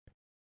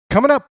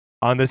Coming up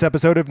on this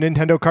episode of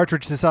Nintendo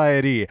Cartridge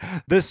Society,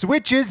 the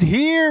Switch is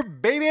here,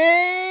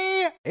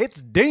 baby!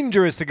 It's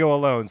dangerous to go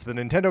alone, so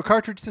the Nintendo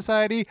Cartridge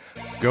Society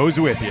goes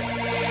with you.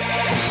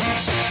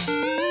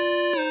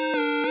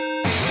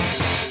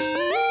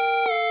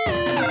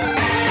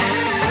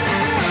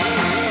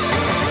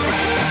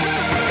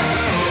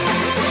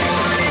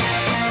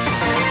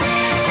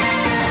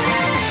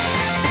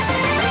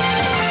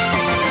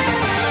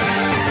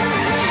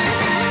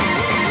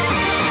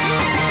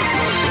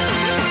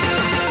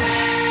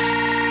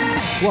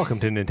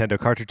 Welcome to Nintendo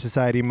Cartridge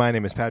Society. My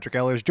name is Patrick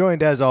Ellers,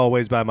 joined as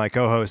always by my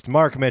co-host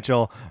Mark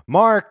Mitchell.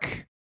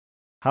 Mark,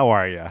 how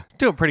are you?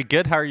 Doing pretty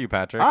good. How are you,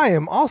 Patrick? I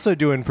am also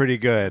doing pretty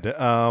good.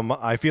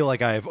 I feel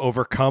like I've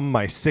overcome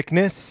my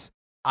sickness.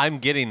 I'm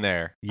getting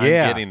there. Yeah.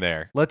 I'm getting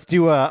there. Let's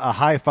do a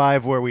high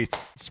five where we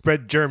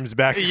spread germs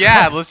back.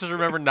 Yeah, let's just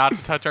remember not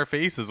to touch our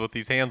faces with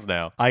these hands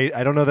now.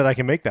 I don't know that I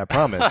can make that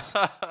promise.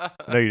 I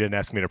know you didn't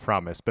ask me to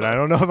promise, but I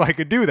don't know if I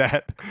could do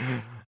that.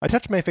 I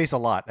touch my face a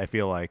lot, I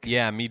feel like.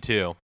 Yeah, me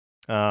too.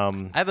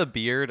 I have a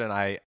beard, and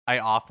I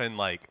often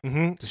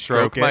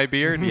stroke my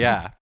beard.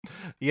 Yeah.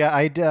 Yeah,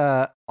 I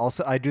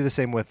do the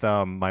same with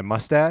my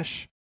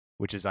mustache,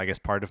 which is, I guess,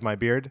 part of my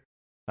beard.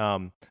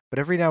 But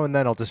every now and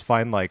then I'll just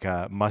find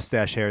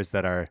mustache hairs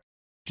that are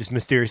just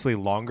mysteriously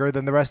longer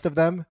than the rest of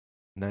them.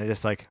 And then I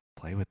just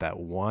play with that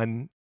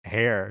one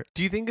hair.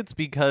 Do you think it's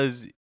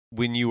because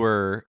when you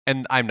were,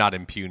 and I'm not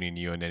impugning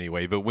you in any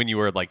way, but when you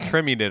were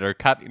trimming it or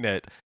cutting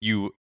it,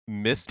 you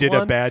did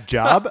a bad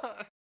job?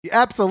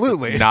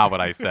 Absolutely. That's not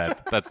what I said.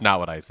 That's not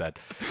what I said.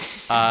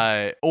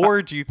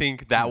 Or do you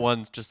think that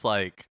one's just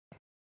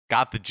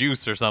got the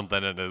juice or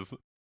something and is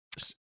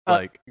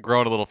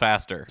growing a little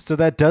faster? So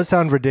that does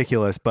sound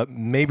ridiculous, but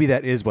maybe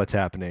that is what's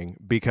happening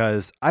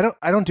because I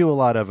don't do a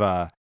lot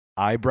of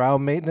eyebrow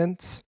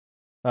maintenance.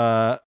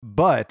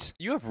 But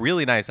you have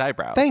really nice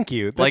eyebrows. Thank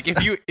you.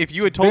 If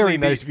you had told very me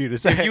nice of you to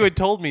say. If you had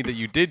told me that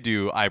you did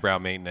do eyebrow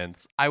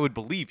maintenance, I would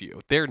believe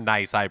you. They're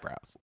nice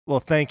eyebrows. Well,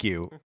 thank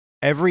you.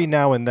 Every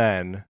now and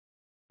then,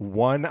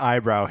 one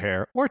eyebrow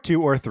hair, or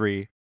two or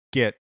three,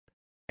 get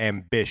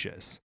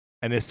ambitious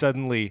and is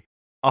suddenly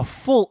a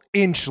full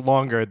inch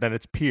longer than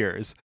its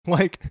peers.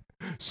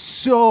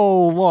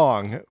 So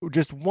long.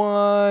 Just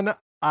one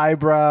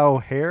eyebrow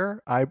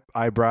hair,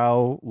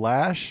 eyebrow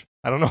lash.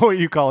 I don't know what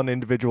you call an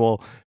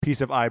individual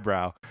piece of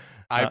eyebrow.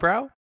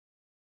 Eyebrow?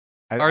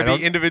 I the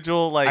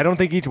individual I don't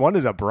think each one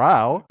is a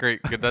brow.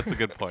 Great, good. That's a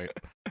good point.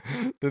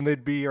 Then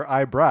they'd be your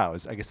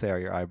eyebrows. I guess they are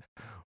your eyebrows.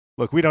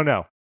 Look, we don't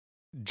know.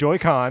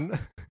 Joy-Con,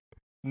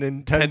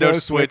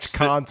 Nintendo Switch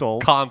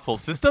consoles. Console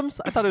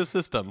systems? I thought it was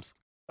systems.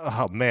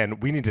 Oh,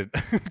 man. We need to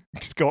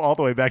just go all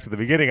the way back to the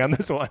beginning on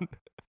this one.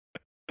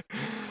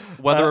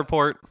 Weather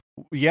report.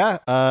 Yeah.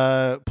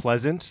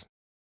 Pleasant.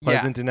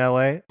 Pleasant in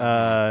LA.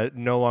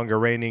 No longer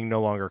raining,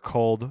 no longer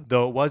cold,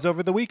 though it was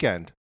over the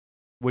weekend,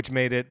 which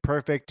made it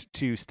perfect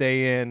to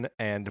stay in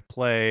and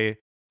play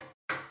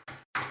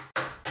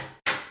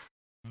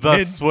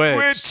the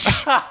Switch.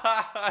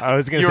 I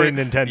was going to say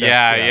Nintendo.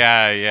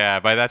 Yeah.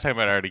 By that time,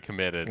 I'd already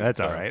committed. That's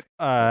all right.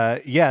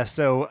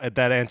 So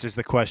that answers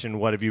the question,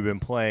 what have you been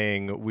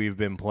playing? We've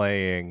been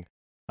playing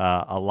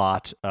a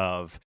lot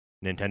of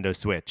Nintendo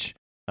Switch.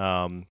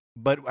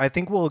 But I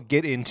think we'll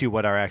get into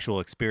what our actual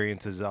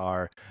experiences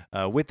are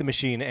with the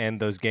machine and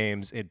those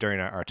games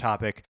during our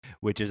topic,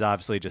 which is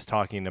obviously just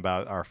talking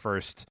about our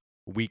first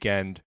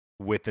weekend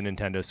with the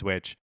Nintendo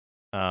Switch.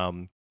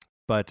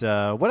 But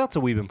what else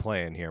have we been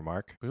playing here,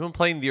 Mark? We've been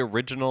playing the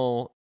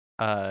original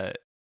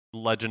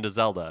Legend of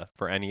Zelda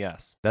for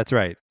NES. That's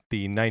right.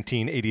 The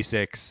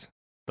 1986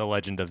 The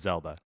Legend of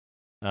Zelda.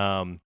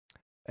 And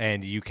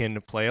you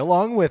can play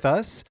along with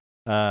us.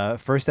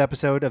 First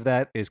episode of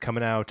that is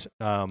coming out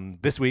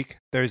this week,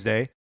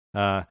 Thursday.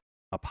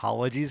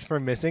 Apologies for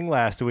missing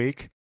last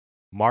week.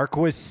 Mark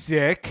was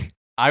sick.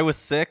 I was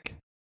sick.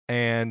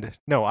 And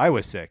no, I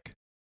was sick.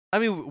 I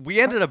mean, we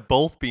ended up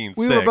both being sick.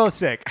 We were both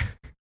sick.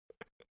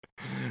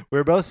 We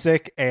were both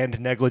sick and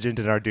negligent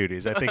in our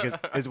duties, I think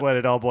is what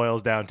it all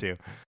boils down to.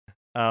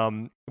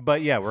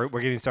 But yeah, we're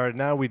getting started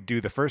now. We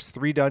do the first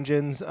 3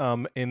 dungeons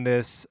in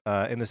this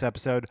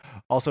episode.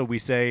 Also, we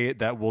say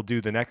that we'll do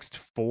the next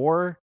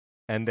 4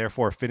 and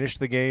therefore finish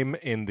the game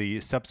in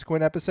the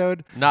subsequent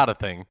episode. Not a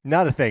thing.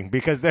 Not a thing,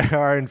 because there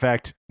are, in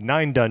fact,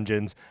 9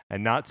 dungeons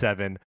and not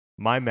 7.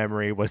 My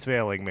memory was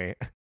failing me.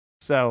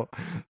 So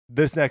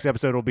this next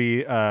episode will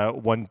be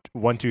 1,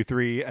 2,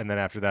 3, and then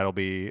after that will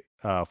be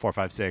 4,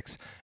 5, 6,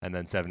 and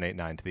then 7, 8,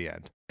 9 to the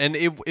end. And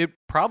it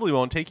probably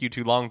won't take you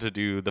too long to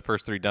do the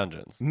first 3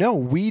 dungeons. No,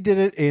 we did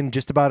it in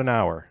just about an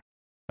hour.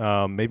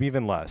 Maybe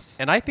even less.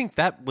 And I think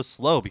that was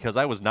slow because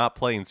I was not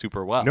playing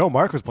super well. No,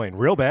 Mark was playing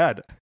real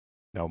bad.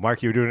 No,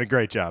 Mark, you were doing a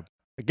great job.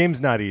 The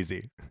game's not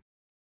easy.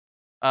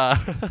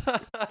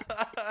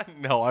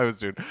 No, I was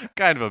doing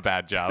kind of a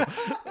bad job.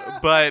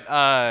 But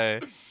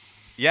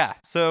yeah,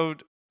 so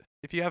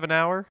if you have an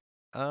hour,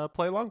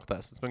 play along with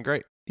us. It's been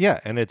great.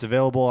 Yeah, and it's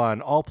available on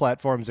all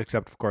platforms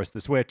except, of course,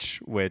 the Switch,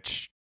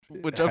 which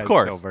of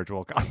course, no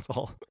virtual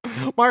console.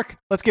 Mark,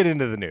 let's get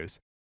into the news.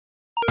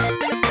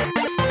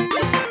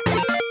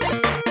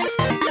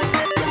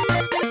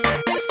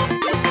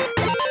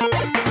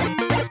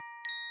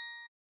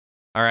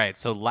 All right,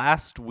 so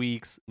last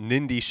week's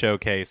Nindy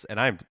Showcase, and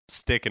I'm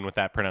sticking with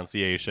that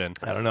pronunciation,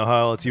 I don't know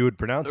how else you would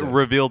pronounce it.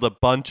 revealed a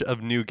bunch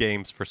of new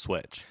games for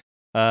Switch.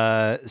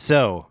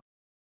 So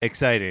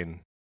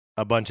exciting.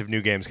 A bunch of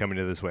new games coming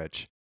to the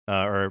Switch,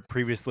 or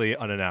previously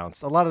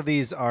unannounced. A lot of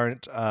these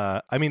aren't,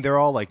 they're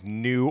all like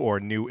new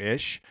or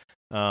new-ish.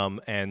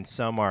 And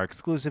some are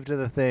exclusive to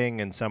the thing,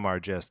 and some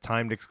are just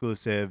timed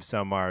exclusive.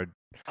 Some are,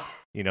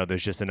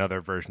 there's just another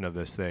version of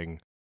this thing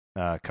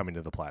coming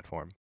to the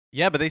platform.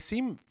 Yeah, but they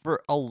seem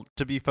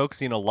to be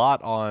focusing a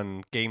lot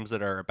on games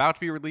that are about to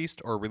be released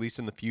or released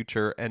in the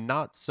future, and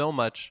not so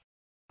much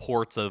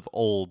ports of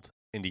old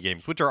indie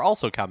games, which are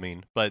also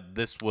coming, but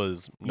this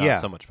was not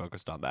so much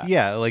focused on that.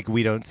 Yeah, like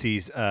we don't see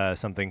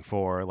something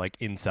for like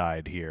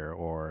Inside here,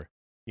 or,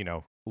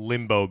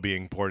 Limbo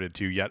being ported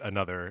to yet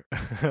another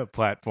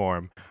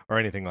platform or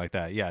anything like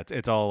that. Yeah,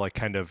 it's all like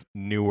kind of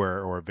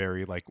newer or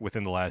very like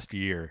within the last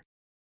year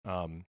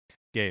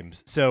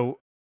games. So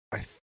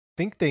I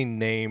think they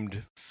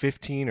named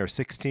 15 or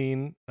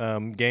 16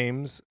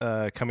 games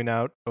coming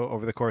out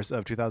over the course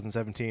of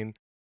 2017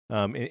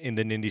 in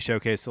the Nindy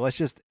Showcase. So let's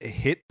just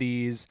hit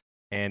these,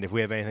 and if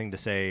we have anything to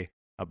say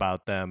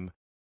about them,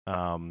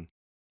 then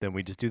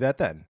we just do that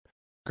then.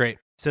 Great.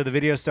 So the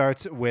video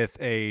starts with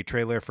a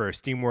trailer for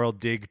SteamWorld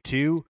Dig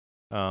 2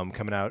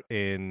 coming out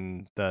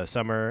in the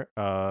summer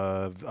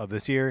of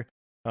this year.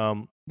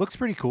 Looks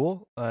pretty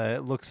cool.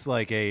 It looks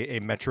like a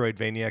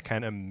Metroidvania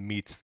kind of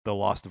meets the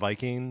Lost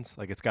Vikings.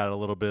 Like it's got a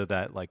little bit of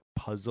that like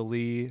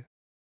puzzly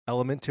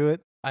element to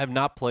it. I have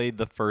not played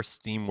the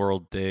first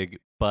SteamWorld Dig,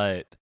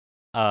 but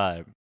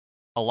a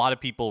lot of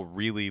people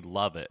really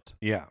love it.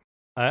 Yeah,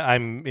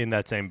 I'm in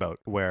that same boat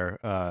where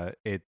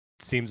it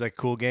seems like a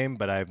cool game,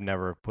 but I've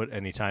never put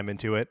any time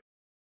into it.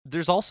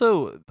 There's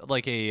also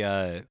like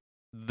the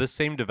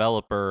same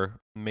developer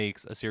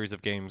makes a series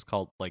of games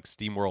called like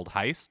SteamWorld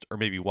Heist, or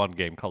maybe one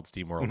game called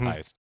SteamWorld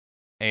Heist.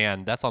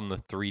 And that's on the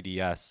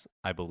 3DS,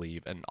 I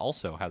believe, and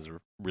also has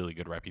a really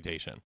good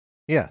reputation.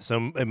 Yeah,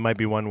 so it might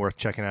be one worth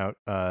checking out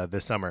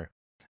this summer.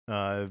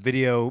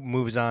 Video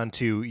moves on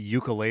to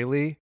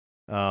Yooka-Laylee,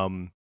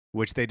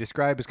 which they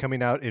describe as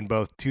coming out in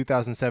both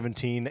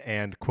 2017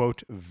 and,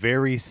 quote,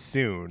 very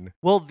soon.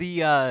 Well,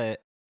 the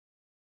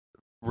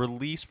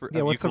release for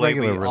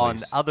Yooka-Laylee on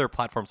other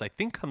platforms, I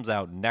think, comes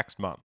out next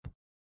month.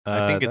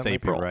 I think it's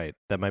April. Right.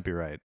 That might be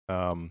right.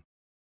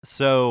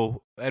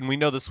 So, and we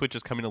know the Switch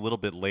is coming a little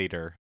bit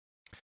later.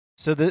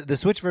 So the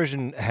Switch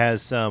version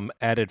has some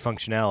added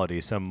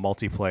functionality, some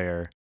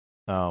multiplayer,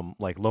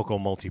 like local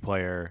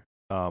multiplayer.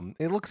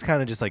 It looks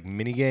kind of just like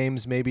mini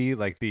games, maybe.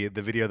 Like the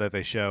video that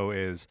they show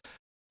is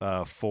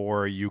 4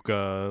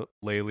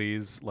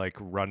 Yooka-Laylees like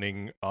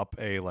running up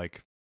a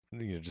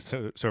just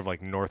sort of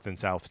like north and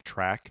south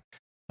track.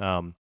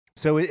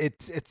 So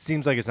it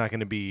seems like it's not going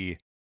to be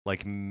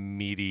like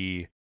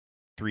meaty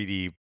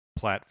 3D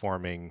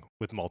platforming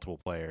with multiple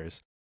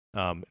players.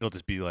 It'll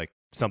just be like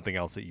something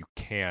else that you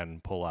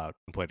can pull out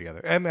and play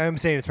together. I'm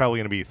saying it's probably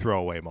going to be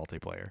throwaway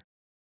multiplayer.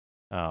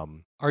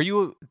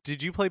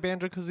 Did you play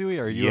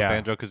Banjo-Kazooie? Are you a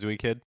Banjo-Kazooie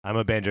kid? I'm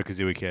a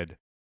Banjo-Kazooie kid.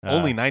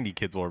 Only 90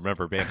 kids will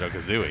remember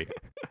Banjo-Kazooie.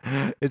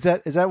 Is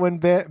that when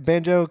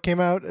Banjo came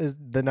out? Is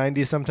the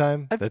 90s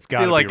sometime? That's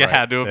got to be right. It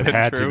had to have been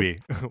had to be.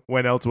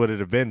 When else would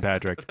it have been,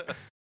 Patrick?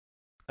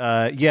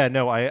 I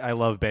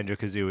love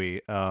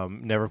Banjo-Kazooie.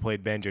 Never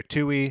played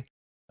Banjo-Tooie.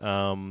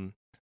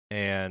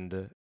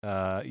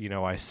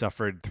 I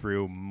suffered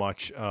through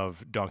much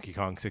of Donkey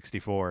Kong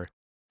 64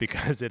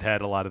 because it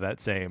had a lot of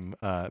that same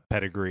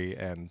pedigree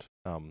and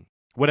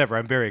whatever.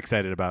 I'm very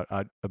excited about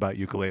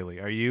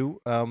Yooka-Laylee. Are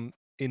you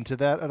into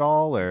that at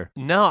all, or?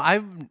 No,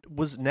 I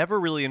was never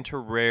really into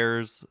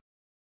Rare's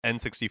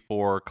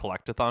N64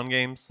 collectathon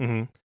games.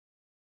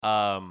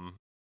 Mm-hmm.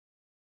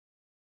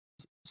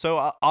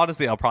 So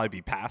honestly, I'll probably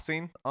be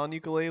passing on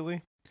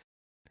Yooka-Laylee.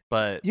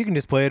 But you can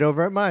just play it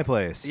over at my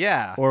place.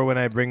 Yeah. Or when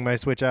I bring my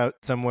Switch out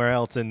somewhere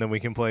else, and then we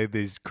can play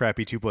these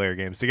crappy 2-player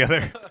games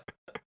together.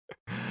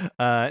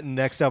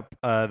 Next up,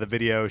 the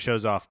video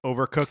shows off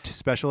Overcooked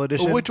Special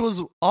Edition. Which was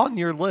on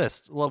your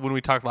list when we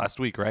talked last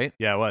week, right?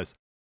 Yeah, it was.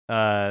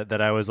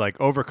 That I was like,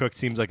 Overcooked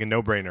seems like a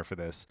no-brainer for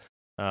this.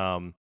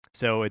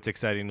 So it's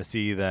exciting to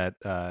see that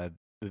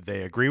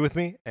they agree with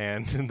me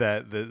and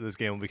that this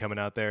game will be coming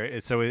out there.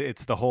 It's all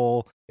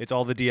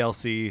the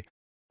DLC.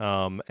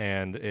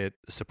 And it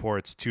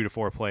supports 2 to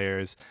 4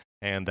 players,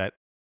 and that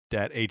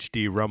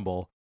HD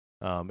rumble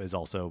is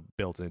also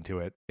built into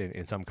it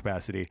in some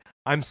capacity.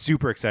 I'm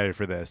super excited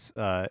for this.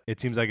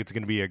 It seems like it's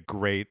going to be a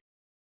great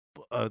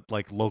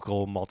like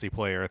local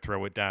multiplayer,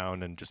 throw it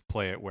down and just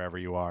play it wherever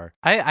you are.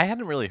 I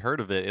hadn't really heard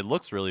of it. It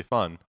looks really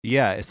fun.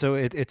 Yeah, so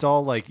it's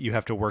all like you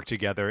have to work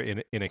together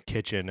in a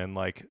kitchen, and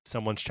like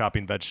someone's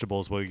chopping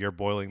vegetables while you're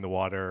boiling the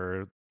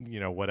water, or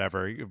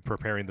whatever,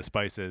 preparing the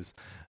spices.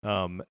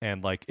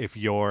 And like if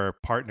your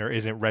partner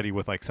isn't ready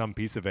with like some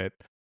piece of it,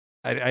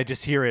 I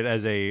just hear it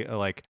as a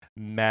like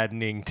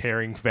maddening,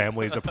 tearing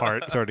families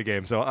apart sort of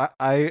game. So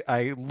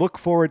I look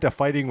forward to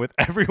fighting with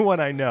everyone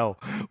I know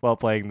while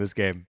playing this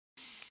game.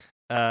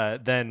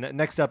 Then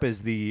next up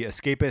is the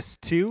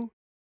Escapist 2.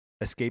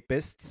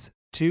 Escapists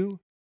 2.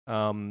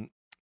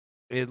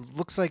 It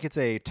looks like it's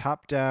a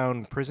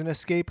top-down prison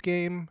escape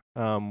game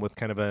with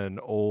kind of an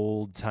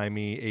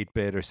old-timey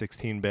 8-bit or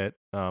 16-bit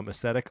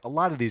aesthetic. A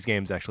lot of these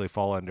games actually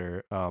fall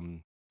under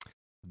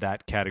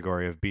that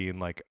category of being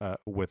like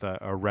with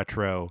a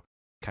retro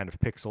kind of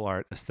pixel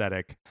art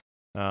aesthetic.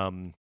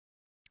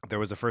 There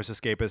was a first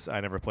Escapist.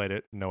 I never played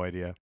it. No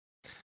idea.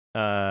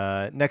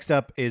 Next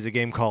up is a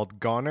game called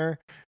Goner,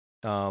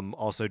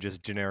 also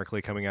just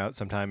generically coming out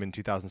sometime in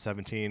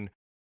 2017,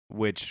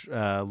 which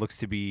looks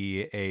to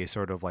be a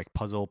sort of like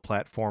puzzle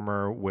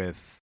platformer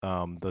with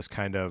those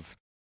kind of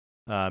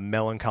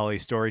melancholy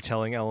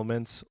storytelling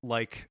elements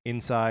like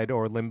Inside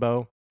or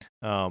Limbo,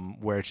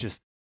 where it's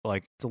just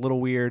like it's a little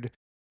weird,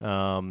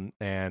 and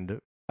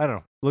I don't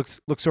know,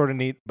 looks sort of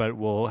neat, but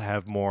we'll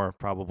have more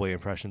probably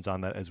impressions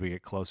on that as we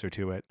get closer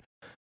to it.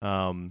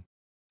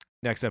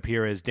 Next up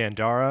here is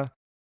Dandara.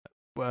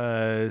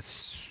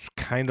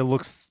 Kind of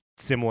looks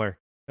similar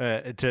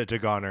to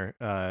Goner,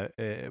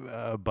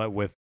 but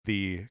with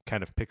the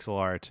kind of pixel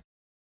art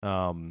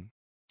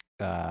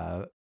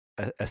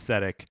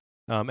aesthetic,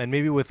 and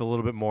maybe with a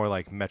little bit more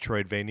like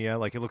Metroidvania.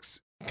 Like it looks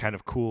kind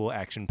of cool,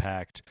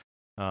 action-packed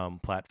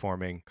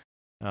platforming.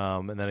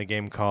 And then a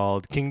game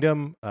called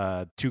Kingdom,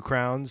 Two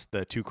Crowns.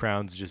 The Two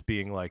Crowns just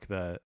being like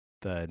the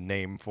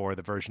name for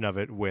the version of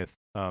it with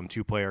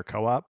 2-player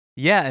co-op.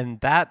 Yeah, and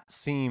that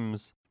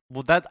seems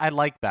that I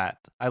like that.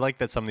 I like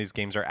that some of these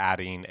games are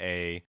adding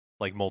a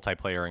like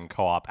multiplayer and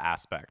co-op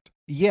aspect.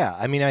 Yeah,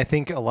 I mean, I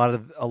think a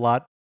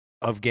lot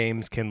of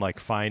games can like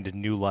find a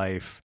new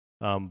life,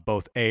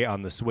 both A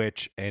on the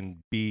Switch and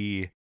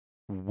B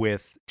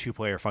with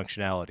 2-player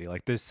functionality.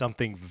 Like there's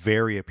something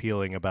very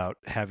appealing about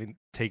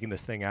taking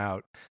this thing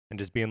out and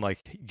just being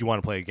like, do you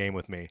want to play a game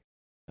with me?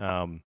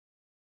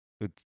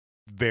 It's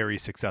very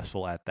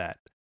successful at that.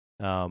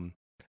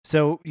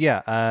 So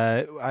yeah,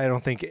 I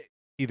don't think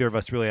either of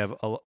us really have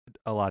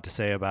a lot to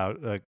say about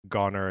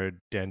Goner,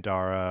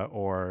 Dandara,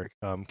 or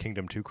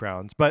Kingdom 2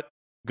 Crowns, but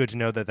good to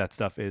know that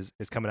stuff is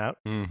coming out.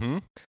 Mm-hmm.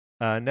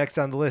 Next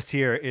on the list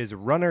here is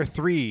Runner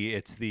 3.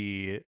 It's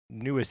the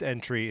newest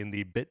entry in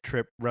the Bit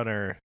Trip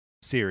Runner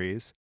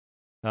series.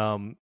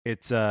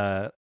 It's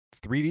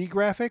 3D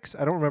graphics.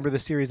 I don't remember the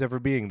series ever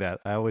being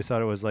that. I always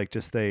thought it was like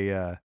just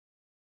the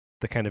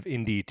kind of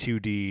indie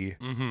 2D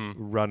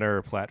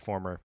runner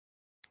platformer.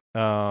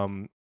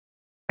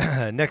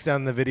 Next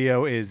on the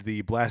video is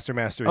the Blaster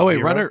Master Zero.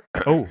 Wait, Runner.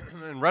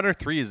 Runner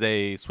 3 is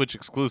a Switch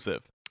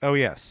exclusive. Oh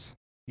yes,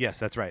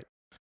 that's right.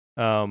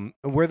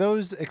 Were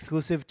those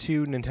exclusive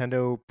to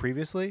Nintendo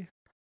previously?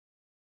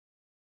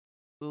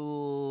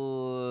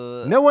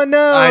 No one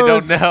knows. I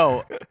don't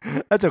know.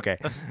 That's okay.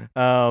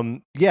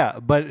 Yeah,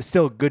 but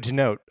still good to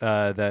note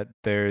that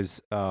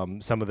there's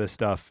some of this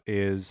stuff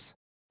is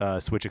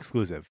Switch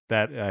exclusive.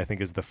 That I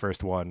think is the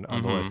first one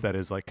on the list that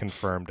is like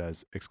confirmed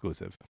as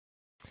exclusive.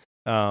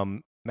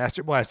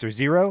 Master Blaster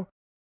Zero.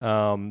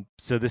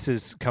 So this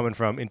is coming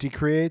from Inti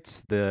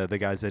Creates, the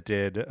guys that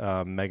did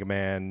Mega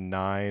Man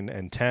 9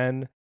 and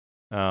 10,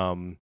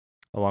 along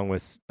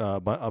with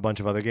a bunch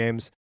of other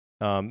games.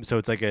 So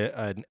it's like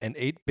an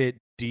 8-bit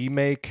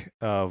demake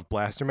of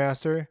Blaster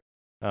Master.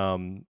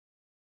 It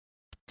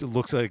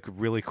looks like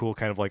really cool,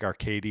 kind of like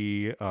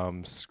arcadey,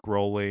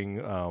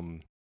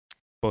 scrolling,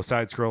 both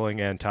side scrolling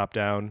and top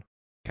down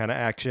kind of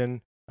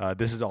action.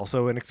 This is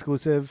also an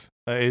exclusive.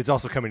 It's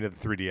also coming to the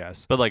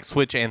 3DS, but like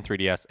Switch and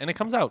 3DS, and it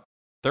comes out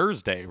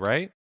Thursday,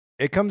 right?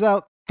 It comes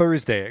out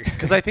Thursday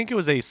because I think it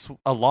was a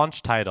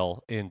launch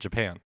title in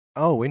Japan.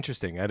 Oh,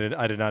 interesting. I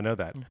did not know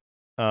that.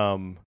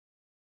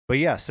 But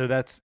yeah, so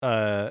that's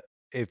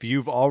if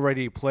you've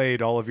already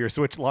played all of your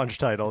Switch launch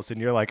titles and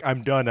you're like,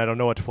 I'm done, I don't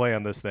know what to play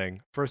on this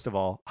thing. First of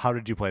all, how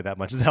did you play that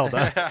much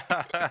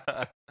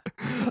Zelda?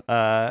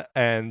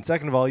 And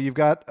second of all, you've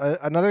got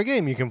another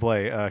game you can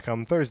play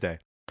come Thursday.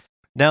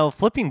 Now,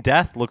 Flipping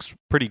Death looks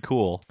pretty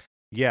cool.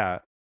 Yeah,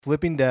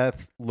 Flipping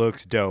Death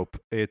looks dope.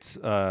 It's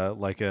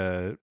like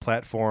a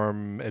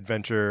platform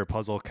adventure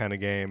puzzle kind of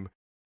game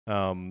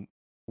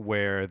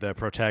where the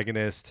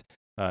protagonist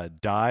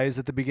dies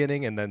at the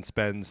beginning and then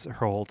spends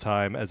her whole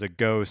time as a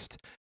ghost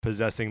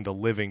possessing the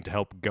living to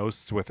help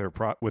ghosts with their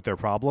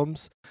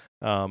problems.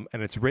 And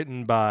it's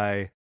written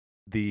by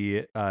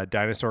the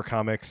Dinosaur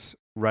Comics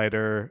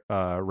writer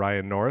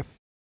Ryan North,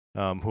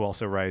 who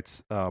also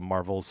writes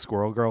Marvel's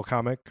Squirrel Girl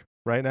comic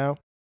right now.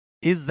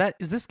 Is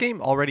this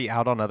game already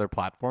out on other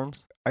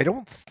platforms? I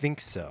don't think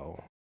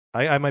so.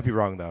 I might be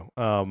wrong though.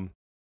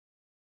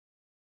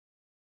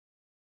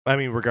 I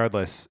mean,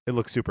 regardless, it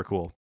looks super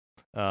cool.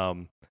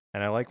 And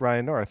I like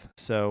Ryan North,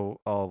 so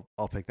I'll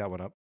pick that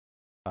one up,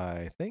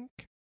 I think.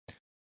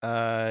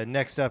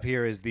 Next up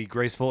here is the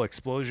Graceful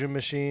Explosion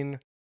Machine.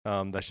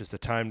 That's just a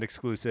timed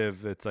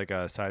exclusive. It's like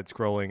a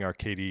side-scrolling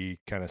arcadey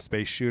kind of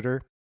space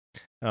shooter.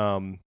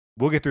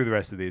 We'll get through the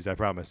rest of these, I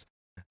promise.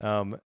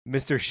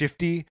 Mr.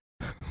 Shifty,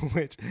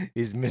 which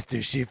is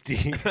Mr.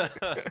 Shifty,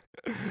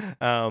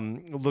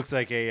 looks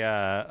like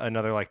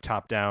another like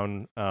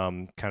top-down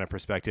kind of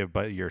perspective,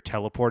 but you're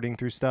teleporting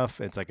through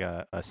stuff. It's like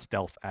a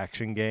stealth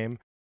action game.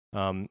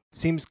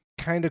 Seems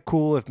kind of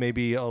cool if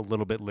maybe a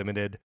little bit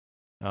limited.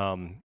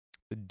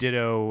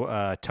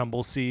 Ditto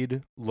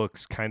Tumbleseed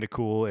looks kind of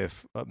cool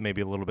if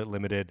maybe a little bit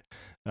limited,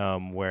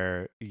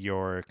 where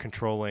you're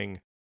controlling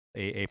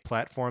a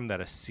platform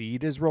that a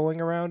seed is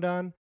rolling around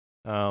on.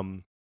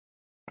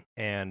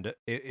 And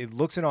it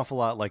looks an awful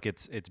lot like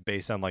it's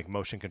based on like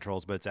motion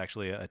controls, but it's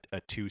actually a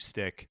two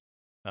stick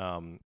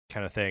kind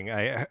of thing.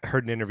 I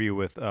heard an interview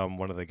with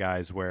one of the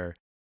guys where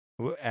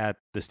at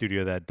the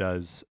studio that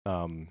does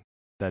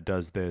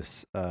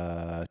this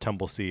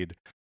Tumbleseed,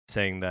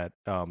 saying that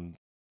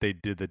they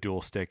did the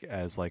dual stick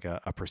as like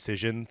a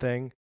precision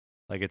thing.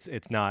 Like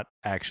it's not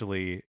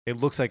actually, it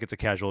looks like it's a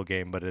casual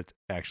game, but it's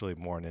actually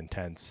more an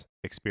intense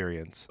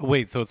experience.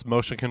 Wait, so it's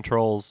motion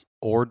controls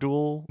or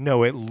dual?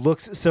 No, it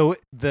looks, so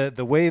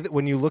the way that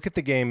when you look at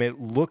the game, it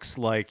looks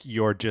like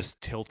you're just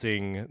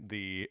tilting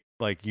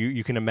like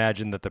you can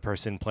imagine that the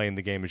person playing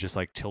the game is just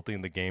like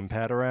tilting the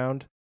gamepad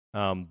around.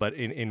 But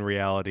in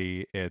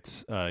reality,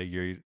 it's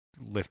you're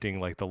lifting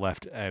like the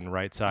left and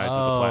right sides of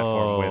the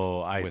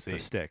platform with the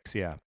sticks.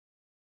 Yeah.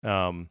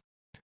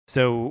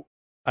 So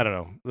I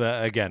don't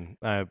know. Again,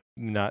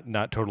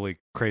 not totally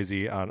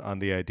crazy on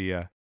the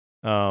idea.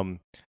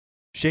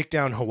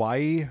 Shakedown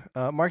Hawaii.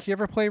 Mark, you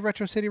ever play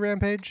Retro City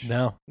Rampage?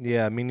 No.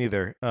 Yeah, me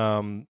neither.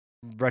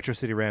 Retro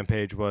City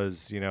Rampage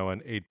was, an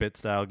 8-bit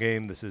style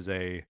game. This is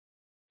a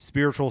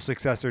spiritual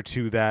successor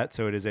to that,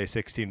 so it is a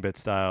 16-bit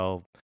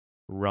style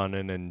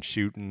running and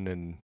shooting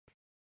and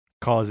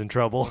causing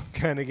trouble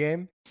kind of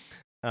game.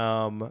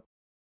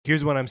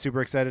 Here's one I'm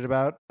super excited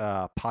about.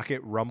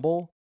 Pocket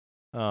Rumble,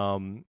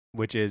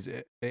 which is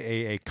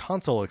a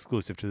console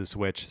exclusive to the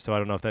Switch. So I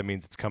don't know if that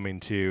means it's coming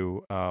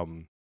to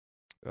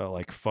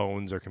like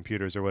phones or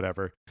computers or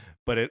whatever.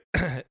 But it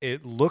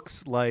it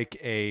looks like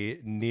a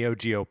Neo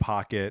Geo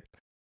Pocket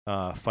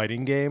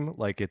fighting game.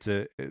 Like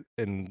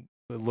and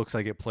it looks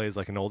like it plays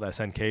like an old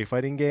SNK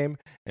fighting game,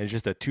 and it's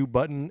just a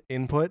 2-button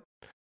input.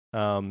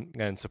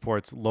 And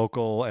supports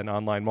local and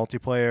online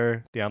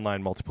multiplayer. The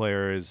online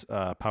multiplayer is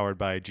powered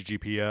by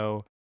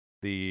GGPO,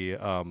 the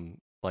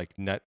like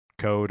net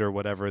code or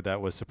whatever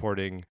that was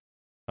supporting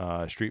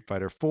Street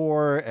Fighter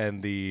 4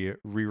 and the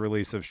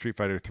re-release of Street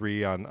Fighter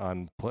 3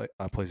 on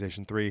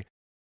PlayStation 3.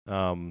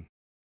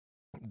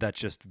 That's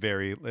just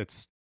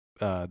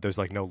there's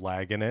like no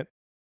lag in it.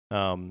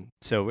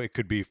 So it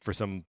could be for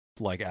some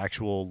like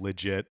actual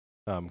legit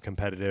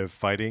competitive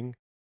fighting.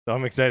 So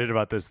I'm excited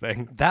about this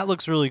thing. That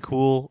looks really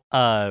cool.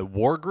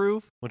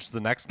 Wargroove, which is the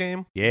next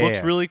game,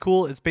 looks really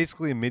cool. It's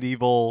basically a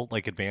medieval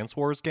like Advance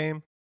Wars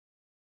game,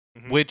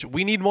 which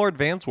we need more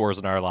Advance Wars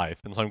in our life.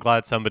 And so I'm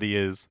glad somebody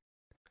is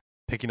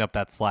picking up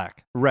that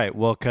slack. Right.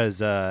 Well,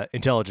 because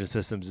Intelligent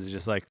Systems is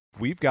just like,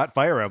 we've got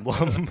Fire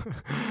Emblem.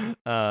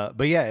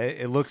 But yeah,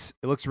 it looks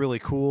really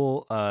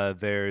cool.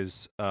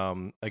 There's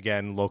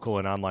again local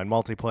and online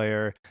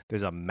multiplayer.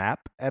 There's a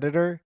map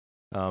editor,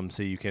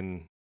 so you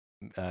can.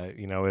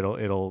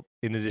 It'll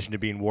in addition to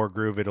being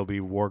Wargroove, it'll be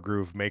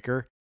Wargroove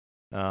Maker.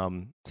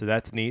 So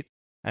that's neat.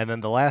 And then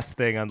the last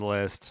thing on the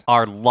list,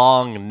 our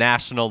long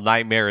national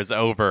nightmare is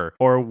over,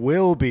 or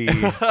will be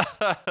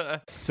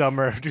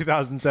summer of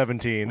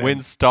 2017 when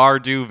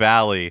Stardew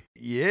Valley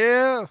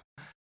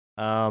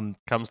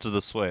comes to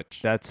the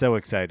Switch. That's so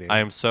exciting. I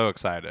am so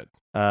excited.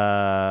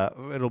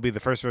 It'll be the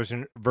first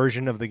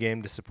version of the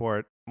game to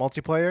support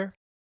multiplayer.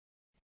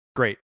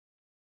 Great.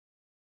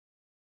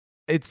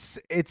 It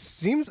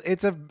seems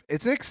it's an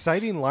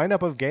exciting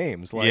lineup of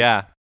games. Like,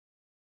 yeah,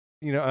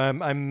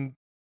 I'm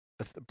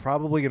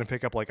probably gonna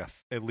pick up like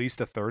at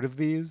least a third of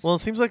these. Well, it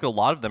seems like a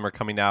lot of them are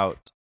coming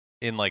out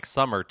in like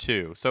summer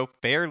too, so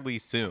fairly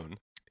soon.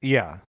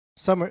 Yeah,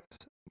 summer's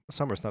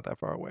not that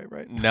far away,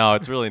 right? No,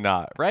 it's really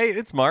not. Right?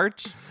 It's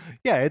March.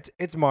 Yeah,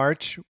 it's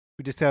March.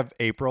 We just have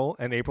April,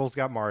 and April's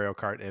got Mario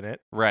Kart in it.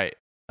 Right.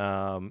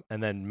 And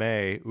then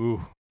May.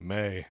 Ooh,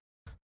 May.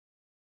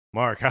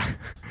 Mark,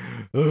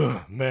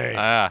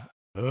 May.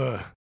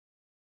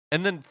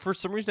 And then for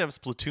some reason I have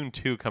Splatoon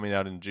 2 coming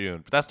out in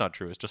June, but that's not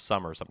true. It's just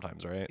summer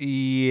sometimes, right?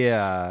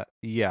 Yeah.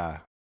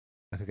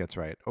 I think that's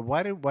right.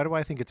 Why do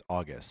I think it's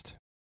August?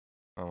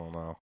 I don't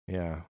know.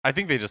 Yeah. I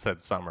think they just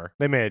said summer.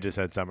 They may have just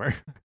said summer.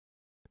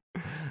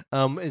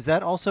 Is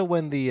that also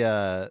when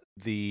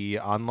the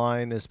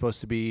online is supposed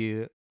to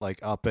be like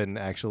up and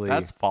actually?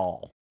 That's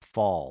fall.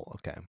 Fall.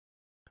 Okay.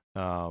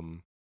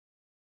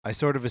 I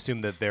sort of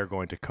assume that they're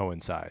going to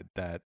coincide,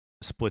 that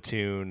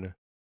Splatoon.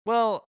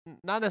 Well,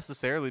 not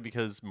necessarily,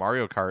 because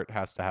Mario Kart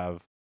has to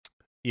have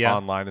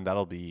online, and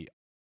that'll be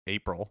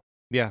April.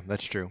 Yeah,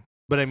 that's true.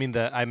 But I mean,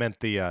 I meant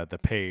the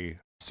pay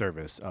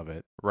service of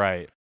it.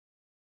 Right.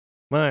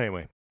 Well,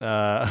 anyway,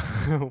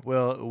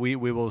 well, we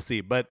will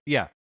see. But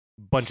yeah,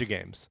 bunch of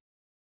games.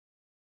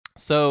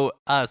 So,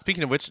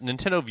 speaking of which,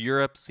 Nintendo of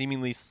Europe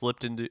seemingly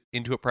slipped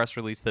into a press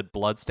release that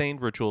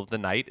Bloodstained: Ritual of the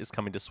Night is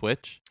coming to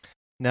Switch.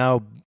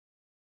 Now,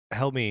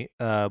 help me,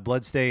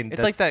 Bloodstained.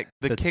 It's like the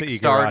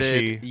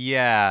kickstarted.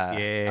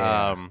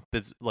 Yeah.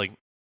 That's like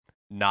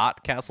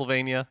not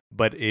Castlevania,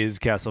 but is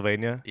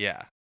Castlevania.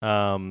 Yeah.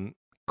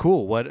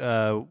 Cool. What?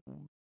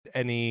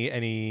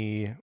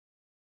 Any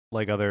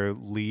other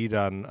lead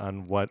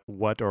on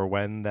what or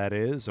when that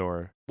is,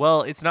 or?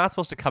 Well, it's not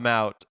supposed to come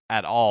out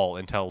at all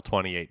until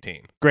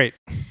 2018. Great.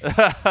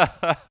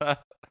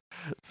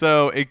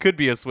 So it could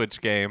be a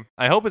Switch game.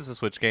 I hope it's a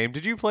Switch game.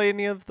 Did you play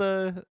any of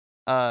the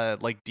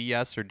like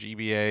DS or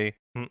GBA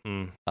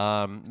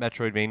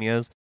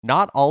Metroidvanias?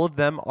 Not all of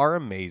them are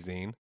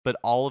amazing, but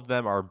all of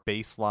them are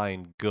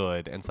baseline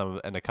good, and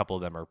a couple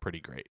of them are pretty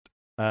great.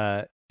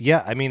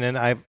 Yeah, I mean,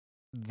 and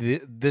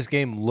this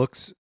game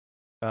looks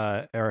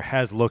or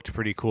has looked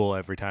pretty cool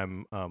every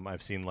time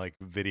I've seen like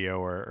video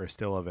or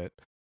stills of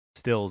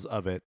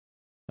it.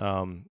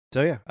 So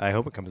yeah, I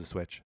hope it comes to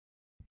Switch.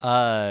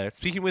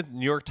 Speaking with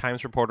New York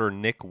Times reporter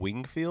Nick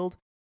Wingfield,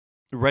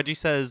 Reggie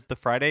says the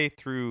Friday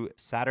through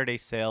Saturday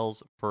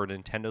sales for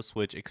Nintendo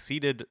Switch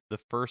exceeded the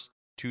first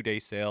 2-day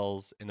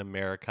sales in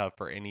America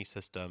for any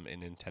system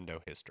in Nintendo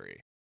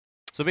history.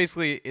 So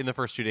basically, in the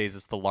first 2 days,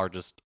 it's the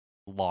largest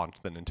launch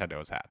that Nintendo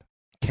has had.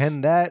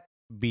 Can that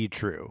be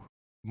true?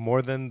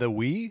 More than the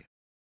Wii?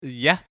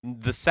 Yeah,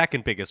 the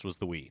second biggest was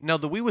the Wii. No,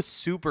 the Wii was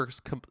super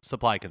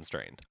supply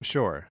constrained.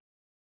 Sure.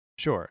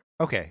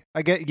 Okay,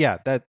 I get. Yeah,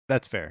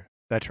 that's fair.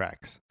 That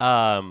tracks.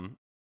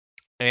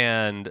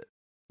 And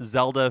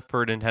Zelda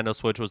for Nintendo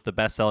Switch was the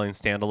best-selling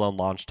standalone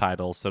launch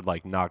title, so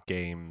like not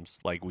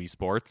games like Wii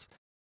Sports,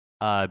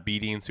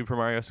 beating Super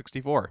Mario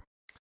 64.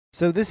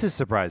 So this is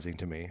surprising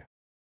to me.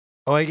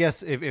 Oh, I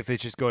guess if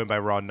it's just going by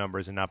raw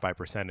numbers and not by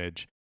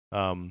percentage.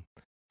 So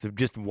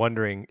just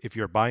wondering if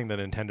you're buying the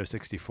Nintendo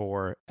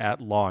 64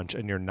 at launch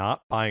and you're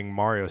not buying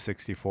Mario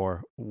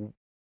 64.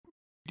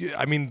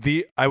 I mean,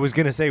 I was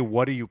going to say,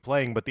 what are you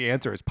playing? But the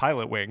answer is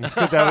Pilot Wings,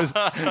 because that was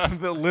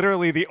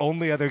literally the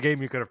only other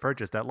game you could have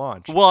purchased at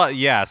launch. Well,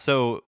 yeah,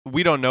 so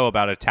we don't know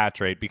about attach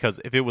rate, because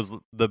if it was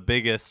the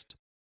biggest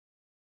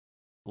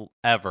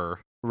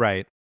ever,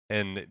 right,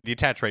 and the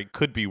attach rate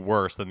could be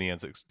worse than the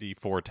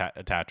N64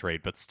 attach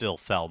rate, but still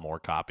sell more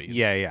copies.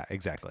 Yeah,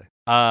 exactly.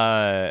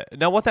 Now,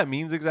 what that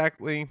means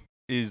exactly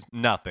is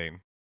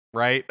nothing,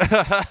 right?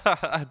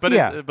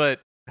 But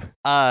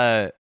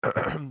yeah.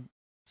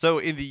 So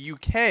in the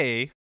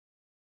UK,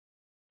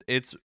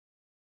 it's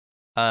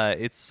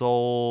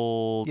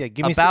sold. Yeah,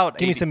 give me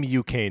some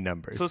UK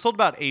numbers. So it sold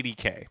about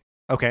 80K.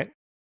 Okay.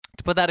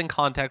 To put that in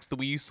context, the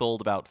Wii U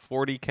sold about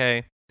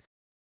 40K.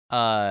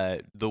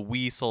 The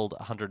Wii sold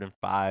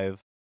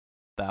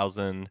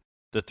 105,000.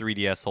 The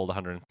 3DS sold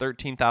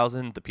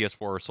 113,000. The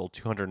PS4 sold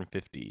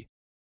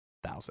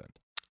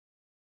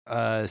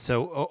 250,000.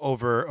 So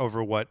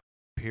over what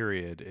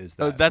period is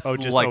that? That's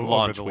just like over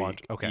launch the week.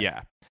 Launch. Okay.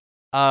 Yeah.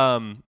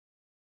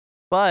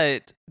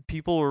 But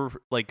people were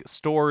like,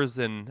 stores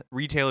and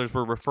retailers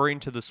were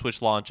referring to the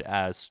Switch launch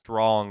as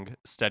strong,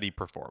 steady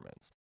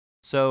performance.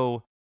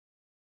 So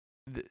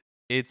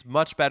it's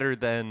much better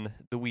than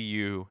the Wii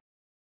U.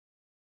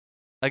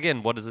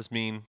 Again, what does this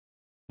mean?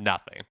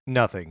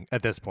 Nothing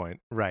at this point,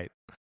 right?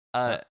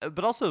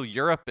 But also,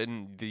 Europe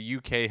and the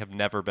UK have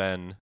never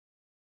been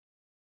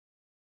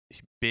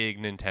big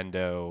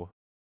Nintendo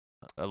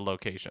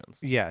locations.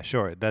 Yeah,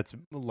 sure. That's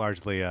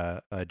largely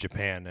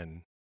Japan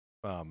and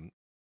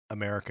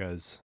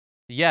America's.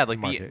 Yeah, like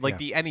market,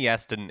 the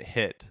NES didn't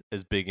hit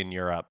as big in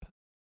Europe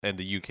and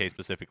the UK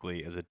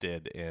specifically as it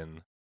did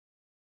in.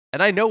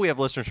 And I know we have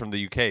listeners from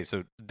the UK,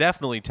 so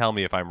definitely tell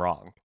me if I'm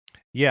wrong.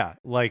 Yeah,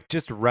 like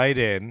just write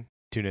in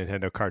to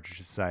Nintendo Cartridge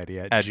Society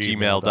at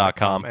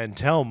gmail.com and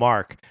tell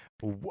Mark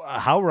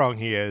how wrong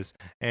he is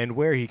and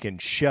where he can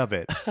shove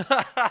it.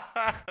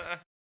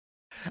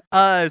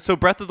 So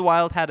Breath of the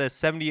Wild had a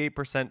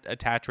 78%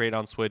 attach rate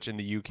on Switch in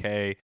the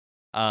UK,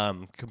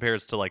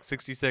 compares to like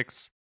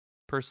 66%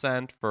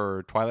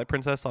 for Twilight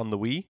Princess on the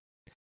Wii.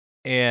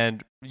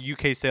 And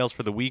UK sales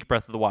for the week,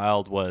 Breath of the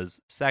Wild was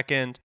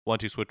second,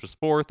 1-2 Switch was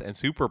fourth, and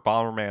Super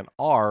Bomberman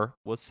R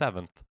was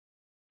seventh.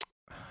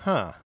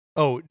 Huh.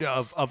 Oh,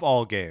 of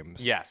all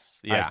games.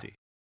 Yes. Yeah. I see.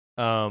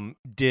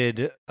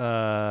 Did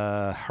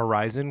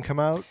Horizon come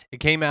out? It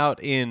came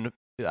out in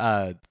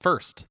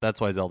first. That's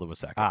why Zelda was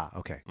second. Ah,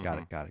 okay. Got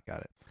it.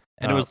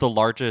 And it was the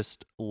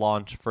largest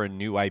launch for a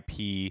new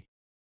IP,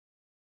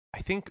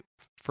 I think,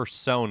 for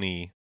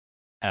Sony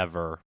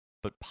ever,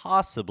 but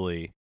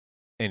possibly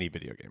any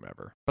video game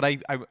ever. But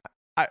I'm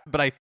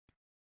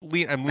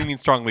leaning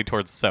strongly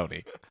towards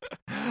Sony.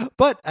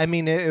 But I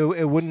mean,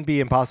 it wouldn't be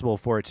impossible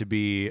for it to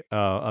be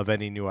of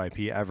any new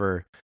IP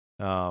ever,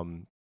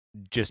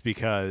 just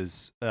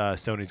because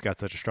Sony's got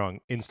such a strong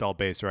install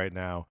base right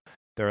now.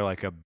 There are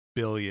like 1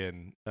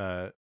 billion.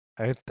 I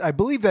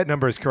believe that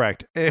number is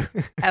correct.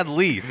 At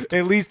least.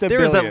 At least 1 there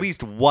billion. is at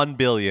least 1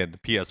 billion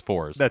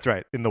PS4s. That's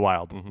right, in the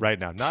wild right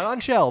now. Not on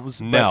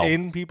shelves, No. but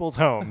in people's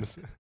homes.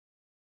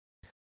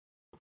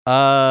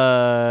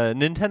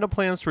 Nintendo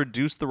plans to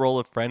reduce the role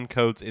of friend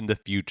codes in the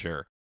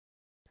future.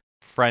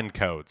 Friend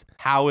codes.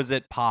 How is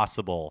it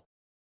possible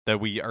that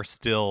we are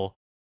still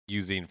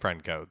using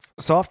friend codes?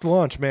 Soft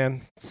launch,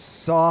 man.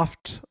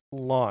 Soft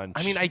launch.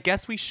 I mean, I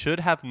guess we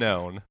should have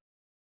known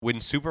when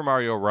Super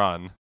Mario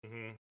Run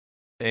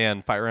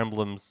and Fire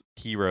Emblem's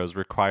Heroes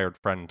required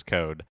friend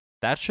code.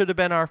 That should have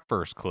been our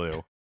first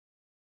clue.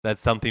 that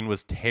something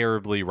was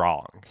terribly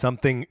wrong.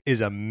 Something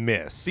is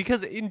amiss.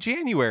 Because in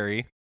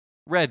January,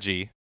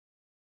 Reggie,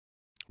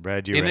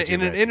 Reggie,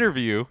 in an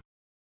interview,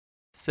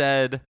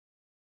 said,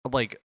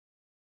 like,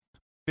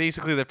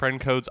 basically that friend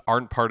codes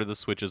aren't part of the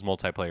Switch's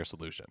multiplayer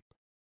solution.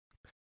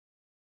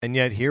 And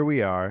yet here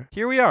we are.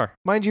 Here we are.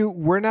 Mind you,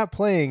 we're not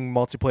playing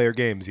multiplayer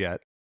games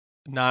yet.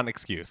 Not an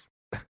excuse.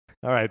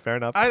 All right, fair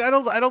enough. I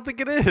don't think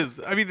it is.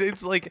 I mean,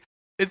 it's like,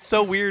 it's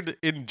so weird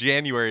in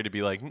January to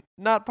be like,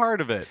 not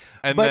part of it.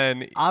 And but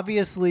then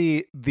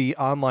obviously the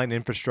online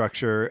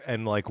infrastructure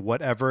and like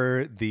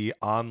whatever the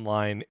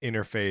online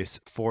interface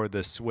for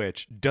the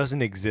Switch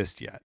doesn't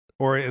exist yet.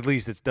 Or at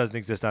least it doesn't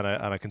exist on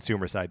a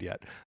consumer side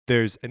yet.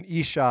 There's an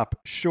eShop,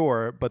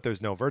 sure, but there's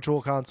no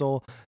virtual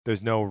console.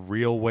 There's no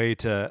real way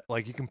to,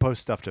 like, you can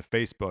post stuff to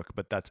Facebook,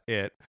 but that's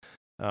it.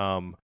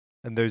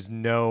 And there's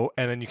no,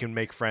 and then you can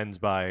make friends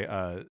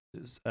by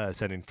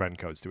sending friend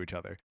codes to each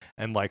other.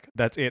 And like,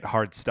 that's it,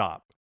 hard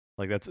stop.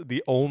 Like, that's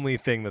the only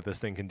thing that this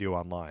thing can do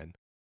online.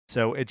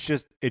 So it's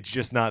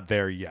just not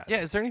there yet.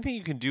 yeah, is there anything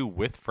you can do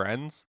with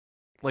friends?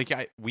 Like,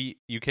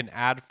 you can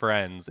add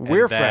friends. And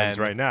We're then, friends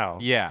right now.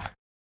 Yeah.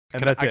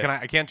 And that's it.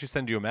 I can't just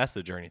send you a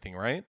message or anything,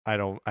 right? I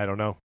don't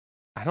know.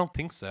 I don't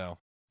think so.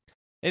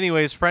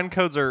 Anyways, friend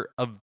codes are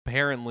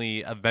apparently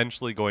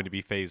eventually going to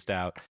be phased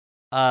out.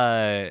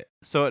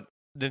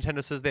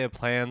 Nintendo says they have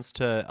plans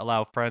to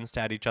allow friends to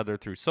add each other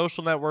through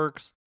social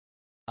networks,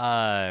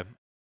 like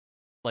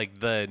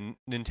the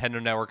Nintendo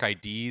Network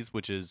IDs,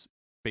 which is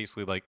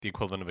basically like the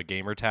equivalent of a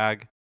gamer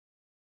tag,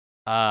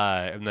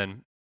 and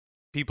then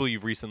people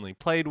you've recently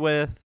played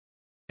with,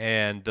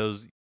 and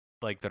those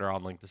like that are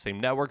on like the same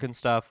network and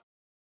stuff.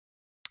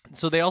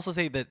 So they also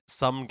say that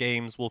some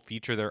games will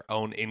feature their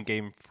own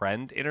in-game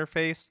friend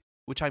interface,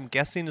 which I'm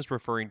guessing is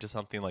referring to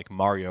something like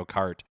Mario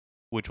Kart,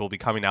 which will be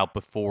coming out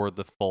before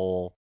the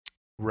full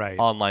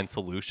online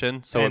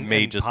solution. So it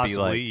may just be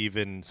like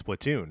even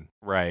Splatoon.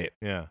 Right.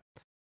 Yeah.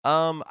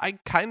 I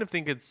kind of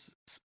think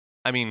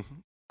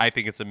I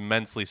think it's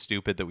immensely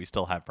stupid that we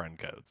still have friend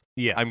codes.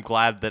 Yeah. I'm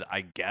glad that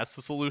I guess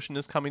the solution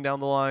is coming down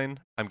the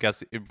line. I'm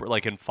guessing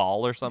like in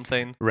fall or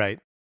something. Right.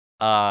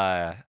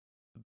 But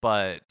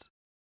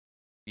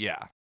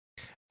yeah.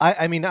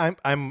 I mean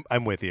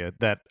I'm with you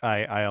that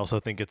I also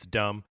think it's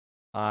dumb.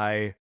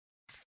 I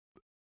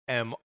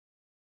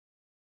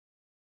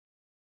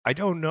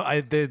don't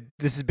know.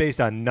 This is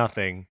based on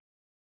nothing,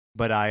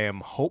 but I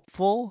am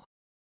hopeful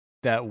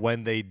that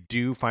when they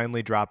do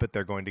finally drop it,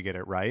 they're going to get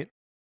it right.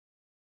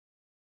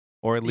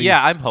 Or at least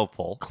I'm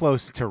hopeful.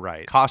 Close to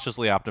right.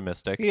 Cautiously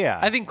optimistic. Yeah.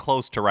 I think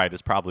close to right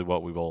is probably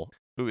what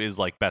who is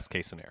like best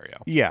case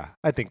scenario. Yeah,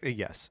 I think,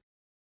 yes.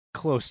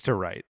 Close to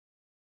right.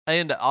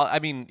 And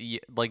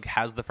like,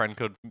 has the friend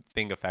code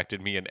thing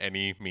affected me in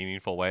any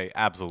meaningful way?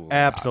 Absolutely.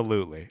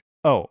 Absolutely.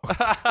 Not. Oh.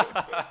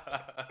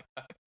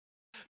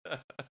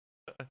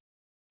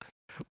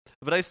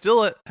 But I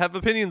still have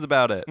opinions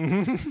about it.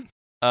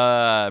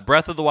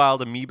 Breath of the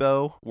Wild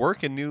amiibo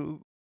work in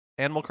new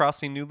Animal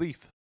Crossing New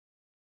Leaf.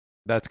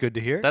 That's good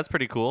to hear. That's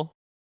pretty cool.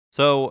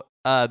 So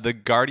the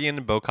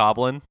Guardian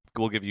Bokoblin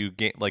will give you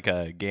like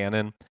a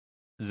Ganon.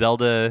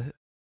 Zelda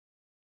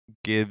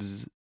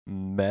gives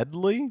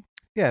Medley.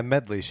 Yeah,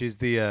 Medley. She's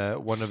the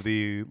one of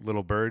the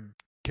little bird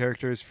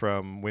characters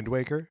from Wind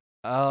Waker.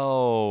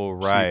 Oh,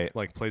 right. She,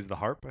 like, plays the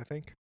harp, I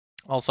think.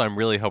 Also, I'm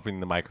really hoping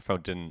the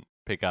microphone didn't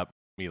pick up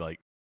me like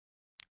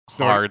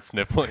hard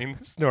sniffling,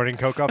 snorting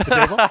coke off the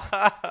table.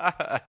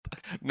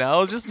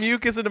 No, just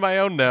mucus into my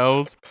own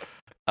nose.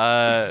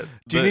 Do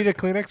you need a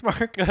Kleenex,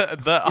 Mark? You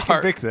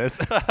can fix this.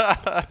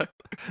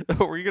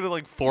 Were you gonna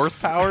like force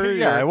power?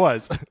 Yeah, I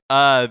was.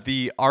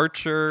 The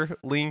Archer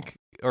Link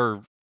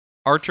or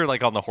Archer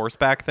like on the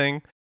horseback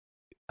thing,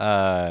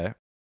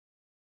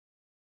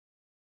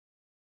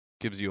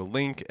 gives you a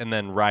Link, and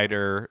then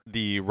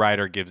the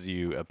Rider gives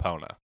you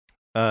Epona.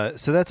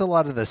 So that's a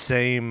lot of the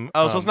same.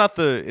 Oh, so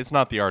it's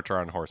not the Archer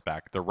on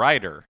horseback. The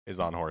Rider is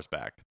on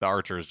horseback. The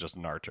Archer is just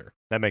an archer.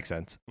 That makes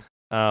sense.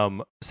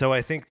 So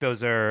I think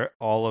those are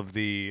all of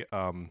the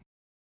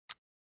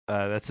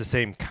that's the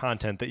same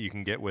content that you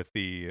can get with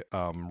the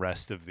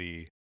rest of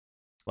the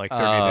like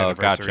 30th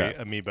anniversary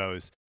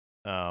amiibos.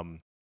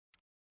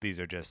 These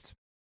are just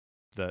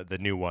the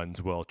new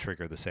ones will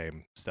trigger the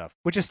same stuff,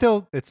 which is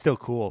still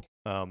cool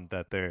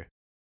that they're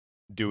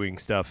doing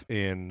stuff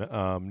in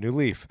New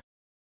Leaf.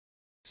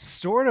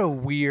 Sort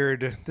of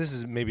weird. This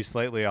is maybe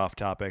slightly off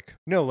topic.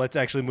 No, let's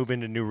actually move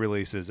into new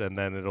releases and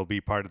then it'll be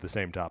part of the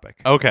same topic.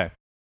 Okay.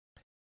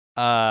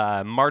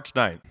 March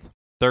 9th,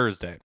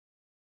 Thursday.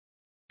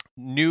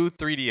 New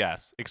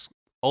 3DS,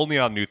 only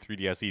on new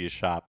 3DS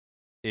eShop,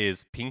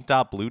 is Pink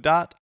Dot Blue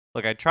Dot.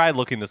 Like, I tried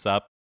looking this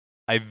up.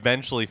 I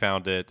eventually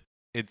found it.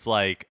 It's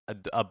like a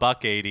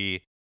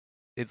 $1.80.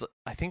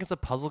 I think it's a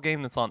puzzle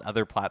game that's on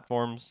other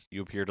platforms.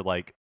 You appear to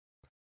like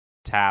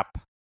tap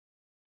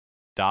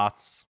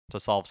dots to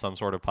solve some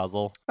sort of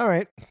puzzle. All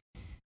right.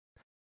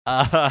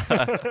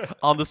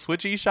 On the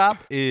Switch eShop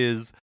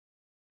is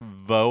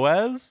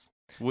Vose,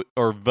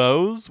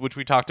 which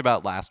we talked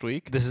about last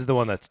week. This is the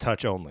one that's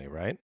touch only,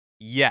 right?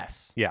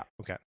 Yes. Yeah.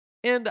 Okay.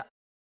 And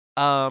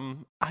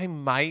I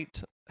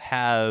might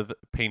have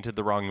painted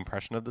the wrong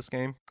impression of this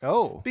game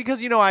Oh,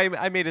 because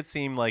I made it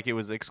seem like it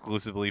was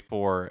exclusively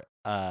for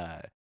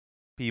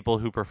people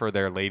who prefer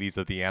their ladies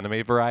of the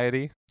anime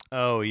variety.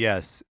 oh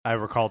yes, I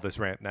recall this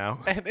rant now,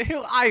 And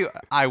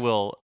I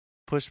will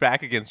push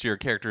back against your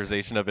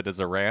characterization of it as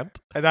a rant.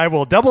 and I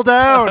will double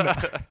down.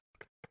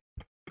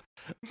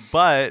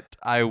 But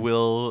I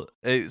will.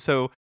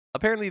 So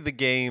apparently, the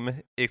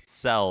game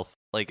itself,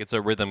 like it's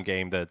a rhythm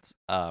game that's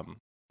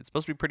it's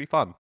supposed to be pretty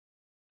fun.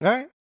 All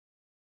right.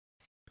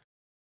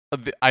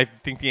 I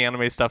think the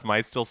anime stuff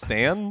might still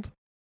stand.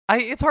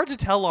 It's hard to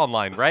tell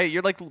online, right?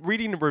 You're like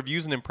reading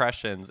reviews and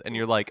impressions, and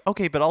you're like,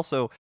 okay, but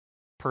also,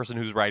 person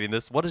who's writing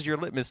this, what is your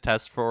litmus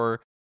test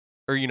for,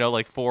 or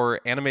like for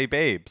anime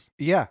babes?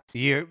 Yeah,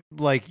 you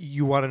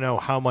want to know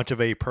how much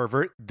of a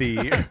pervert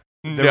the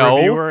No,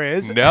 reviewer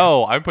is?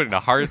 No, I'm putting a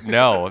heart.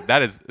 No,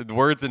 that is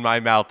words in my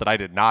mouth that I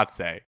did not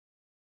say.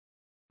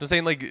 Just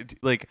saying,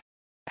 like,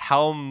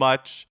 how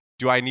much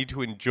do I need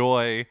to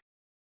enjoy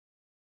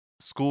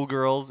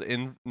schoolgirls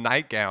in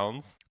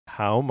nightgowns?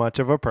 How much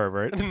of a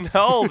pervert?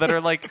 No, that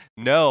are like,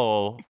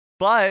 no.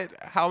 But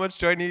how much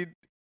do I need?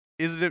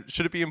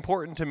 Should it be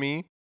important to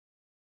me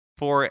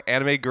for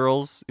anime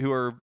girls who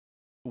are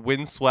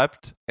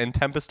windswept and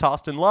tempest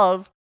tossed in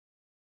love?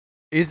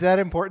 Is that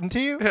important to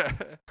you?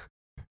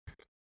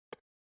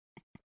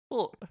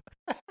 Well,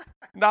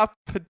 not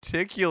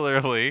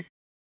particularly.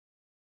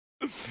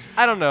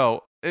 I don't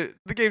know. The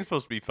game's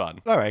supposed to be fun.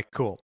 All right,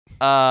 cool.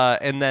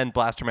 And then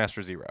Blaster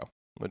Master Zero,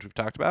 which we've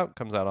talked about,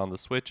 comes out on the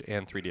Switch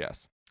and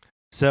 3DS.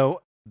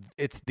 So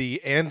it's the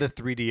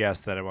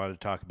 3DS that I wanted to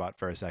talk about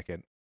for a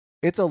second.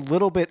 It's a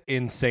little bit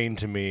insane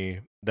to me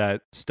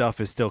that stuff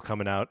is still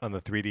coming out on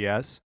the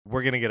 3DS.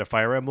 We're gonna get a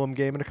Fire Emblem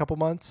game in a couple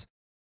months.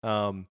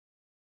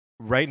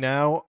 Right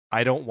now,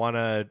 I don't want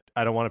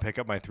to pick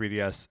up my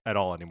 3DS at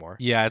all anymore.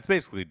 Yeah, it's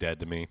basically dead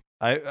to me.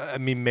 I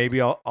mean, maybe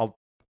I'll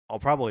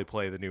probably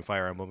play the new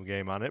Fire Emblem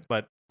game on it,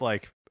 but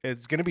like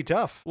it's gonna be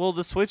tough. Well,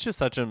 the Switch is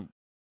such a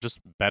just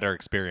better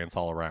experience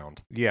all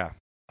around. Yeah,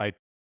 I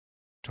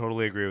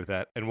totally agree with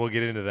that, and we'll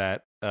get into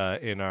that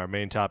in our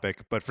main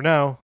topic. But for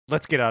now,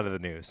 let's get out of the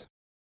news.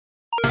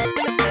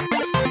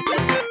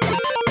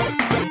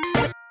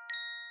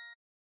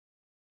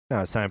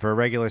 Now it's time for a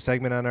regular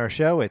segment on our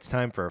show. It's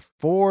time for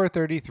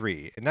 433.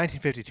 In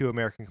 1952,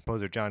 American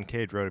composer John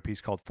Cage wrote a piece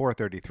called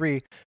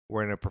 433,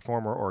 wherein a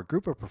performer or a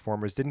group of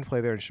performers didn't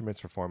play their instruments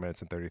for 4 minutes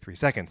and 33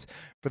 seconds.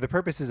 For the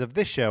purposes of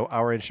this show,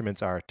 our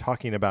instruments are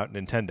talking about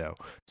Nintendo.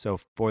 So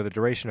for the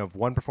duration of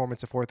one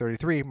performance of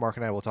 433, Mark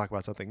and I will talk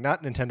about something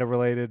not Nintendo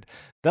related,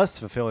 thus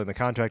fulfilling the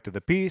contract of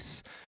the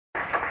piece.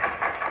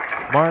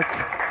 Mark,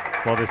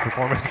 while this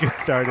performance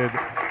gets started.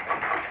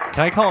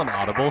 Can I call an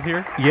audible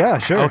here? Yeah,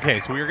 sure. Okay,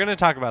 so we were going to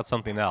talk about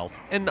something else,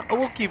 and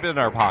we'll keep it in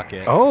our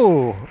pocket.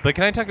 Oh. But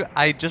can I talk?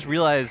 I just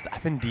realized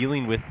I've been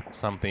dealing with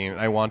something, and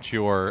I want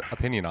your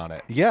opinion on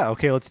it. Yeah,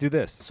 okay, let's do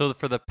this. So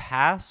for the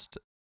past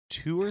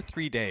 2 or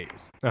 3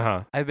 days,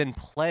 I've been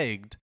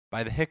plagued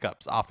by the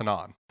hiccups off and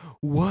on.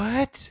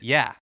 What?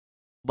 Yeah.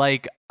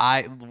 Like,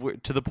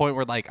 to the point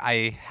where, like,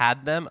 I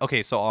had them.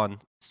 Okay, so on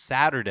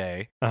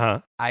Saturday,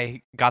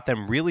 I got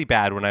them really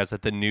bad when I was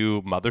at the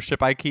new mothership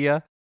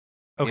IKEA.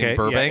 Okay, in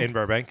Burbank. Yeah, in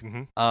Burbank.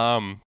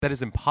 Mm-hmm. That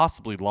is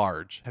impossibly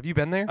large. Have you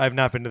been there? I've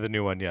not been to the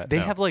new one yet. They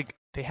no. have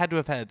they had to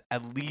have had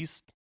at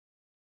least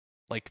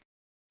like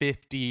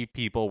 50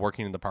 people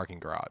working in the parking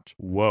garage.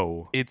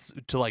 Whoa. It's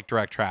to like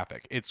direct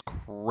traffic. It's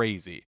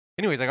crazy.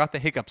 Anyways, I got the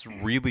hiccups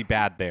really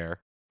bad there,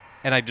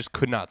 and I just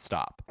could not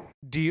stop.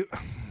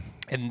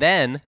 And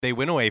then they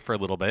went away for a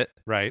little bit.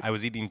 Right. I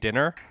was eating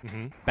dinner.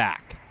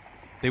 Back.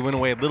 They went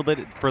away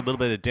for a little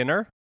bit of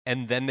dinner,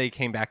 and then they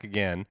came back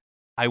again.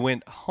 I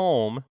went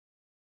home.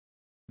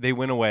 They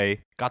went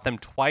away, got them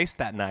twice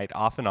that night,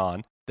 off and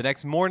on. The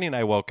next morning,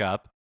 I woke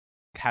up,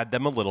 had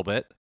them a little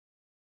bit,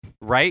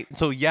 right?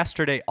 So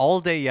all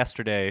day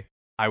yesterday,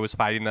 I was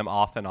fighting them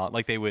off and on.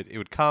 Like it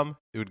would come,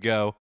 it would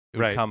go, it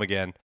would come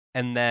again.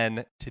 And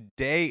then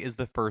today is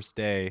the first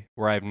day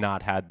where I've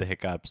not had the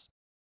hiccups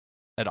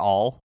at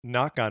all.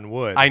 Knock on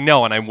wood. I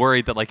know, and I'm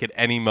worried that like at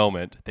any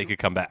moment they could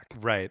come back.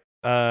 Right.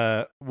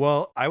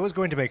 Well, I was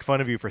going to make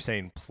fun of you for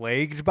saying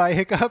plagued by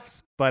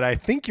hiccups, but I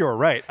think you're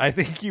right. I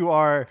think you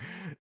are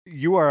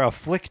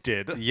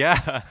afflicted.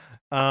 Yeah.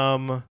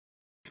 Do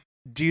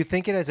you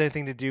think it has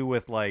anything to do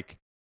with like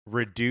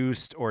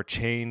reduced or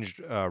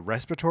changed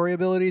respiratory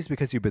abilities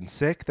because you've been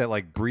sick, that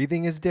like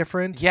breathing is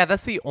different? Yeah,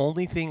 that's the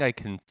only thing I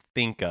can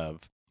think of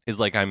is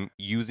like I'm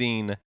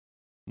breathing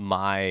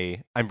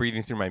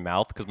through my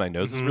mouth because my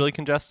nose is really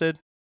congested.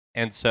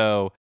 And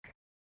so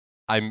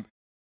I'm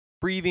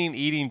breathing,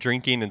 eating,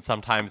 drinking, and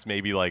sometimes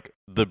maybe like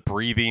the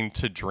breathing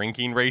to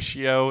drinking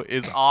ratio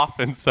is off,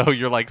 and so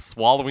you're like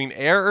swallowing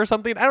air or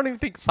something. I don't even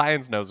think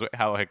science knows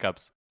how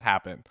hiccups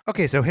happen.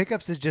 Okay, so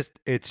hiccups is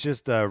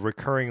just a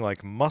recurring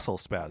like muscle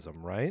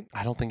spasm, right?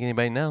 I don't think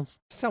anybody knows.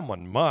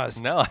 Someone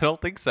must. No, I don't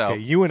think so.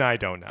 Okay, you and I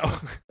don't know.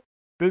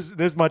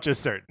 This much is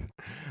certain.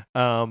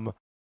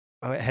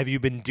 Have you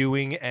been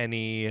doing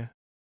any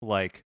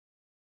like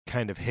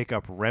kind of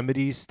hiccup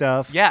remedy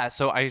stuff? Yeah,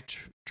 so I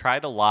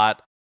tried a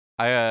lot.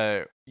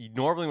 I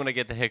normally when I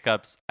get the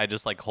hiccups, I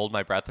just like hold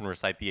my breath and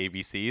recite the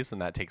ABCs,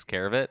 and that takes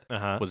care of it.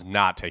 Uh-huh. Was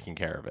not taking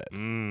care of it.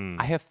 Mm.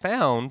 I have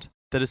found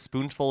that a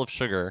spoonful of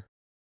sugar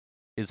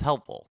is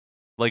helpful.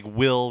 Like,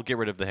 will get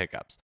rid of the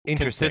hiccups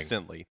Interesting.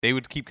 consistently. They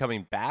would keep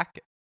coming back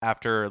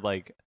after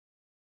like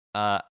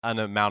an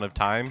amount of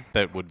time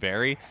that would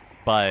vary,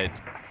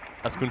 but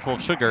a spoonful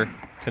of sugar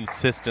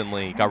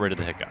consistently got rid of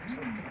the hiccups.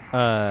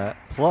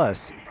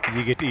 Plus,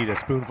 you get to eat a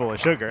spoonful of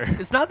sugar.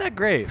 It's not that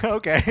great.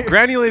 Okay.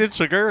 Granulated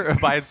sugar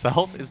by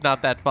itself is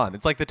not that fun.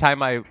 It's like the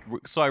time I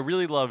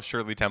really love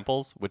Shirley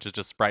Temples, which is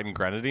just Sprite and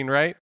grenadine,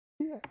 right?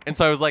 Yeah. And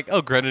so I was like,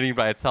 oh, grenadine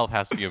by itself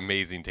has to be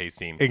amazing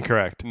tasting.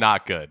 Incorrect.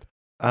 Not good.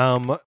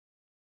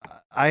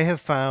 I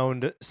have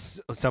found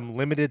some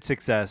limited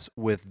success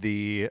with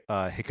the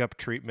hiccup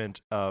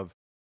treatment of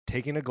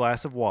taking a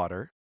glass of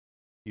water.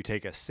 You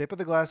take a sip of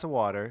the glass of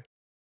water,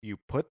 you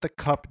put the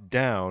cup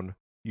down,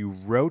 you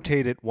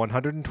rotate it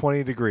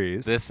 120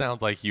 degrees. This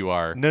sounds like you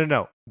are.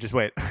 No. Just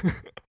wait.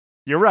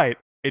 You're right.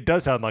 It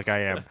does sound like I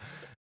am.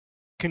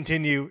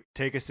 Continue,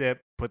 take a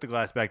sip, put the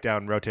glass back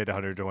down, rotate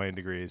 120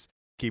 degrees,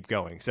 keep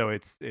going. So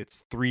it's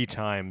 3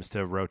 times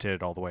to rotate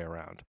it all the way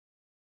around.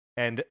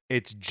 And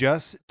it's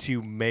just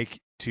to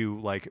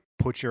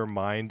put your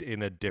mind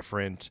in a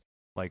different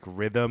like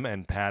rhythm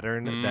and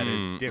pattern that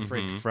is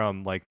different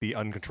from like the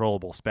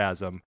uncontrollable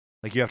spasm.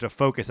 Like you have to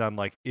focus on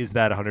like, is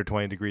that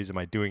 120 degrees? Am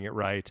I doing it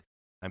right?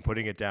 I'm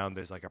putting it down.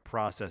 There's like a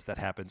process that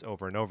happens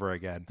over and over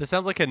again. This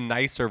sounds like a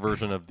nicer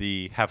version of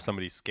the have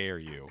somebody scare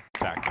you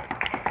tactic.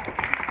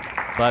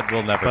 But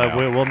we'll never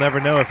know. We'll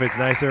never know if it's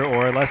nicer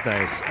or less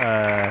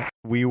nice.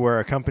 We were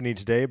accompanied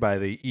today by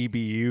the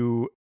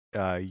EBU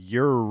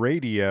Your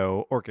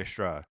Radio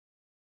Orchestra.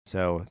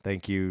 So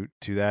thank you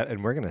to that.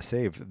 And we're going to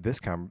save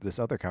this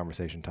other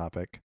conversation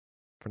topic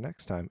for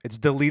next time. It's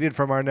deleted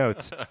from our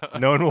notes.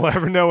 No one will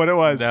ever know what it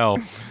was. No.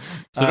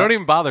 So don't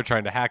even bother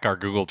trying to hack our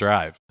Google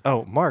Drive.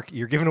 Oh, Mark,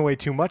 you're giving away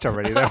too much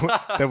already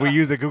that we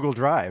use a Google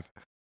Drive.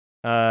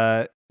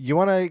 You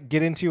want to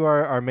get into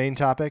our main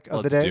topic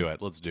of the day?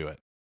 Let's do it.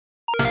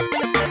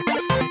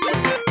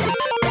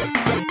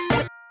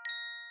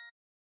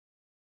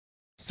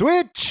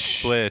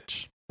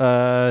 Switch.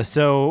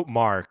 So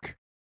Mark,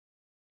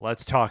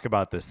 let's talk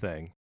about this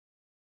thing.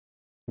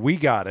 We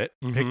got it,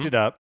 picked it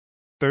up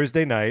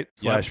Thursday night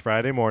 /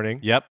 Friday morning.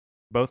 Yep.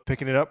 Both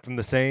picking it up from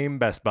the same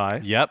Best Buy.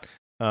 Yep.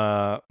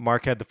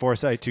 Mark had the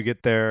foresight to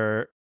get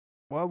there.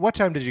 Well, what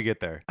time did you get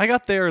there? I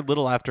got there a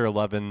little after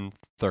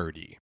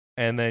 11:30.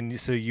 And then,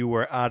 so you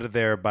were out of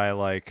there by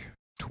like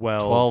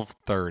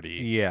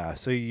 12:30. Yeah.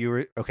 So you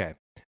were okay.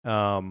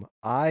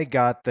 I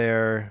got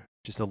there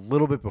just a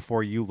little bit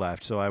before you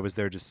left, so I was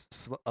there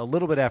just a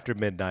little bit after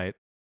midnight,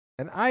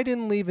 and I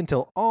didn't leave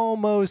until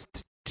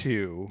almost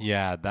 2.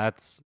 Yeah,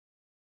 that's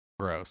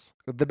gross.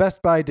 The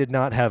Best Buy did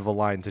not have a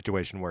line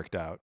situation worked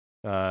out.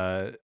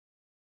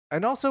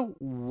 And also,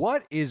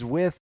 what is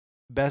with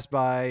Best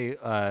Buy,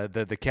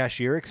 the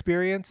cashier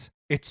experience?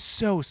 It's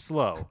so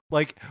slow.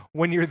 Like,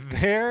 when you're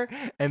there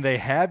and they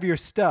have your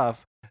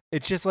stuff,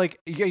 it's just like,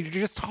 you're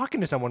just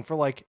talking to someone for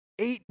like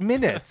 8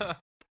 minutes.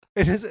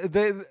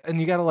 And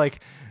you got to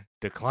like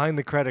decline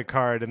the credit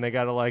card, and they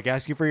got to like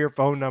ask you for your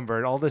phone number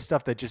and all this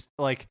stuff that just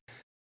like,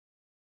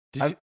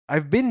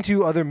 I've been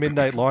to other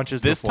midnight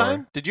launches this before.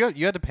 time? Did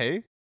you had to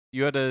pay?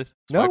 You had to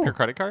swipe your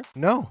credit card?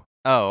 No.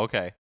 Oh,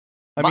 okay.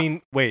 I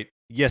mean, wait.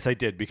 Yes, I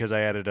did, because I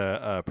added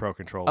a Pro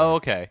Controller. Oh,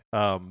 okay.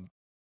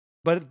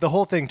 But the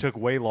whole thing took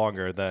way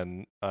longer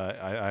than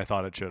I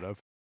thought it should have.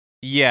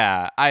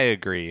 Yeah, I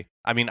agree.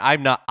 I mean,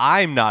 I'm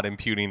not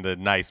imputing the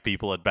nice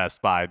people at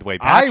Best Buy the way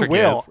Patrick I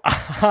will. is.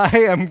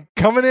 I am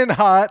coming in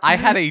hot. I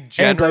had a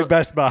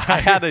Best Buy.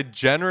 I had a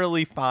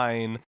generally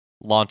fine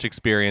launch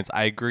experience.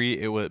 I agree.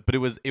 It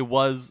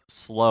was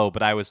slow,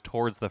 but I was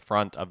towards the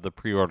front of the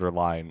pre-order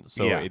line,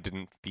 so it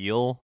didn't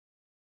feel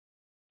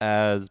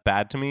as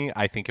bad to me.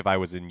 I think if I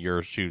was in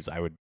your shoes, I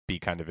would be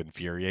kind of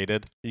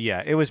infuriated.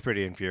 Yeah, it was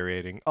pretty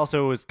infuriating.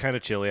 Also, it was kind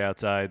of chilly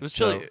outside. It was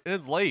chilly.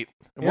 It's late.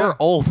 Yeah. We're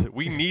old.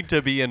 We need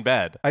to be in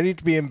bed. I need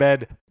to be in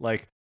bed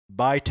like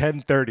by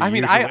 10:30. I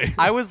mean, usually.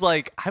 I was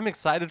like, I'm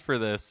excited for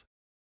this.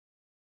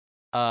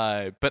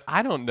 But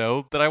I don't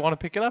know that I want to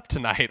pick it up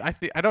tonight.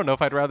 I don't know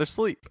if I'd rather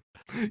sleep.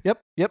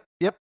 Yep.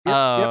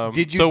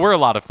 Did you? So we're a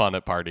lot of fun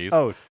at parties.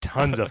 Oh,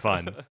 tons of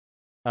fun.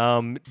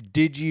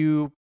 Did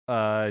you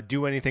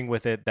do anything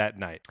with it that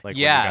night? Like,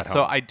 when you got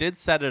so home? I did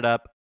set it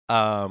up,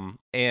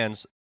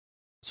 and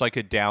so I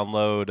could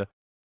download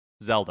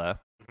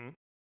Zelda,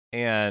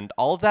 and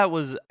all of that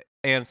was,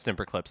 and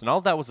Snipperclips, and all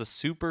of that was a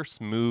super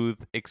smooth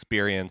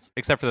experience,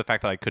 except for the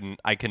fact that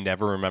I can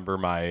never remember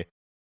my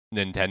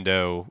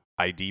Nintendo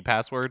ID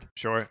password.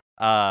 Sure.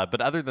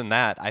 But other than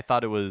that, I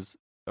thought it was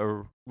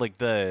like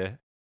the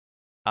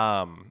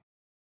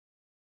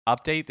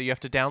update that you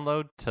have to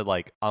download to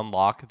like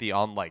unlock the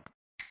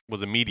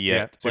was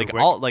immediate. Yeah,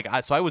 like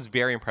so I was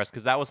very impressed,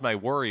 because that was my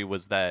worry,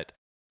 was that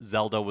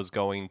Zelda was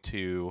going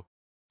to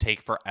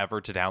take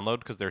forever to download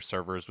because their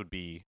servers would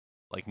be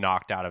like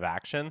knocked out of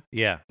action.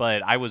 Yeah.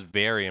 But I was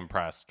very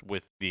impressed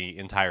with the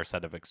entire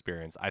set of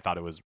experience. I thought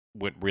it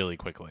went really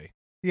quickly.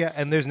 Yeah,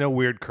 and there's no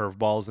weird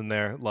curveballs in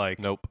there. Like,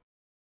 Nope.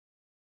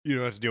 you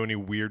don't have to do any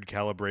weird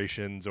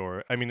calibrations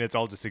it's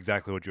all just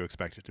exactly what you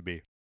expect it to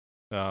be.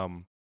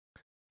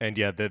 And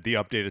yeah, the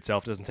update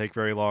itself doesn't take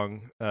very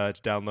long to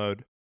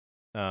download.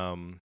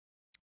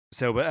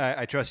 But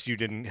I trust you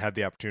didn't have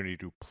the opportunity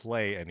to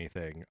play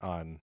anything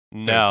on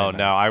No, Thursday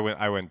no, night.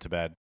 I went to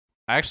bed.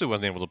 I actually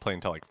wasn't able to play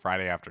until like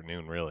Friday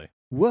afternoon, really.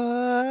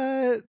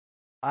 What?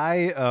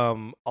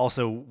 I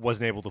also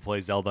wasn't able to play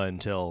Zelda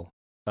until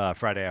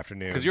Friday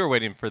afternoon. Because you were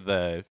waiting for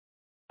the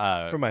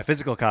for my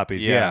physical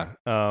copies, Yeah.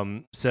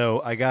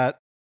 So I got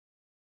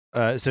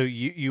so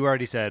you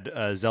already said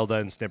Zelda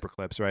and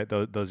Snipperclips, right?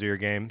 Those are your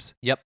games.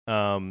 Yep.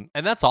 Um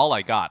and that's all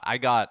I got. I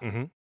got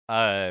mhm.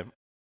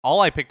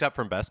 all I picked up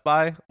from Best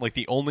Buy, like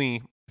the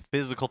only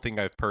physical thing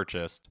I've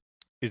purchased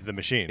is the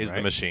machine, is right?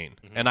 the machine.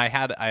 Mhm. And I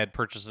had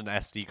purchased an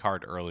SD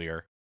card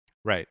earlier,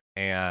 Right.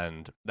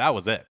 and that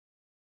was it.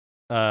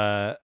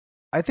 I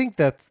think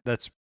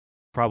that's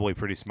probably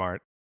pretty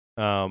smart.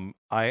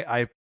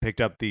 I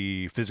picked up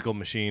the physical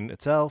machine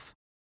itself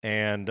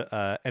and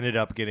ended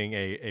up getting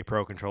a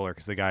pro controller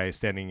because the guy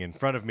standing in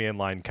front of me in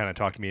line kind of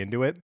talked me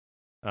into it.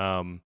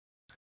 And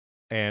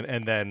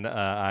then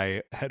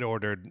I had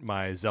ordered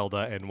my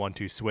Zelda and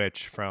 1-2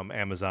 Switch from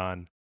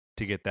Amazon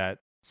to get that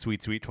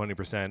sweet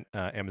 20%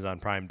 Amazon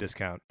Prime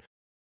discount.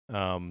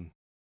 And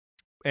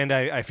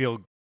I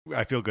feel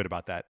good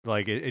about that.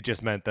 Like it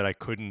just meant that I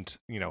couldn't,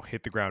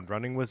 hit the ground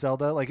running with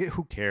Zelda. Like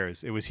who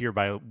cares? It was here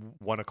by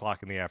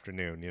 1:00 in the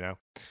afternoon.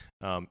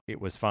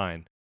 It was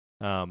fine.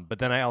 But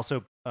then I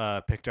also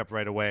picked up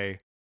right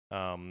away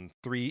 3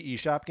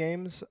 eShop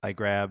games. I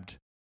grabbed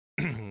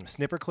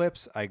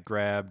Snipperclips. I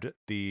grabbed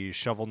the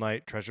Shovel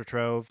Knight Treasure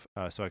Trove,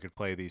 so I could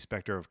play the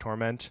Spectre of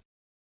Torment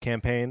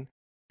campaign,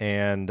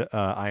 and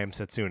I Am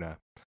Setsuna.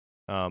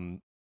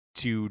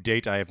 To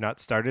date, I have not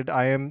started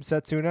I Am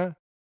Setsuna,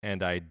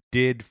 and I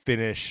did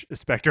finish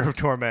Spectre of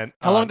Torment.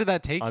 How long did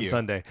that take on you?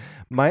 Sunday?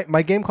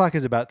 My game clock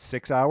is about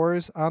 6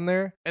 hours on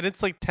there. And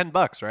it's like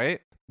 $10,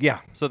 right? Yeah,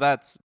 So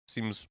that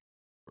seems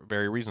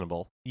very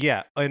reasonable.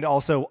 yeah, and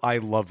also I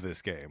love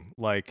this game.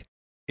 Like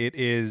it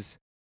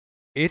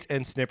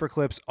and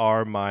Snipperclips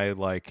are my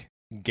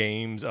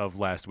games of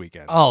last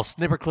weekend. Oh,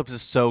 Snipperclips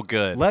is so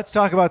good. Let's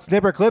talk about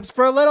Snipperclips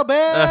for a little bit.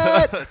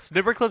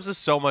 Snipperclips is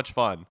so much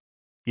fun.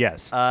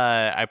 Yes.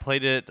 I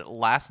played it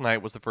last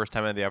night. Was the first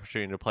time I had the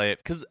opportunity to play it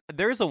because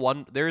there's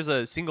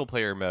a single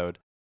player mode,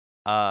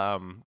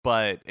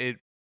 but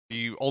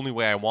the only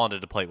way I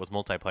wanted to play it was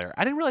multiplayer.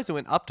 I didn't realize it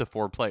went up to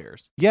 4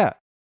 players. Yeah.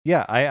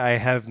 I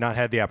have not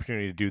had the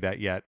opportunity to do that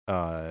yet,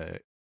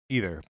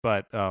 either.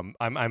 But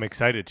I'm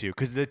excited to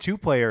because the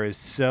 2-player is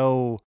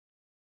so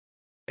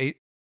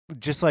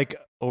just like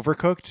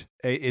Overcooked.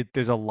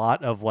 There's a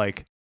lot of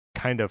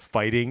kind of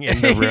fighting in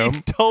the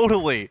room.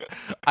 Totally.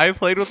 I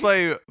played with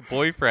my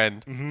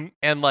boyfriend, Mm-hmm.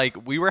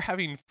 and we were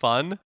having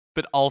fun,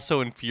 but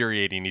also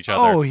infuriating each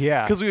other. Oh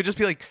yeah, Because we would just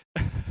be like,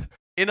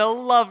 in a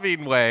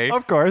loving way,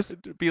 of course.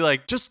 be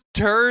like, just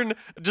turn,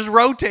 just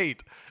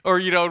rotate, or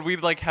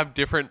we'd have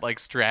different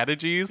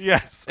strategies.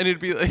 Yes. And it'd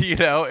be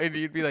and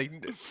you'd be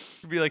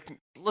like,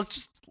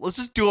 let's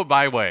just do it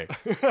my way.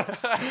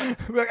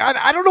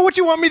 I don't know what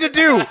you want me to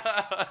do.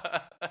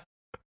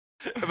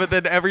 But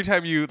then every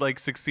time you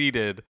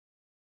succeeded,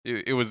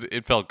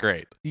 it felt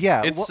great.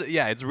 Yeah,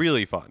 It's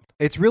really fun.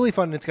 it's really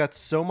fun. It's got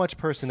so much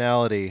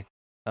personality,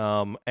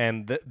 and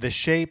the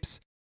shapes.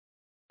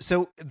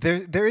 So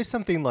there is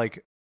something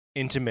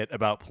intimate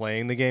about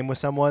playing the game with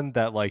someone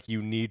that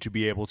you need to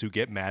be able to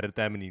get mad at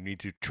them and you need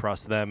to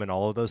trust them and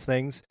all of those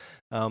things.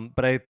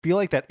 But I feel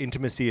like that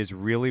intimacy is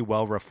really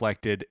well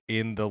reflected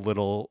in the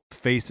little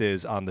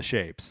faces on the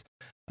shapes.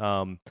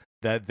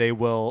 That they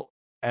will,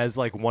 as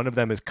one of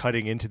them is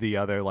cutting into the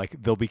other,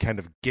 they'll be kind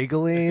of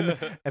giggling,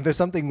 and there's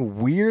something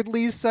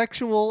weirdly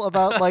sexual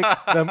about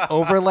them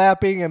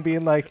overlapping and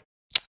being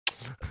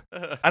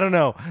I don't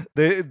know.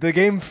 The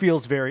game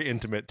feels very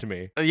intimate to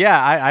me. Yeah,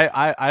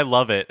 I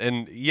love it.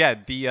 And yeah,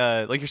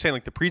 the like you're saying,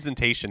 the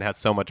presentation has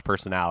so much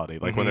personality.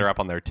 When they're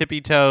up on their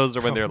tippy toes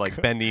or when they're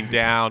bending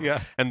down,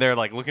 Yeah. and they're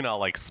looking all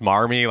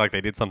smarmy,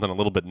 they did something a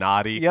little bit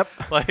naughty. Yep.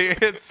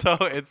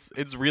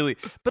 It's really,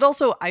 but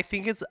also I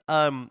think it's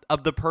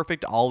of the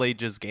perfect all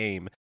ages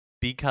game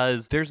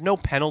because there's no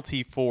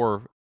penalty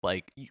for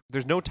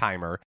there's no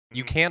timer.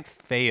 You can't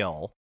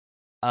fail.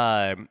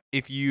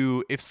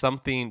 If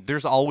something,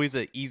 there's always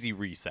an easy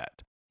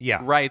reset.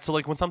 Yeah. Right. So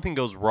when something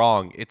goes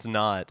wrong, it's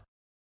not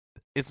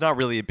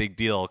really a big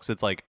deal because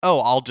it's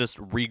I'll just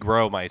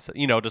regrow myself,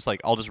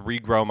 I'll just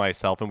regrow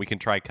myself and we can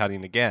try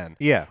cutting again.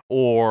 Yeah.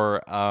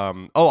 Or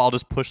I'll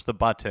just push the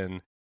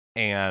button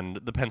and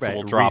the pencil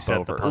will drop reset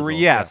over. the puzzle.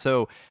 Yeah.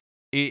 So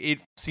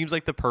it seems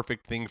like the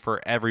perfect thing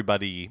for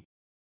everybody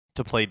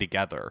to play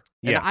together.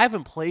 Yeah. And I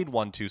haven't played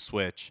 1-2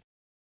 Switch,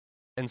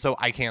 and so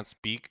I can't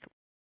speak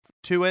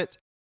to it.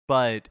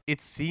 but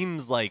it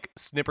seems like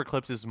Snipper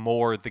Clips is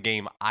more the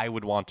game I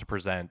would want to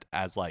present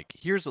as like,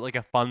 here's like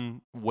a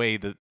fun way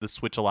that the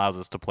Switch allows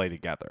us to play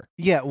together.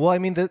 Yeah, well, I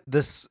mean, the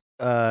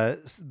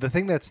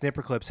thing that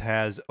Snipper Clips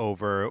has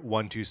over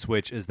 1-2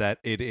 Switch is that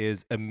it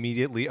is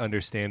immediately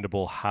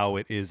understandable how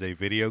it is a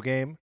video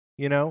game.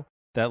 You know,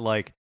 that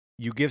like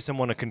you give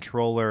someone a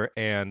controller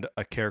and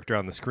a character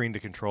on the screen to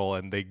control,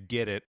 and they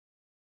get it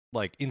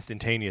like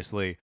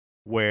instantaneously.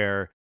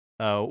 Where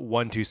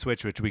 1-2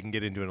 Switch, which we can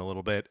get into in a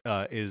little bit,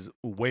 is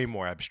way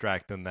more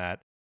abstract than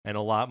that, and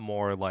a lot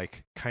more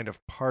like kind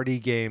of party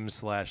game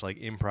 / like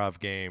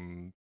improv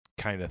game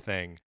kind of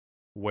thing,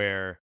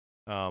 where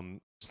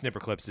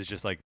Snipper Clips is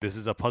just like, this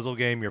is a puzzle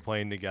game you're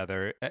playing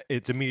together.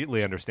 It's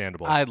immediately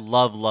understandable. I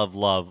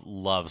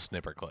love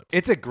Snipper Clips.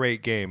 It's a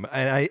great game,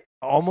 and I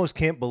almost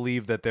can't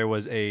believe that there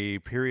was a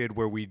period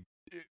where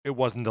it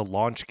wasn't a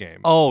launch game.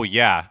 Oh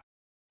yeah.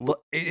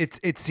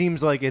 It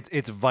seems like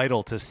it's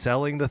vital to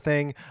selling the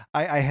thing.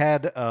 I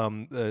had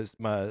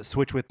my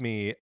Switch with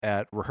me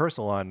at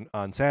rehearsal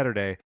on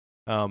Saturday,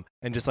 and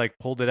just like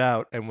pulled it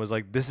out and was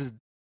like, this is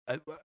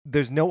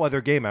there's no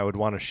other game I would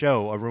want to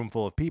show a room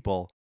full of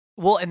people.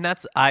 Well, and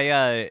that's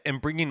I am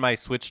bringing my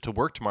Switch to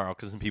work tomorrow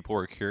because some people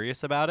were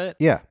curious about it.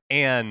 Yeah,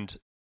 and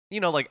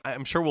like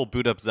I'm sure we'll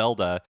boot up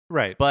Zelda,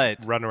 right?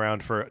 But run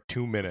around for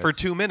 2 minutes.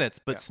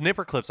 But yeah.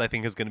 Snipper Clips I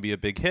think is going to be a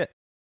big hit.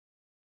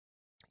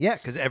 Yeah,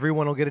 because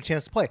everyone will get a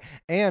chance to play.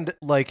 And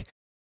like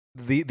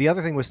the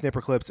other thing with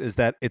Snipper Clips is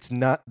that it's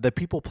not the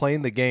people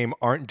playing the game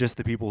aren't just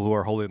the people who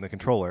are holding the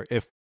controller.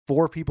 If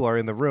 4 people are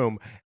in the room,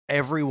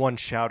 everyone's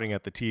shouting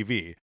at the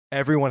TV.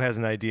 Everyone has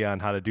an idea on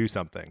how to do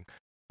something.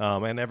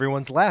 And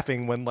everyone's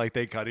laughing when like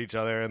they cut each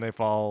other and they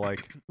fall.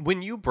 Like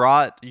when you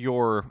brought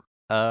your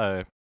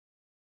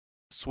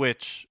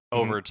Switch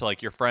over to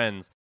like your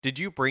friends, did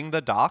you bring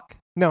the dock?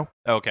 No.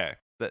 Okay.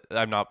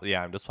 I'm not.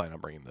 Yeah, I'm just planning on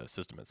bringing the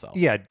system itself.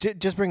 Yeah,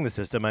 just bring the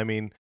system. I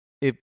mean,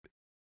 if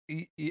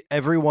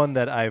everyone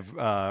that I've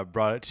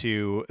brought it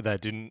to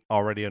that didn't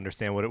already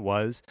understand what it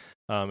was,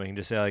 I can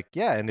just say like,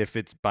 yeah, and if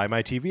it's by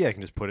my TV, I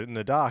can just put it in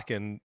a dock,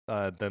 and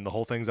then the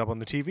whole thing's up on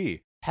the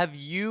TV. Have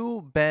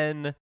you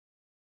been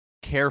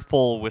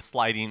careful with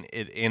sliding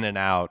it in and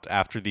out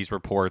after these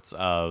reports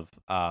of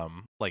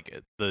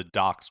like the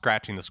dock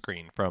scratching the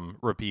screen from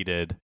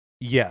repeated?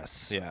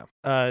 Yes.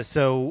 Yeah.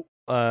 So.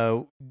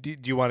 Do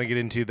you want to get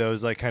into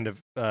those like kind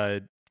of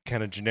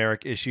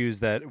generic issues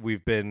that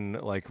we've been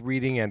like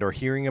reading and or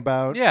hearing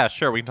about? Yeah,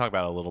 sure. We can talk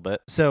about it a little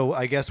bit. So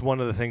I guess one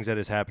of the things that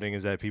is happening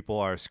is that people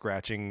are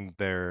scratching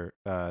their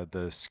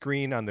the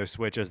screen on their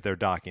Switch as they're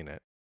docking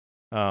it.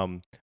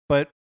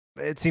 But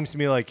it seems to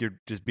me like you're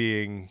just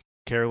being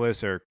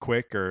careless or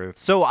quick or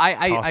so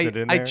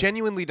I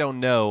genuinely don't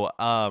know.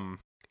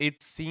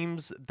 It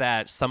seems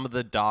that some of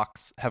the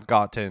docks have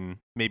gotten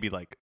maybe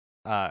like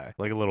a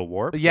little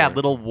warped. Yeah, a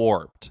little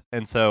warped.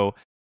 And so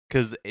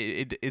because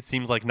it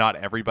seems like not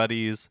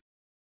everybody's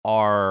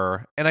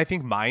are, and I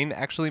think mine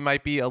actually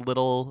might be a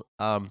little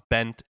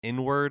bent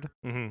inward.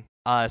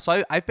 Mm-hmm.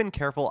 So I've been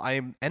careful.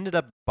 I ended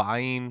up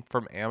buying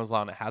from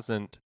Amazon. It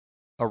hasn't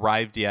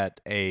arrived yet,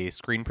 a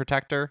screen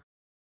protector.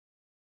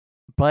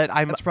 But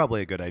that's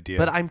probably a good idea.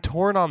 But I'm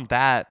torn on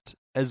that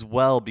as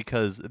well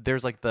because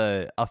there's like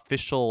the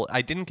official.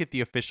 I didn't get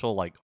the official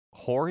like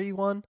Hori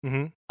one,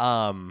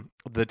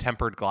 the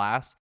tempered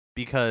glass,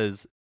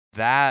 because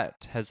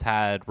that has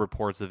had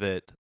reports of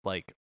it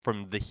like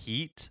from the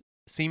heat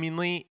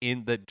seemingly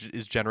in that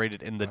is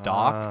generated in the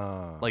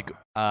dock, like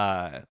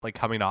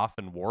coming off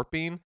and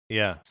warping.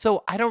 Yeah.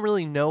 So I don't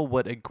really know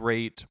what a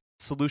great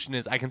solution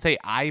is. I can say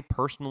I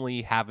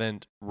personally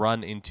haven't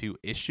run into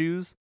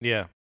issues.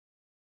 Yeah.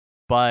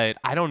 But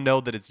I don't know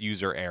that it's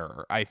user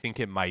error. I think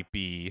it might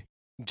be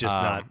just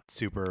not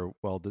super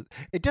well.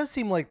 It does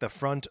seem like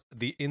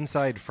the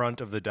inside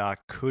front of the dock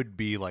could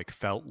be like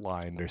felt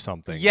lined or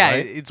something. Yeah,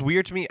 right? It's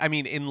weird to me. I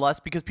mean, unless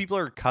because people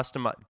are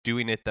custom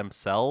doing it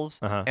themselves,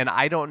 and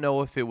I don't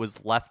know if it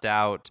was left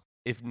out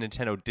if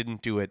Nintendo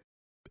didn't do it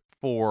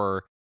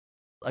for,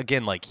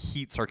 again, like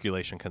heat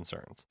circulation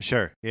concerns.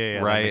 Sure.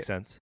 Yeah. Right. That makes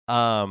sense.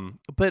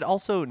 But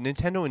also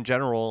Nintendo in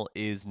general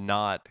is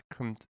not.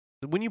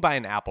 When you buy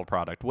an Apple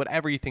product,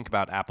 whatever you think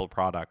about Apple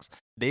products,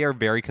 they are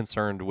very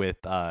concerned with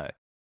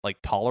like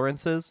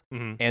tolerances,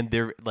 and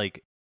they're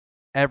like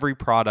every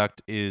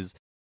product is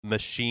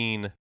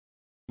machined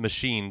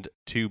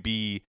to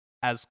be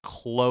as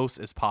close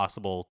as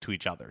possible to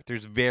each other.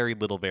 There's very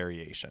little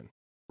variation,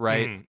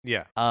 right?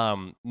 Yeah.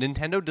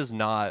 Nintendo does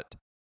not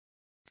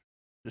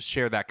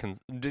share that.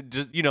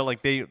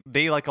 Like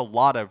they like a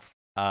lot of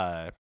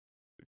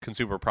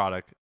consumer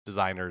product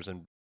designers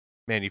and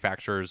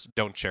manufacturers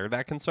don't share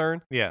that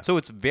concern. Yeah. So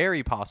it's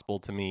very possible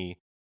to me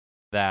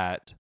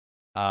that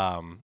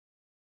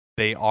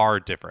they are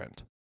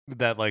different.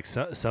 That like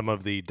some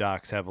of the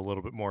docks have a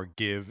little bit more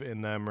give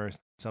in them or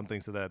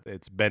something, so that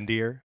it's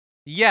bendier.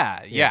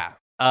 Yeah.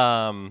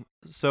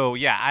 So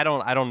yeah, I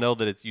don't know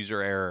that it's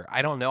user error.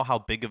 I don't know how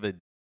big of a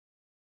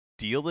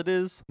deal it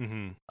is.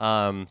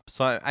 Mm-hmm.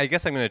 So I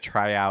guess I'm gonna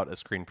try out a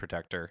screen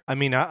protector. I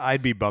mean,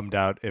 I'd be bummed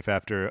out if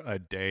after a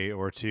day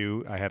or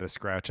two I had a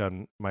scratch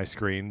on my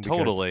screen. Because,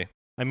 Totally.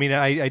 I mean,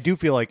 I do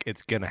feel like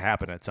it's gonna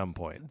happen at some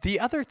point. The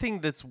other thing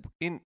that's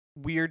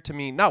weird to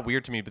me, not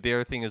weird to me, but the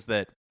other thing is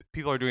that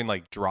people are doing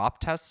like drop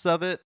tests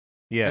of it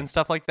Yeah. and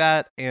stuff like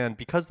that, and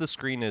because the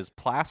screen is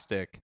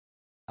plastic,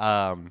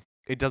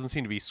 it doesn't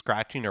seem to be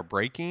scratching or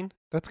breaking.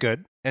 That's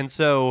good. And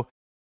so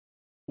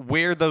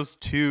where those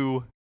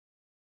two,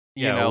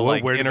 Yeah,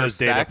 like where do those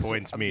data intersect,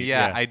 points meet?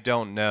 Yeah, Yeah. I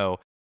don't know.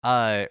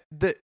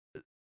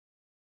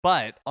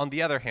 But on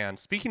the other hand,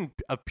 speaking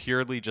of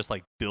purely just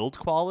like build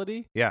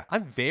quality, Yeah.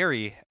 I'm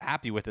very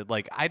happy with it.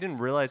 Like, I didn't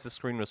realize the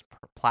screen was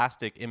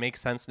plastic. It makes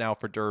sense now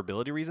for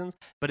durability reasons,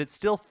 but it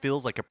still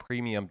feels like a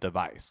premium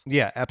device.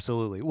 Yeah,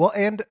 absolutely. Well,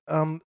 and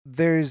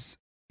there's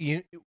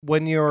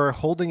when you're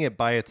holding it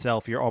by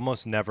itself, you're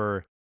almost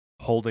never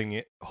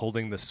holding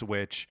the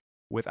Switch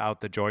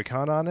without the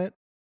Joy-Con on it.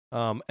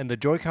 And the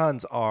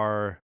Joy-Cons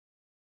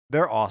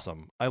they're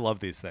awesome. I love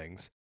these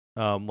things.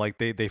 Like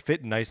they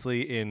fit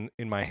nicely in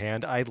my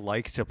hand. I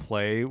like to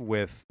play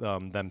with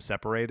them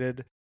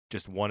separated,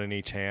 just one in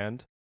each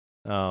hand.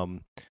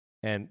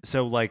 And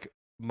so like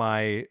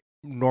my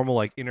normal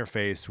like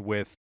interface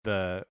with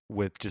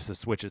just the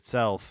Switch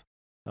itself,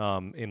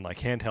 in like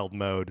handheld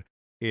mode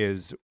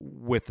is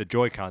with the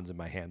Joy-Cons in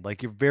my hand.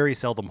 Like you're very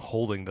seldom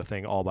holding the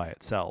thing all by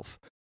itself.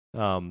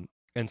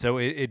 And so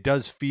it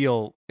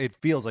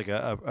feels like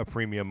a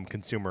premium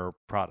consumer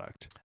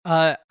product.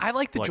 I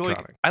like the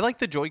Electronic. I like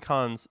the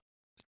Joy-Cons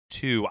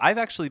too. I've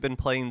actually been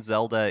playing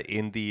Zelda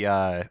in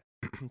the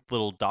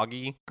little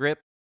doggy grip,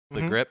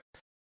 the Mhm. grip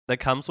that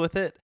comes with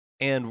it.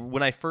 And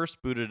when I first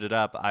booted it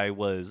up, I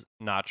was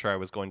not sure I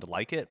was going to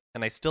like it,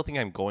 and I still think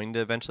I'm going to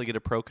eventually get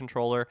a Pro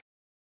controller.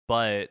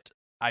 But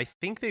I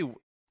think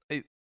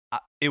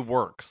it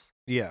works.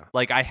 Yeah.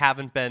 Like, I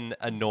haven't been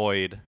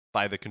annoyed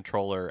by the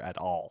controller at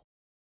all.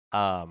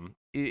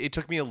 It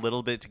took me a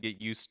little bit to get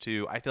used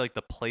to. I feel like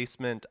the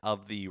placement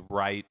of the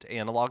right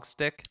analog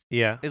stick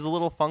Yeah. is a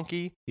little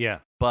funky, Yeah.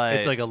 but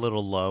It's like a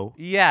little low.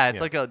 yeah, it's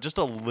yeah. like just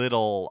a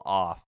little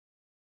off.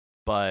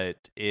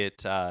 But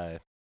it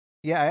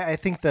Yeah, I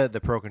think that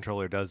the Pro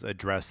controller does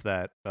address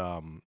that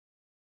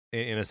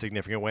in a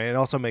significant way. It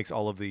also makes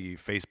all of the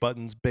face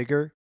buttons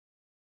bigger.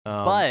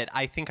 but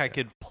I think I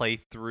could play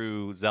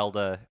through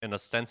Zelda and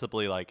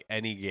ostensibly like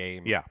any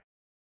game Yeah.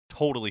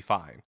 totally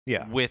fine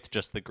Yeah. with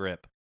just the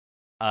grip.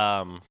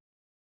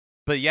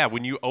 But yeah,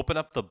 when you open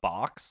up the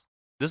box,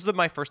 this is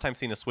my first time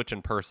seeing a Switch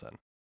in person.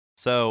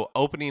 So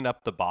opening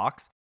up the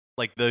box,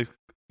 like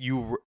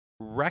you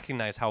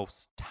recognize how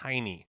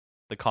tiny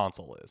the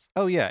console is.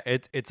 Oh yeah,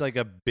 it's like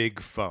a big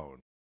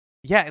phone.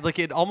 Yeah, like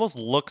it almost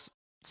looks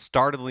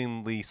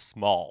startlingly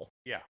small.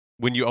 Yeah.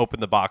 When you open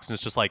the box and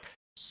it's just like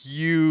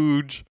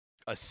huge,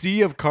 A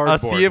sea of cardboard. a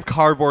sea of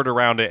cardboard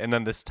around it, and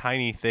then this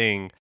tiny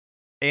thing.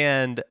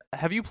 And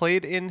have you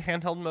played in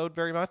handheld mode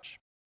very much?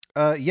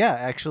 Yeah,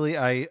 actually,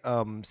 I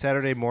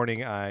Saturday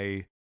morning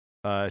I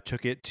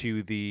took it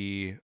to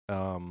the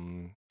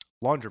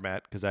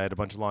laundromat because I had a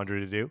bunch of laundry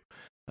to do,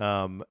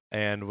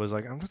 and was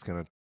like, I'm just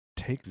gonna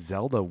take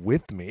Zelda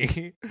with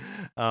me.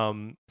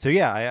 So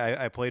yeah,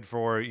 I played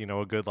for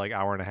a good like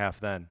hour and a half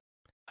then.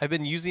 I've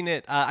been using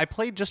it. I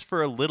played just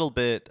for a little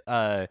bit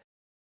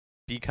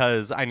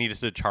because I needed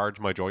to charge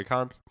my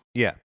Joy-Cons,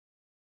 Yeah,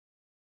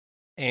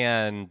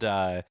 and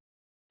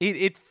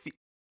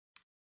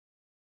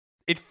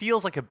it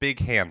feels like a big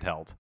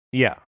handheld.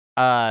 yeah,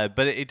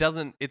 But it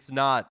doesn't. It's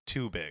not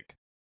too big.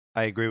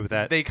 I agree with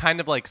that. They kind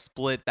of like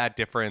split that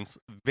difference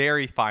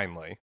very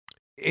finely.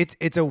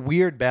 It's a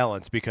weird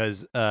balance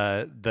because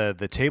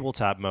the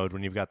tabletop mode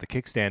when you've got the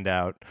kickstand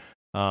out,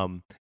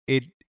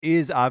 it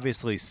is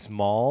obviously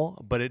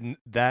small, but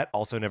that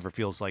also never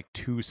feels like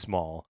too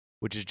small,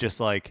 which is just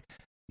like,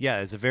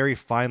 yeah, it's a very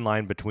fine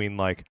line between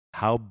like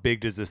how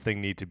big does this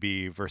thing need to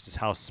be versus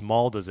how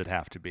small does it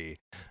have to be.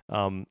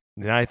 And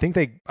I think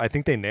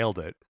they nailed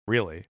it,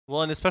 really.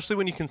 Well, and especially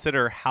when you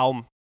consider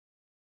how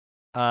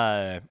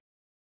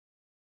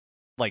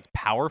like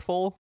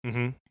powerful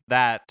Mm-hmm.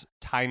 that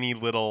tiny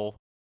little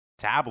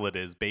tablet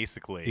is,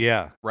 basically.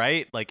 Yeah.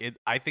 Right? Like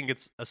I think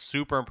it's a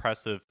super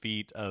impressive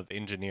feat of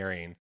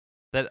engineering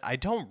that I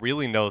don't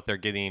really know if they're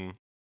getting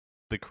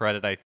the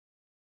credit I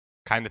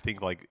kind of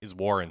think like is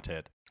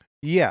warranted.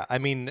 Yeah, I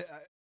mean,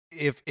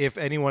 if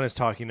anyone is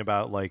talking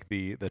about like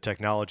the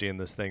technology in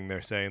this thing,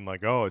 they're saying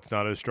like, oh, it's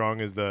not as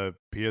strong as the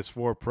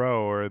PS4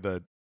 Pro or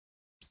the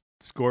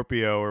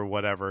Scorpio or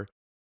whatever.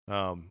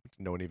 No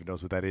one even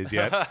knows what that is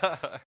yet.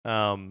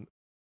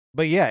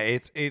 But yeah,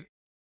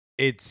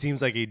 it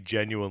seems like a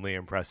genuinely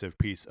impressive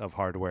piece of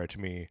hardware to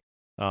me.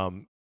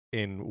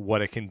 In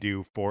what it can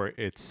do for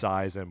its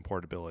size and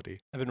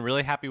portability. I've been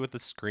really happy with the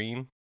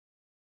screen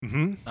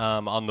Mm-hmm.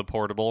 on the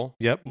portable.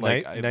 Yep,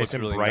 Like, nice it looks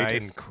and really bright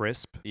nice. and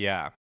crisp.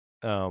 Yeah.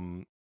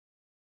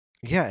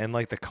 Yeah, and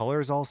like the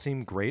colors all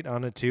seem great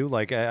on it too.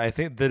 Like I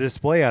think the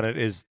display on it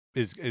is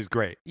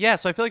great. Yeah,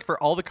 so I feel like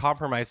for all the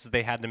compromises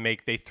they had to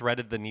make, they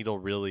threaded the needle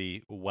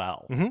really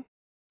well. Mhm.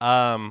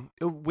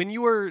 When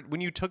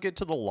you took it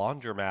to the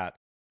laundromat,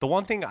 the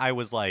one thing I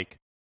was like,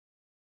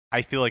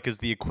 I feel like is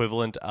the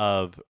equivalent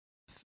of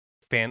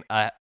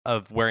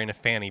of wearing a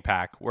fanny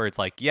pack, where it's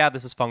like, yeah,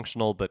 this is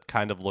functional, but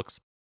kind of looks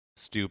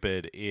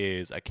stupid,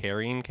 is a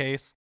carrying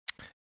case.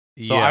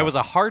 So I was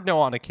a hard no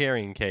on a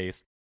carrying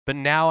case, but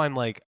now I'm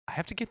like, I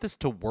have to get this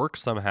to work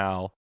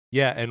somehow.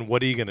 Yeah, and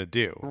what are you gonna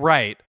do?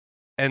 Right.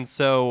 And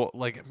so,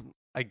 like,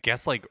 I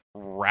guess, like,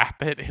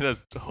 wrap it in a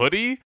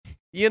hoodie,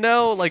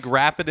 like,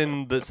 wrap it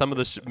in some of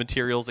the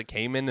materials it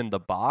came in the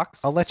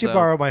box. I'll let you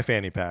borrow my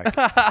fanny pack.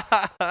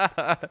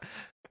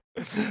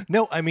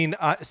 No, I mean,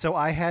 so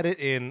I had it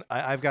in,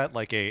 I've got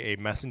like a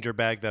messenger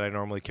bag that I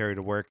normally carry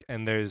to work,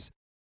 and there's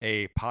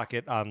a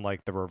pocket on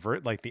like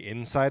the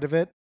inside of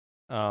it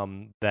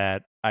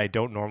that I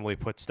don't normally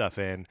put stuff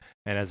in.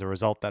 And as a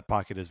result, that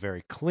pocket is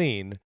very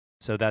clean.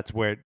 So that's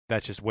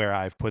just where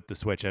I've put the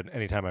Switch at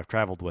anytime I've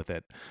traveled with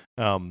it.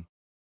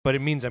 But it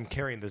means I'm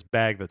carrying this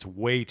bag that's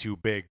way too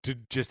big to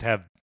just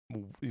have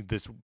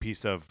this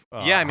piece of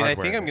yeah, I mean, I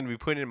think I'm going to be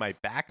putting it in my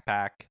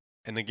backpack.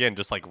 And again,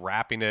 just like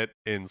wrapping it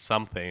in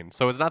something.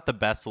 So it's not the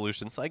best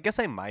solution. So I guess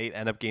I might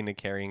end up getting a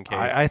carrying case.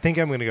 I think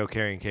I'm going to go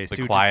carrying case.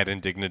 The quiet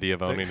and dignity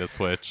of owning a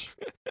Switch.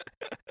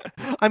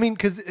 I mean,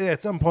 because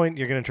at some point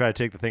you're going to try to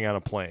take the thing on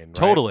a plane. Right?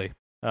 Totally.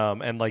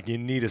 And like you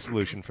need a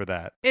solution for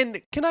that.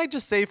 And can I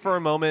just say for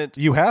a moment,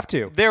 you have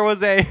to. There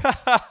was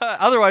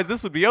otherwise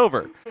this would be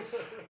over.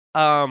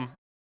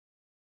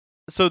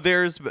 So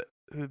there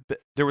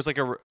was like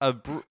a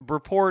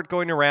report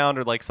going around,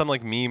 or like some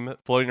like meme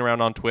floating around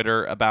on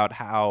Twitter about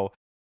how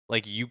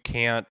like you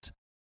can't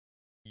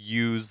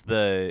use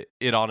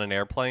it on an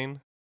airplane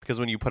because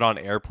when you put on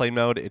airplane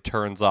mode, it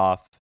turns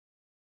off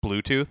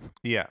Bluetooth.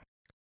 Yeah.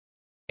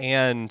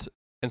 And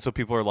so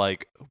people are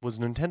like, was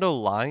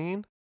Nintendo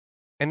lying?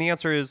 And the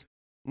answer is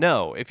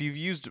no. If you've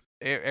used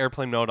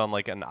airplane mode on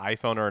like an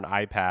iPhone or an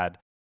iPad,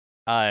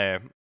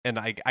 and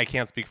I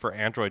can't speak for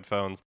Android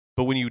phones,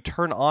 but when you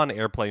turn on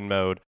airplane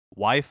mode,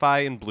 Wi-Fi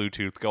and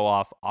Bluetooth go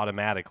off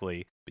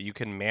automatically, but you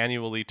can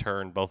manually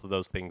turn both of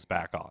those things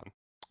back on.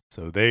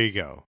 So there you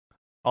go.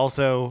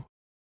 Also,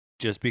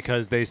 just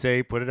because they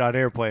say put it on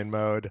airplane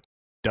mode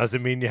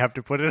doesn't mean you have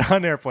to put it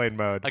on airplane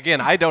mode.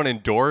 Again, I don't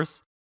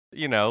endorse,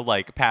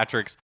 like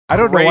Patrick's I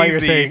don't crazy... know why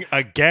you're saying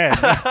again.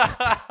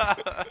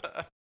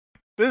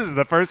 This is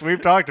the first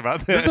we've talked about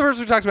this. This is the first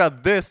we've talked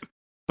about this,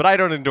 but I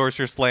don't endorse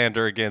your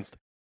slander against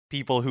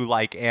people who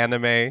like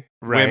anime,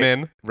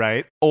 women,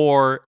 right,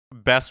 or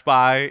Best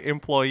Buy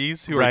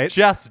employees who are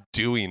just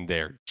doing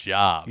their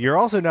job. You're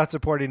also not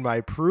supporting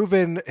my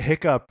proven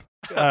hiccup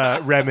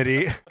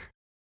remedy.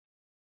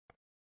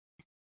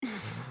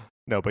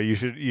 No, but you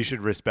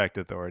should respect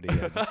authority,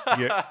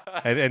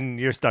 and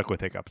you're stuck with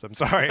hiccups. I'm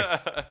sorry.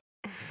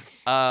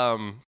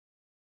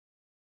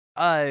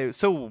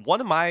 So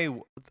one of my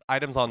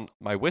items on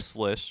my wish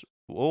list.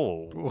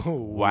 Oh,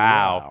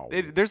 wow!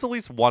 There's at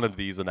least one of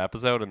these an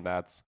episode, and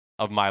that's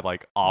of my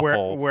like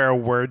awful where a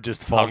word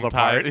just falls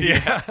apart.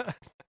 Yeah.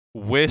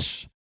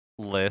 Wish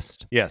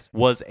list. Yes,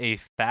 was a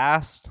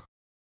fast,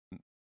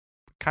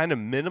 kind of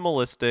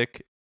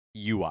minimalistic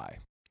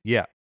UI.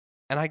 Yeah,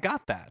 and I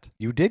got that.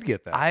 You did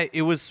get that.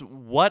 It was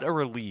what a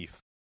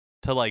relief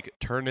to like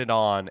turn it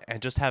on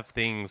and just have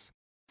things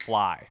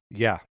fly.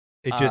 Yeah,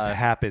 it just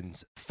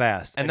happens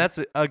fast, and that's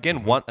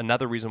again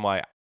another reason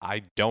why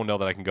I don't know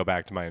that I can go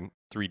back to my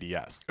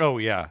 3DS. Oh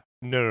yeah.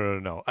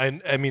 No.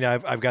 I mean,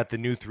 I've got the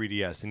new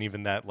 3DS, and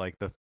even that, like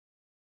it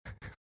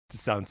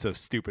sounds so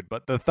stupid,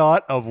 but the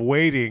thought of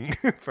waiting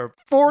for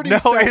 40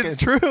 seconds. No, it's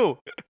true.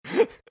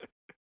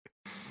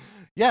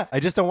 Yeah, I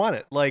just don't want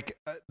it. Like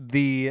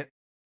the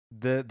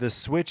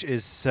Switch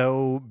is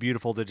so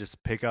beautiful to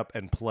just pick up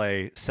and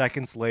play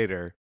seconds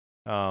later.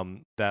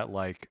 That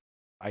like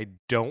I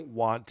don't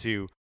want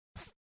to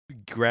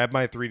grab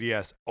my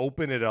 3DS,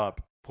 open it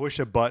up, push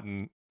a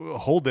button,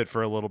 hold it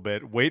for a little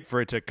bit, wait for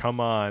it to come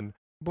on.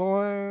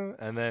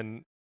 And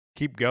then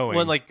keep going.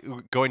 When like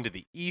going to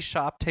the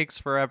eShop takes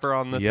forever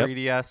on the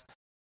 3DS.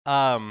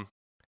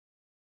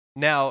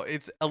 Now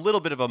it's a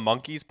little bit of a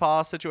monkey's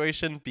paw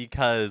situation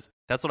because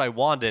that's what I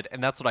wanted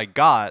and that's what I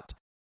got.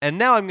 And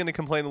now I'm going to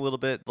complain a little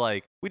bit.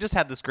 Like we just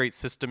had this great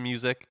system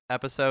music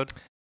episode.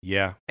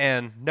 Yeah.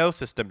 And no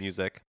system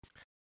music.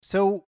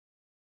 So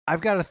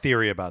I've got a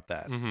theory about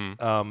that.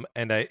 Mm-hmm.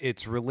 And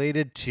it's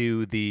related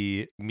to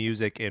the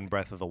music in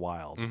Breath of the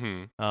Wild.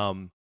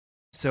 Mm-hmm.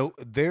 So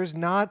there's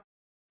not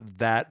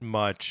that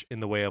much in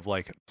the way of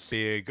like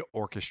big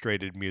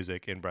orchestrated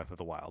music in Breath of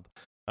the Wild.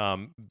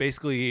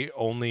 Basically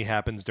only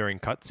happens during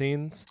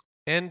cutscenes.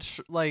 And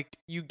like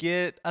you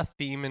get a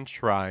theme in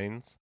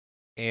shrines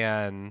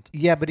and...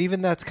 Yeah, but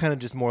even that's kind of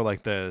just more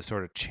like the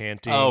sort of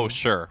chanting. Oh,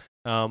 sure.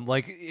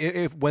 Like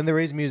if when there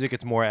is music,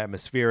 it's more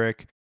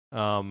atmospheric.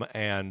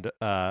 And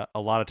a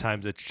lot of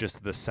times it's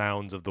just the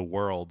sounds of the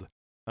world.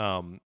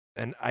 And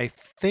I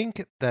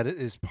think that it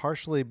is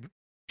partially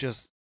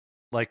just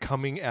like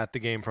coming at the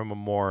game from a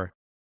more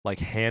like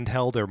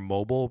handheld or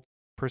mobile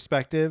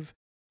perspective,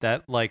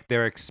 that like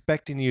they're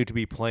expecting you to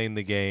be playing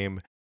the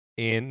game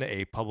in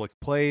a public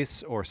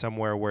place or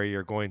somewhere where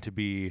you're going to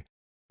be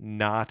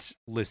not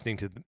listening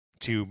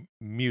to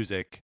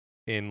music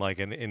in like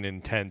an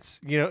intense,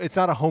 it's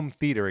not a home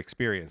theater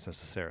experience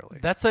necessarily.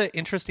 That's an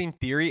interesting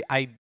theory.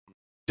 I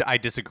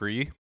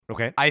disagree.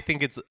 Okay. I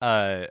think it's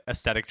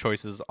aesthetic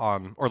choices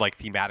on, or like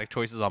thematic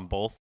choices on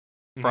both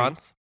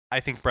fronts. I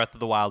think Breath of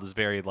the Wild is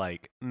very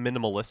like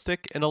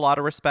minimalistic in a lot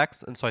of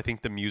respects, and so I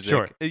think the music,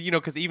 Sure.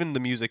 Because even the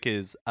music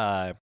is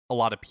a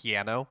lot of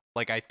piano.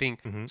 Like I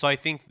think so. I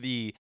think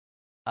the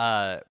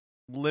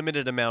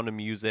limited amount of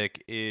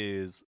music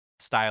is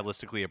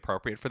stylistically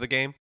appropriate for the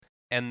game,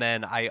 and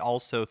then I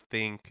also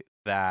think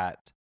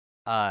that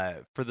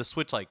for the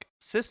Switch like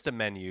system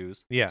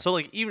menus, Yeah. So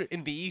like even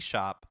in the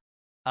eShop,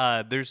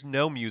 there's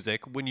no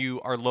music. When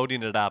you are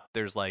loading it up,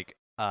 there's like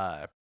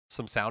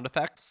some sound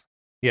effects.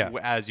 Yeah.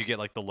 As you get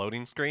like the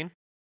loading screen.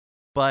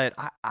 But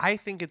I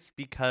think it's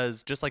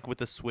because just like with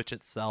the Switch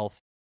itself,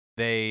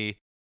 they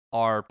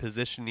are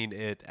positioning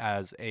it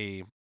as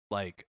a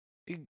like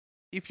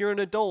if you're an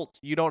adult,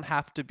 you don't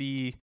have to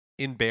be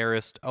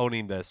embarrassed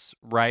owning this,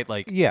 right?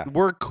 Like Yeah.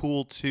 we're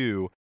cool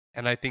too.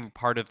 And I think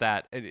part of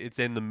that it's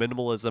in the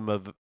minimalism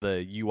of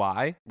the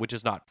UI, which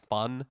is not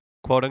fun,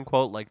 quote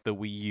unquote, like the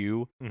Wii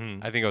U.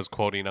 Mm-hmm. I think I was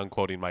quoting,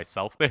 unquoting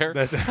myself there.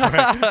 That's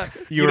right.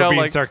 You were being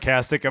like,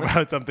 sarcastic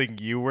about something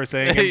you were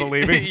saying and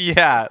believing.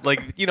 Yeah,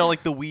 like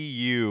like the Wii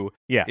U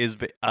Yeah. is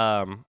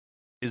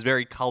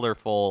very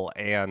colorful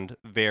and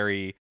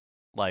very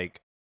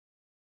like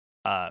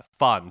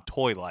fun,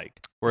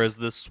 toy-like. Whereas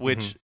the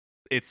Switch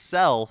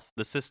itself,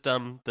 the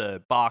system,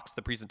 the box,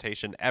 the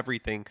presentation,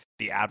 everything,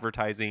 the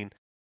advertising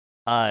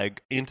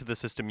into the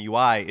system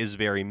UI is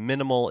very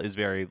minimal, is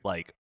very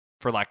like,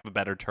 for lack of a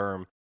better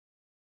term,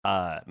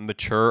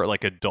 mature,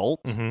 like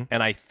adult.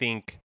 And I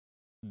think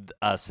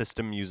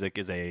system music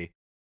is a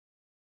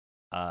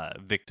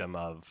victim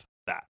of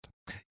that.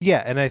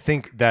 Yeah, and I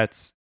think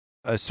that's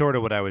sort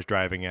of what I was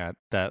driving at,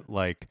 that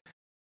like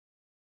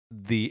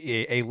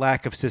a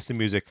lack of system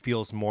music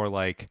feels more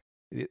like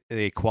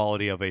a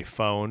quality of a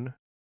phone,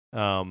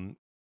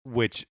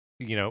 which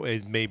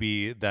it may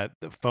be that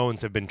the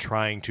phones have been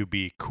trying to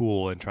be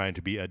cool and trying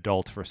to be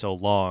adult for so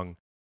long,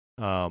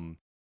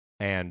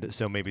 and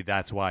so maybe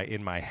that's why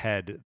in my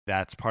head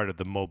that's part of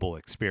the mobile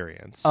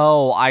experience.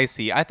 Oh, I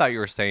see. I thought you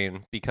were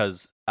saying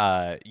because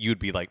you'd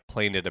be like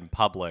playing it in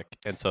public,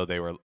 and so they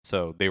were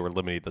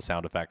limiting the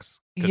sound effects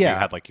because you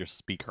had like your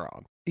speaker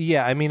on.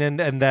 Yeah, I mean,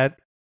 and that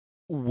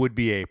would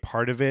be a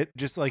part of it.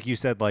 Just like you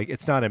said, like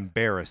it's not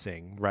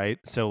embarrassing, right?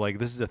 So like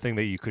this is a thing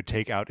that you could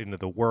take out into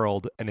the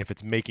world, and if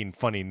it's making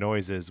funny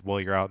noises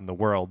while you're out in the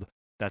world,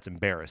 that's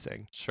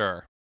embarrassing.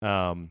 Sure.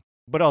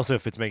 But also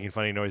if it's making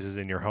funny noises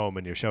in your home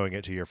and you're showing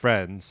it to your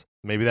friends,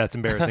 maybe that's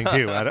embarrassing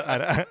too.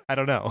 I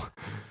don't know.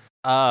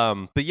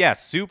 But yeah,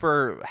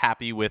 super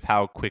happy with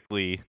how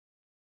quickly,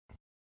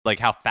 like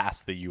how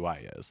fast the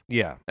UI is.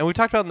 Yeah. And we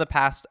talked about in the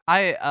past,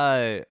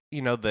 that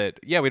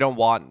we don't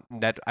want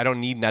I don't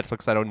need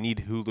Netflix, I don't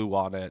need Hulu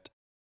on it.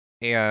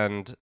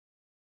 And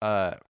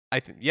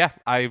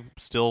I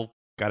still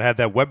gotta have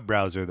that web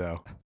browser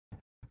though.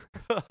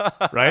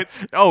 Right?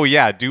 Oh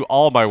yeah, do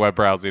all my web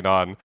browsing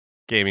on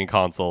gaming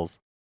consoles.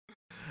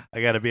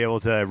 I gotta be able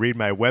to read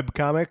my web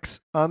comics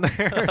on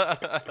there.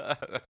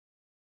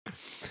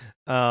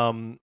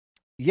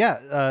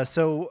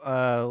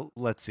 So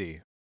let's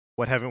see.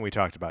 What haven't we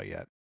talked about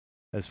yet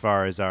as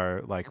far as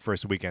our like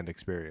first weekend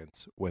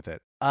experience with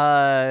it?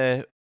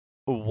 There's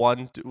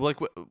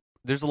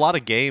a lot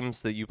of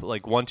games that you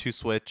like 1-2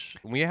 Switch.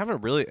 We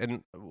haven't really,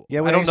 and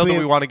yeah, I don't know that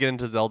we want to get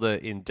into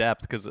Zelda in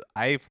depth because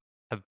I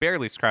have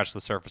barely scratched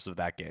the surface of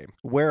that game.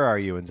 Where are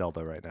you in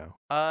Zelda right now?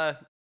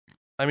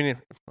 I mean,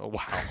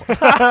 wow.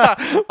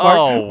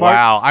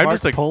 Wow. I'm Mark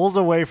just a pulls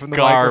away from the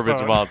garbage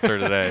microphone monster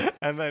today.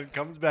 and then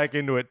comes back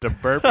into it to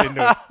burp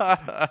into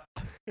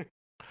it.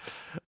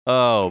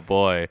 Oh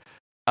boy.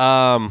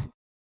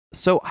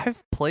 So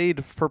I've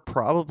played for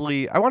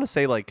probably, I want to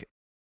say like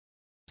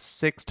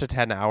 6 to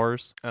 10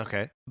 hours.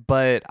 Okay.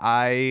 But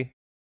I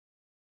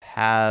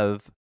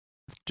have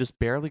just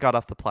barely got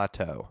off the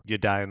plateau. You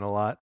dying a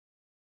lot?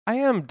 I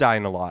am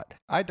dying a lot.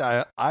 I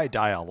die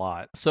a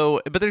lot.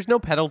 So, but there's no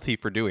penalty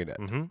for doing it,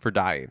 for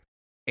dying.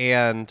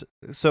 And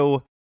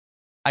so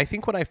I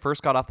think when I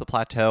first got off the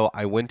plateau,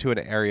 I went to an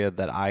area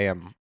that I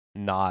am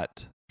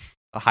not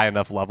a high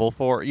enough level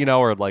for,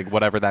 or like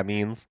whatever that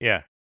means.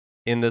 Yeah.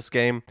 In this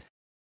game.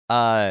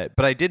 But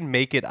I did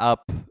make it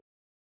up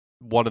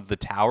one of the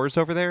towers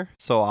over there.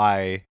 So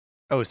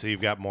so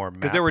you've got more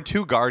because there were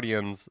 2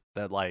 guardians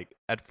that like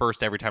at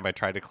first every time I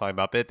tried to climb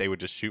up it, they would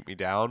just shoot me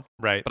down.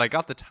 Right. But I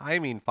got the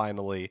timing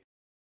finally,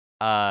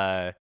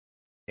 and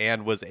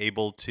was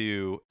able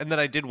to. And then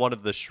I did one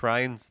of the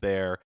shrines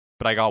there,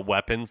 but I got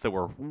weapons that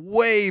were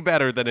way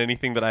better than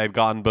anything that I had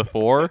gotten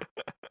before.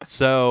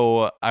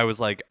 So I was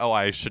like, oh,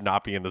 I should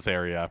not be in this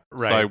area.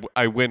 Right. So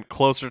I went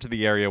closer to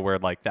the area where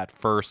like that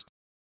first,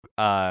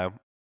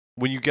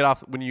 when you get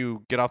off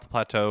the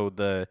plateau,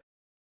 the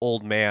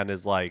old man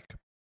is like,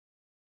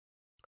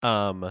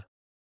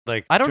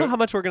 like I don't know how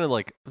much we're gonna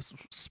like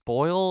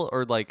spoil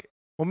or like.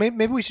 Well,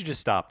 maybe we should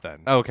just stop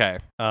then. Okay.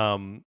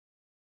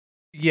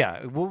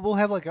 Yeah, we'll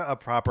have like a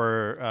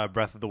proper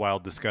Breath of the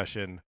Wild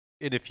discussion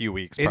In a few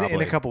weeks, in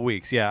probably. a couple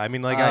weeks. Yeah, I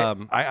mean, like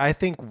I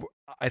think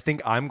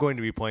I'm going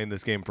to be playing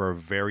this game for a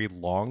very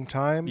long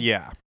time.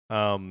 Yeah.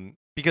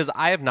 Because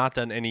I have not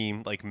done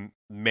any like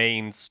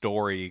main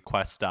story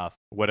quest stuff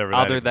whatever.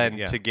 That other is, than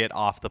yeah. to get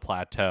off the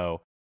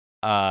plateau.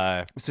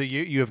 So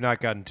you have not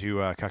gotten to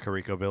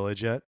Kakariko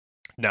Village yet?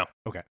 No.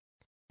 Okay.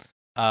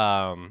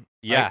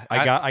 Yeah.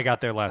 I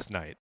got there last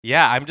night.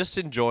 Yeah, I'm just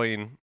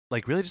enjoying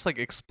like really just like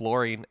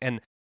exploring,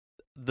 and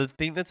the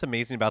thing that's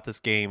amazing about this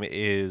game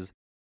is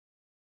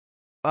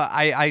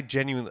I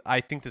genuinely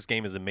think this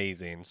game is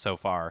amazing so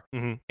far.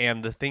 Mhm.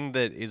 And the thing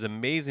that is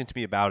amazing to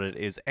me about it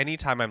is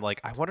anytime I'm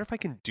like, I wonder if I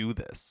can do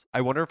this.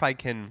 I wonder if I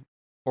can,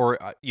 or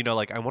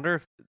like I wonder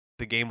if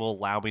the game will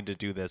allow me to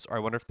do this, or I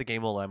wonder if the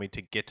game will allow me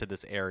to get to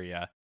this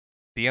area.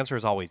 The answer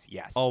is always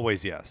yes.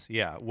 Always yes.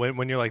 Yeah.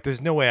 When you're like,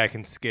 there's no way I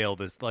can scale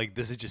this. Like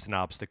this is just an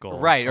obstacle.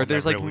 Right? Or I'll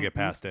there's never like be able to get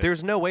past it.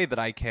 there's no way that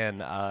I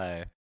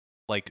can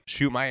like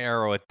shoot my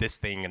arrow at this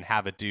thing and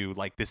have it do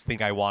like this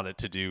thing I want it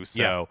to do.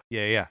 So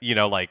yeah.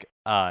 like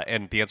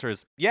and the answer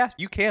is yeah,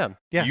 you can.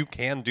 Yeah. You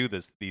can do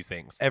these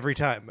things. Every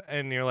time,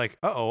 and you're like,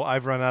 oh,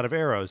 I've run out of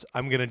arrows.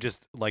 I'm gonna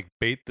just like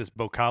bait this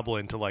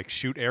bokoblin to like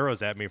shoot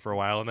arrows at me for a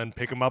while, and then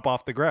pick them up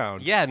off the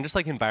ground. Yeah, and just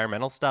like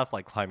environmental stuff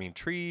like climbing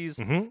trees.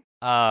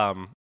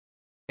 Mm-hmm.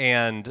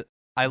 And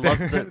I love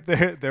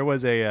that there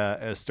was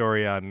a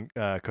story on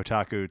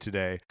Kotaku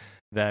today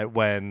that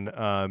when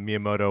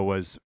Miyamoto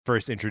was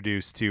first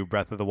introduced to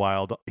Breath of the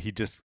Wild, he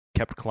just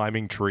kept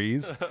climbing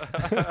trees.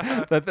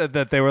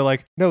 that they were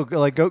like, no,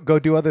 like go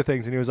do other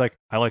things, and he was like,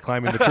 I like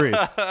climbing the trees.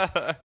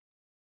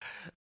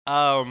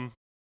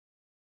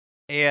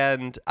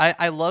 And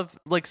I love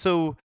like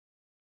so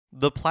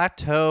the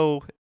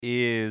plateau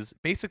is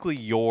basically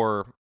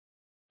your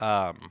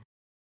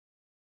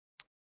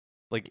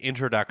like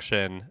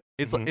introduction.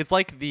 It's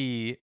like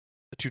the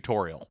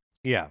tutorial.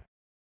 Yeah.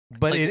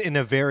 But like, in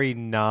a very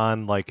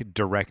non like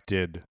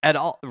directed at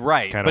all,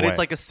 right? But it's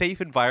like a safe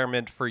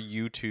environment for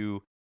you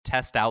to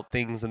test out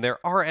things, and there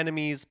are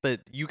enemies,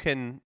 but you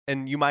can,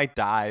 and you might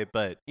die,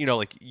 but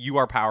like you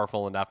are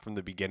powerful enough from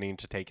the beginning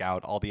to take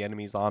out all the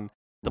enemies on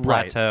the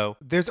plateau.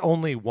 There's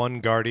only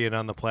one guardian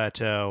on the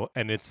plateau,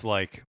 and it's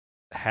like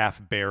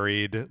half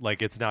buried.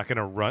 Like it's not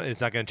gonna run.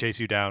 It's not gonna chase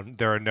you down.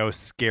 There are no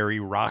scary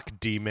rock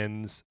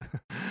demons.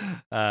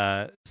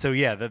 So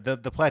yeah,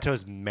 the plateau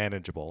is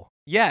manageable.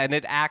 Yeah, and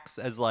it acts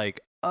as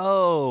like,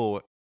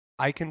 oh,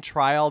 I can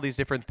try all these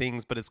different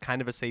things, but it's kind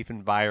of a safe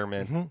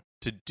environment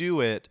to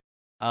do it.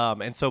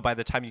 And so by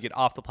the time you get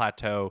off the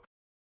plateau,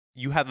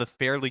 you have a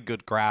fairly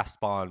good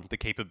grasp on the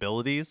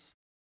capabilities,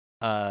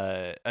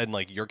 and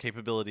like your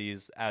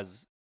capabilities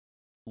as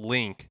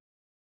Link.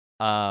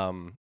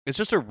 It's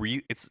just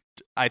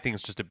I think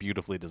it's just a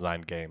beautifully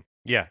designed game.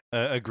 Yeah,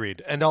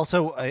 agreed. And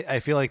also, I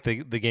feel like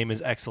the game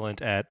is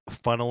excellent at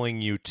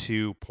funneling you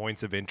to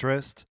points of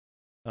interest.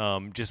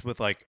 Just with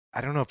like, I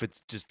don't know if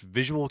it's just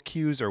visual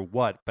cues or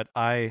what, but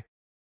I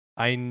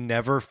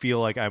never feel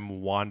like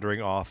I'm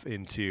wandering off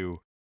into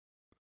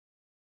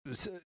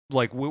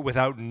like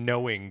without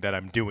knowing that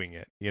I'm doing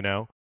it.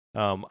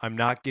 I'm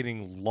not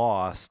getting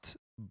lost,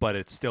 but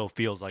it still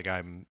feels like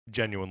I'm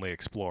genuinely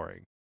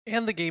exploring.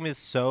 And the game is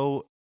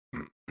so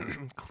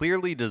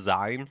clearly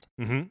designed,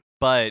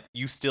 but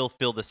you still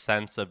feel the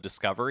sense of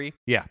discovery.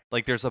 Yeah.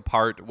 Like there's a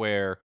part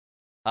where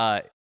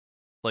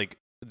like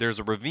there's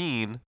a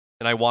ravine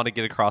and I want to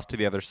get across to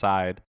the other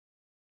side.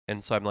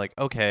 And so I'm like,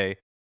 okay,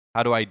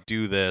 how do I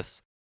do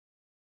this?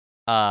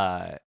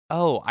 I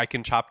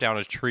can chop down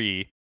a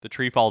tree. The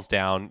tree falls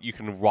down. You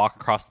can walk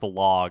across the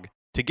log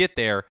to get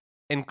there.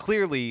 And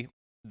clearly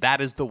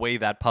that is the way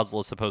that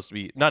puzzle is supposed to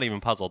be. Not even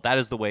puzzle. That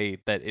is the way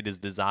that it is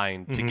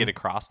designed to get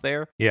across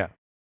there. Yeah.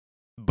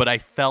 But I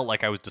felt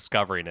like I was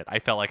discovering it. I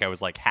felt like I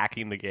was like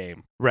hacking the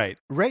game. Right.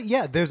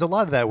 Yeah. There's a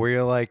lot of that where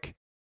you're like,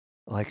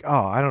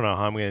 oh, I don't know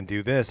how I'm going to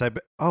do this. I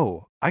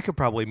could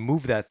probably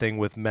move that thing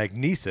with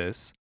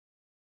magnesis.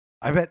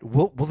 I bet,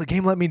 will the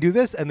game let me do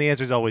this? And the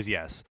answer is always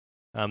yes,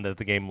 that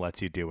the game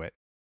lets you do it.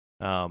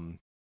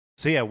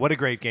 So yeah, what a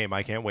great game.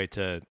 I can't wait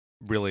to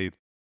really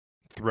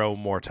throw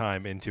more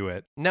time into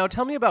it. Now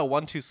tell me about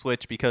 1-2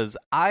 Switch, because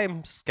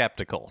I'm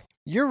skeptical.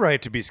 You're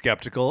right to be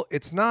skeptical.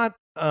 It's not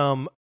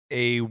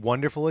a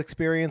wonderful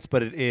experience,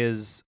 but it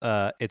is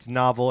it's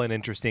novel and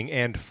interesting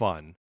and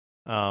fun.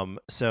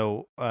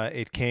 So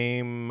it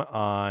came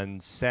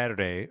on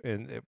Saturday,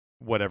 and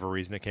whatever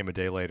reason it came a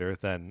day later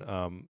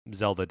than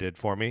Zelda did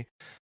for me.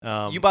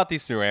 You bought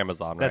these through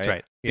Amazon, right? That's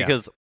right. Yeah.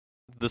 Because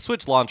the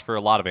Switch launch for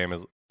a lot of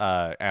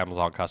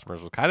Amazon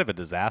customers was kind of a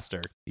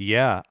disaster.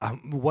 Yeah.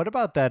 What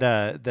about that?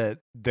 That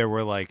there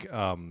were like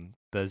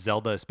the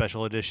Zelda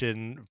Special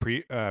Edition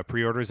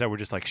pre-orders that were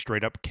just like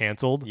straight up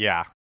canceled.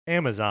 Yeah.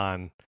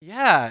 Amazon.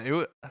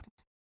 Yeah.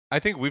 I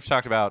think we've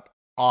talked about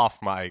off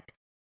mic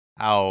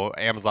how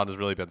Amazon has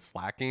really been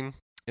slacking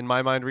in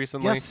my mind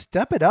recently. Yeah,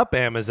 step it up,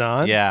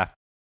 Amazon. Yeah.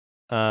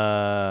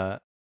 We're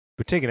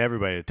taking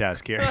everybody to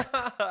task here.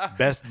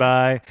 Best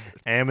Buy,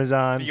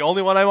 Amazon. The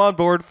only one I'm on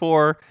board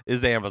for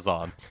is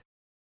Amazon.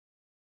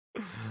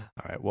 All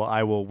right. Well,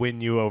 I will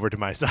win you over to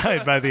my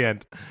side by the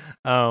end.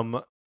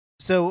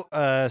 So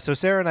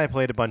Sarah and I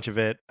played a bunch of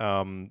it.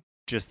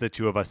 Just the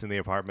two of us in the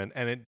apartment,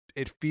 and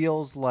it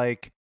feels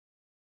like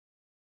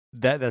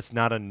that's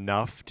not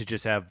enough to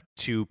just have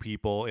two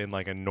people in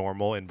like a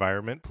normal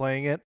environment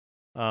playing it.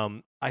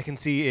 I can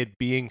see it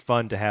being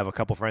fun to have a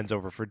couple friends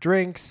over for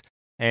drinks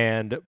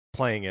and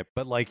playing it,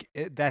 but like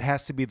that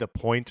has to be the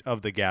point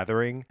of the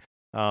gathering.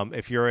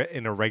 If you're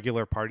in a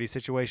regular party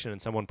situation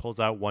and someone pulls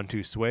out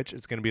 1-2 switch,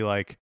 it's gonna be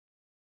like,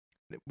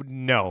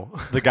 no.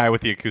 The guy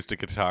with the acoustic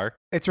guitar.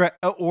 It's right.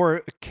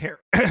 Or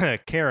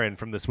Karen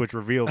from the Switch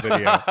reveal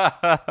video,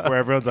 where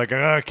everyone's like,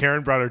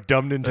 Karen brought her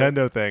dumb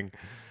Nintendo thing.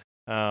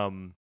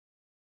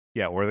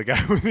 Yeah, or the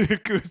guy with the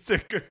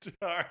acoustic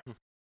guitar.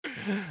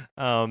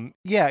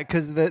 Yeah,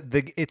 because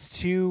it's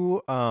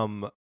too.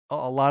 A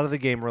lot of the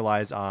game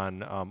relies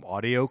on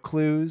audio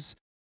clues,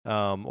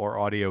 or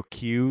audio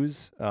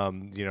cues.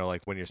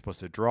 Like when you're supposed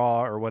to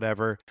draw or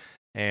whatever,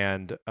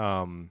 and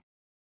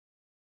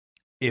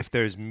if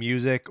there's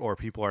music or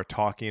people are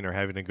talking or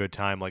having a good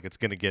time, like it's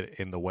going to get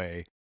in the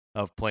way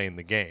of playing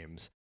the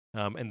games.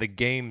 And the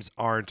games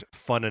aren't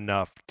fun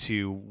enough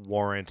to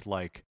warrant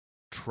like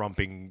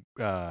trumping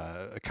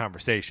a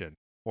conversation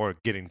or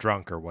getting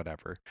drunk or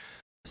whatever.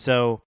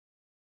 So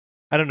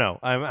I don't know.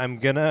 I'm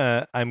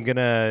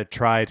gonna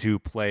try to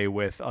play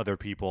with other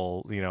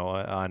people,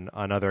 on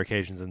other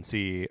occasions and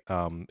see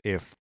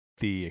if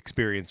the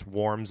experience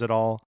warms at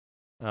all.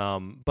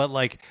 But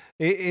like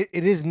it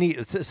is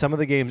neat. Some of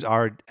the games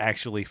are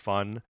actually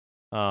fun.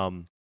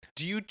 Do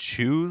you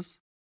choose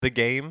the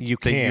game you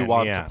that you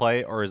want yeah. to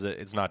play, or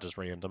it's not just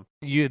random?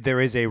 There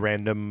is a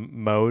random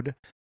mode,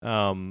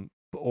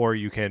 or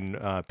you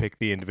can pick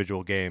the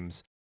individual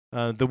games.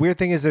 The weird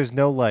thing is there's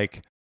no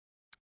like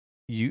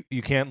you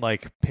can't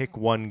like pick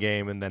one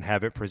game and then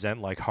have it present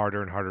like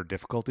harder and harder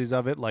difficulties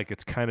of it. Like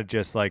it's kind of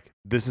just like,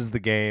 this is the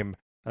game.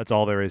 That's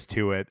all there is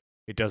to it.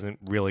 It doesn't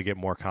really get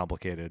more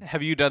complicated.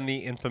 Have you done the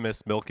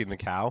infamous milking the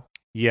cow?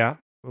 Yeah,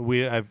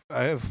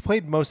 I've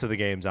played most of the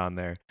games on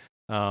there.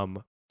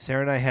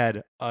 Sarah and I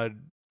had a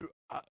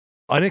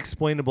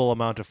unexplainable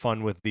amount of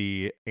fun with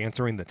the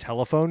answering the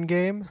telephone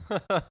game.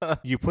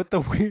 You put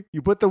the Wii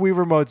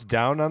remotes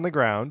down on the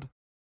ground,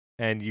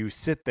 and you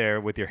sit there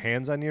with your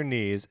hands on your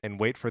knees and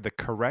wait for the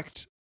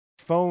correct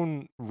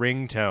phone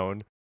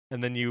ringtone,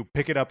 and then you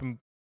pick it up and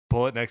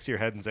pull it next to your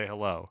head and say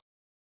hello.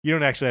 You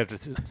don't actually have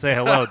to say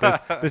hello.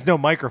 There's no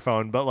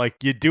microphone, but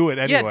like you do it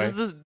anyway. Yeah,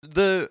 does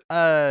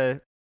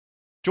the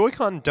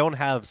Joy-Con don't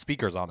have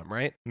speakers on them,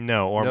 right?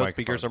 No, or no microphones.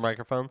 Speakers or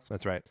microphones.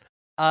 That's right.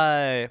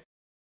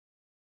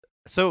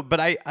 So, but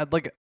I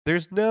like.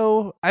 There's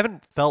no. I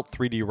haven't felt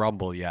 3D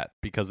Rumble yet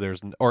because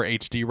or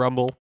HD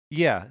Rumble.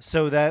 Yeah,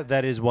 so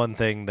that is one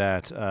thing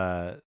that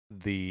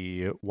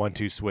the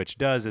 1-2 Switch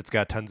does. It's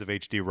got tons of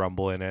HD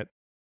Rumble in it.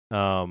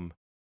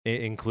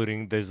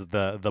 Including there's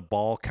the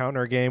ball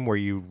counter game where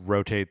you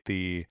rotate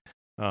the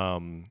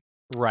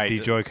the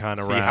Joy-Con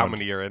around. See how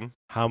many you're in.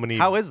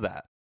 How is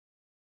that?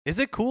 Is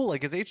it cool?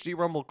 Like, is HD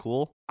Rumble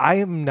cool? I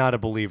am not a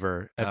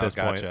believer at this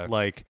gotcha. point.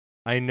 Like,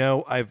 I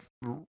know I've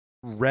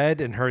read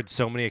and heard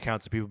so many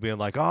accounts of people being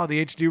like, "Oh,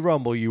 the HD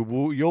Rumble,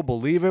 you'll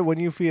believe it when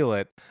you feel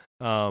it."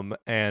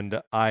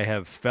 And I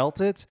have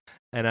felt it,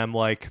 and I'm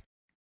like,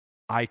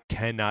 I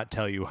cannot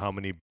tell you how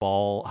many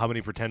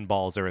pretend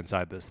balls are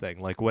inside this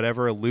thing. Like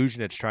whatever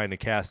illusion it's trying to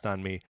cast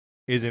on me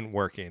isn't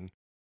working.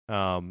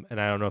 And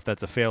I don't know if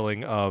that's a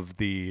failing of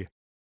the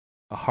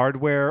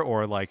hardware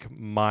or like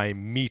my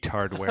meat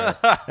hardware.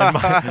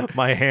 And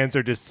my hands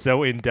are just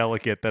so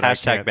indelicate that I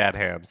can't. Bad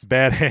hands.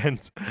 Bad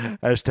hands.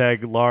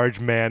 Hashtag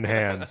large man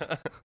hands.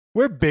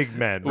 We're big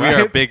men, We right?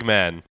 are big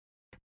men.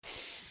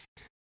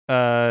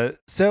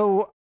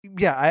 So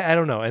yeah, I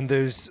don't know. And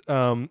there's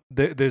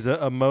there's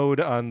a mode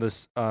on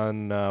this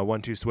on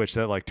 1-2 Switch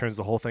that like turns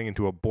the whole thing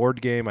into a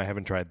board game. I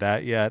haven't tried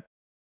that yet.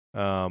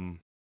 But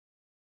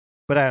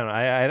I don't know.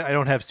 I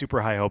don't have super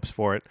high hopes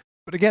for it.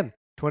 But again,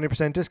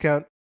 20%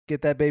 discount.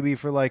 Get that baby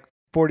for like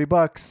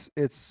 $40.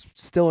 It's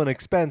still an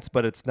expense,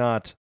 but it's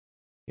not,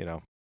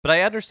 But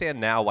I understand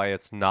now why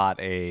it's not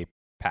a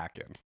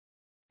pack-in.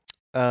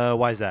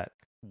 Why is that?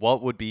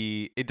 What would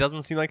be? It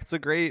doesn't seem like it's a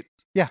great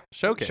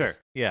showcase. Sure.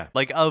 Yeah.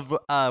 Like of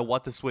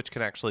what the Switch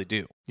can actually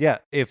do. Yeah.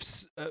 If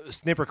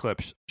Snipper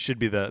Clips should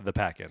be the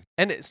pack-in.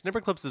 And Snipper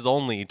Clips is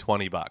only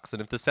 $20.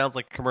 And if this sounds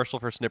like a commercial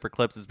for Snipper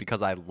Clips, it's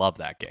because I love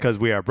that game. Because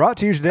we are brought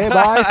to you today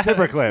by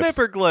Snipper Clips.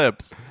 Snipper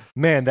Clips.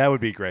 Man, that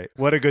would be great.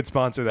 What a good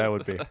sponsor that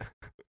would be.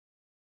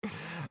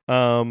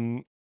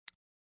 And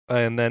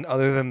then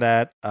other than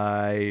that,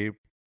 I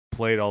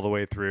played all the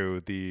way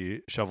through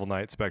the Shovel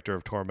Knight Spectre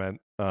of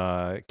Torment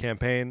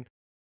campaign.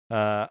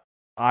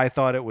 I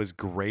thought it was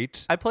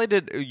great. I played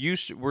it. You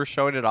were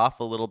showing it off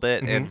a little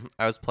bit, and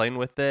I was playing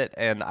with it,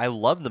 and I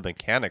love the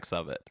mechanics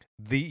of it.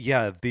 The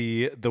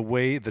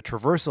way the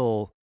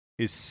traversal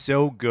is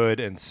so good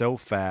and so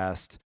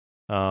fast,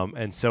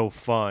 and so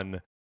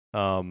fun.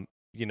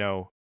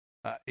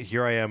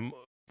 Here I am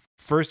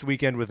first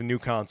weekend with a new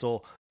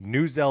console,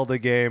 new Zelda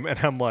game, and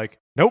I'm like,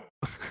 nope,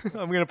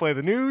 I'm gonna play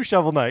the new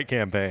Shovel Knight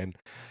campaign.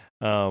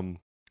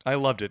 I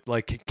loved it.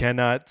 Like,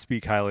 cannot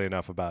speak highly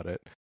enough about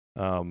it.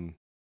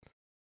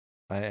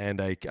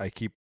 I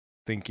keep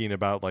thinking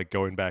about like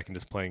going back and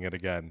just playing it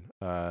again,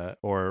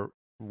 or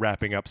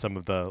wrapping up some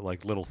of the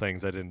like little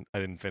things I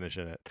didn't finish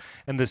in it.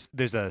 And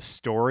there's a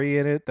story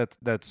in it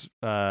that's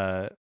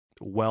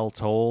well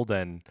told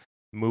and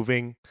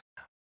moving.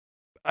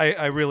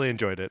 I really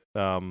enjoyed it.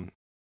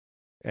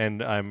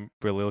 And I'm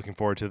really looking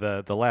forward to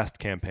the last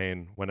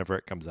campaign whenever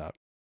it comes out.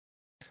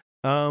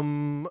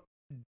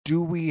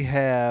 Do we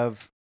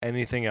have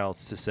anything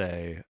else to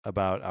say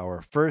about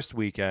our first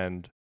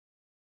weekend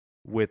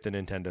with the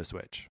Nintendo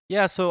Switch?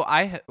 Yeah, so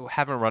I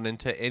haven't run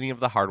into any of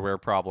the hardware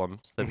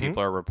problems that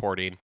people are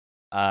reporting.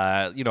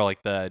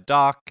 Like the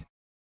dock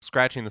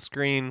scratching the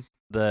screen,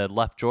 the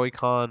left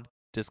Joy-Con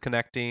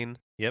disconnecting.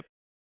 Yep.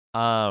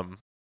 I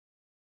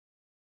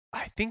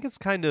think it's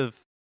kind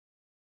of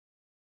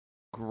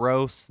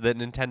gross that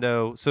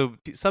Nintendo. So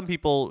some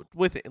people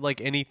with like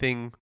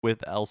anything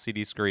with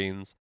LCD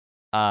screens,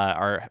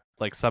 are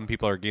like some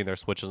people are getting their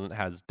Switches and it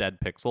has dead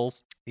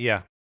pixels.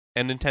 Yeah.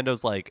 And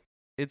Nintendo's like,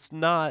 it's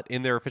not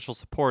in their official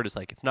support. It's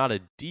like, it's not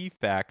a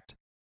defect.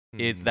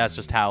 That's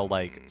just how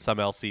like some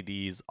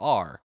LCDs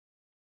are.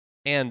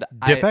 And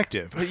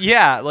defective.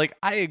 Like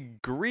I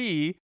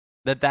agree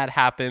that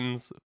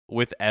happens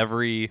with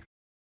every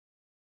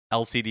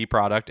LCD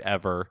product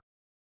ever.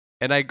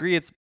 And I agree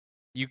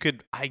you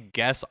could, I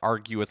guess,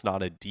 argue it's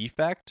not a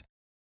defect,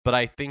 but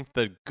I think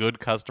the good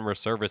customer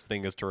service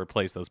thing is to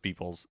replace those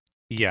people's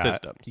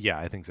systems. Yeah,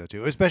 I think so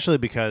too. Especially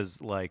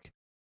because like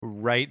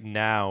right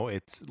now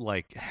it's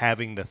like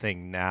having the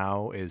thing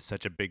now is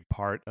such a big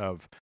part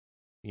of,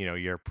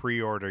 your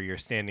pre-order, you're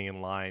standing in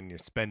line, you're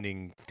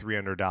spending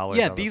 $300.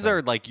 Yeah, these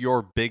are like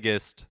your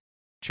biggest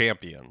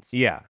champions.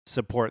 Yeah,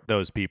 support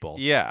those people.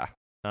 Yeah.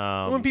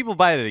 When people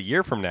buy it a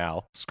year from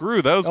now,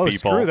 screw those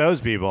people. Screw those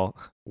people.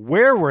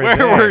 Where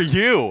were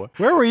you?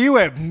 Where were you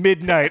at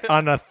midnight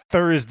on a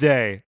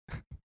Thursday?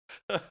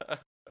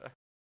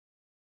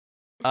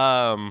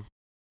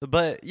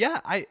 But yeah,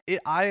 I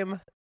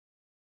am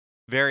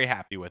very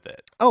happy with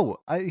it. Oh,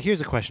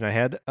 here's a question I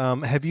had.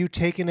 Have you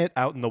taken it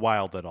out in the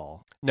wild at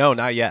all? No,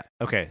 not yet.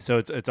 Okay, so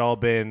it's all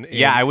been.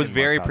 I was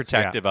very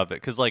protective of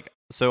it because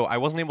so I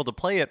wasn't able to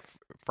play it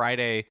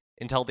Friday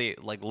until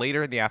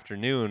later in the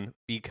afternoon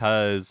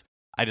because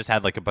I just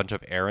had like a bunch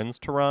of errands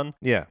to run.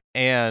 Yeah.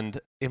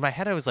 And in my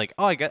head I was like,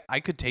 oh, I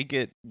could take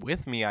it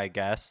with me, I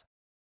guess.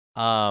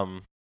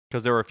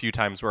 Because there were a few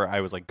times where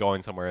I was like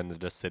going somewhere and then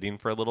just sitting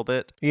for a little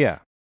bit. Yeah.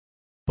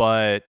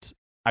 But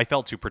I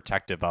felt too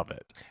protective of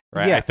it.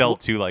 Right. Yeah. I felt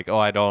too like,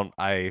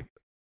 I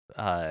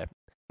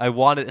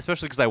wanted,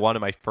 especially because I wanted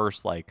my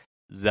first like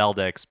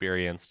Zelda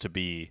experience to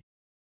be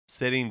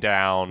sitting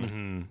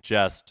down,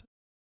 just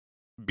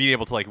being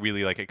able to like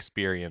really like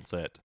experience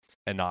it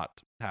and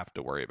not have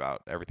to worry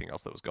about everything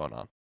else that was going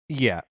on.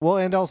 Yeah. Well,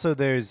 and also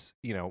there's,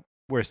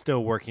 we're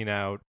still working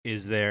out,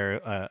 is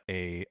there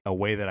a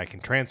way that I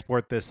can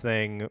transport this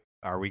thing?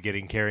 Are we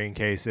getting carrying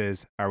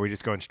cases? Are we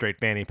just going straight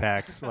fanny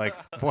packs? Like,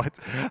 what?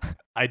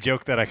 I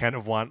joke that I kind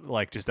of want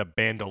like just a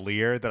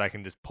bandolier that I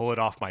can just pull it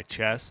off my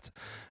chest.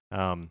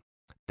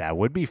 That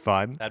would be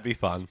fun. That'd be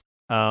fun.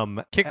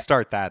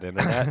 Kickstart that,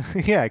 internet.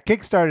 Yeah,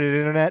 kickstarted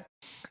internet.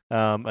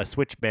 A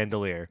Switch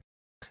bandolier.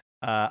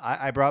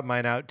 I brought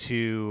mine out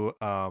to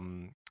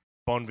Bon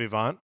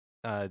Vivant.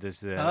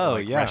 There's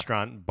a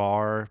restaurant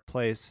bar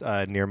place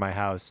near my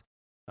house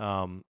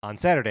on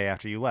Saturday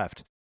after you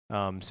left.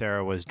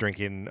 Sarah was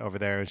drinking over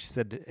there and she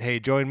said, hey,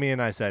 join me.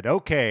 And I said,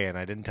 okay. And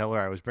I didn't tell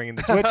her I was bringing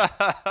the Switch,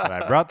 but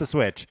I brought the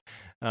Switch.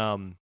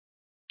 So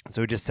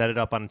we just set it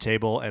up on a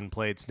table and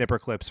played Snipper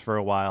Clips for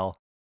a while.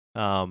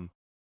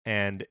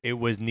 And it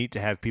was neat to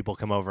have people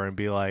come over and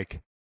be like,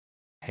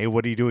 hey,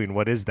 what are you doing?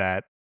 What is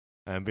that?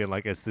 And being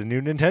like, it's the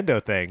new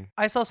Nintendo thing.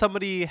 I saw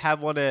somebody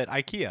have one at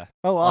IKEA.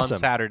 Oh, awesome. On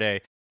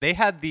Saturday. They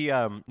had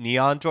the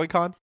neon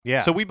Joy-Con.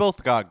 Yeah. So we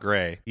both got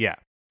gray. Yeah.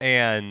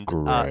 And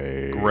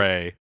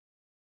gray.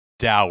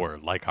 Dour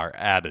like our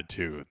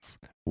attitudes.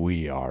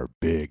 We are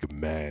big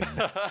men.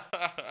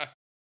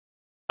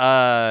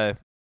 And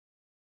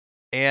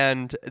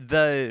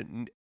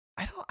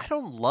I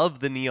don't love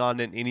the neon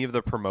in any of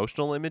the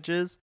promotional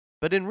images,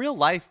 but in real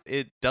life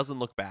it doesn't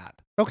look bad.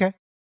 Okay.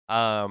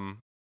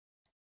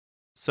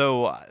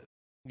 So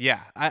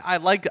yeah, I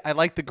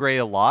like the gray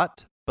a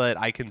lot, but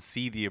I can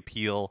see the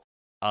appeal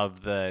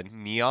of the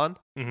neon.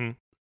 Mm-hmm.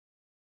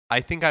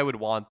 I think I would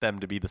want them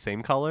to be the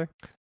same color.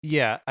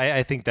 Yeah,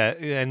 I think that,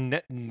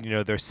 and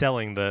they're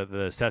selling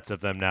the sets of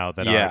them now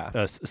that are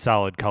a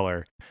solid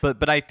color.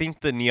 But I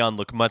think the neon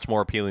look much more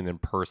appealing in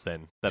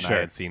person than Sure. I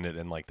had seen it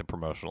in like the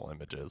promotional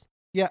images.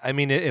 Yeah, I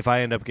mean, if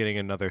I end up getting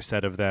another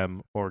set of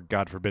them, or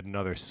God forbid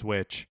another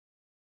Switch,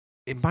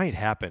 it might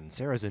happen.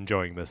 Sarah's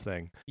enjoying this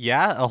thing.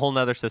 Yeah, a whole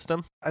nother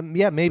system.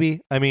 Yeah,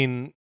 maybe. I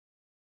mean,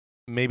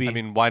 maybe. I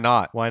mean, why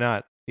not? Why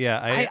not?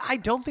 Yeah, I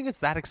don't think it's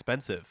that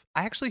expensive.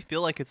 I actually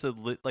feel like it's a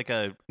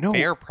No.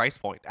 fair price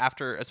point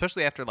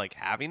especially after like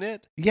having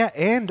it. yeah,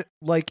 and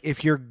like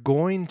if you're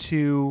going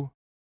to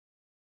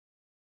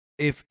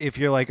if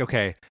you're like,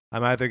 okay,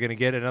 I'm either going to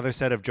get another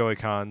set of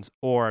Joy-Cons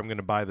or I'm going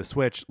to buy the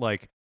Switch,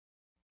 like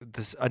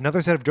this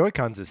another set of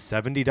Joy-Cons is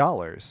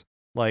 $70.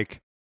 Like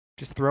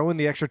just throw in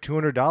the extra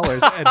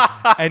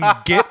 $200 and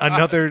get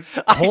another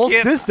whole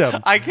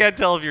system. I can't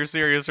tell if you're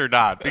serious or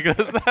not because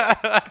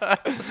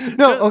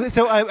No, okay,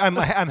 so I'm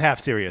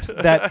half serious.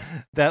 That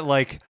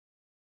like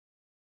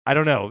I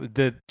don't know.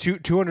 The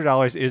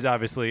 $200 is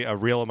obviously a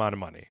real amount of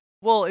money.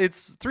 well,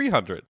 it's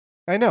 $300,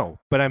 I know,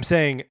 but I'm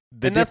saying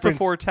and that's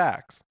before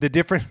tax. the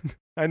different.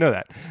 I know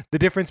that the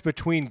difference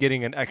between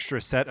getting an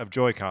extra set of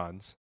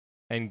Joy-Cons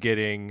and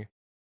getting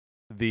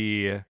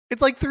the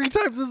It's like 3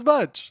 times as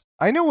much.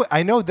 I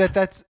know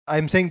that's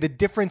I'm saying the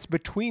difference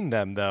between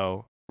them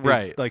though is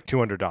Right. like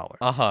 $200.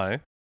 Uh-huh.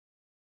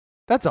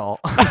 That's all.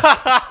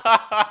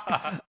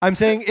 I'm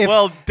saying if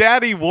Well,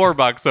 Daddy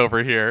Warbucks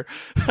over here.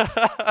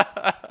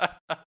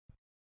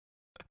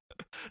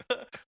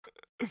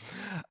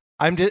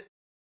 I'm just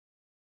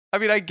I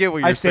mean, I get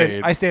what you're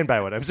saying. I stand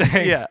by what I'm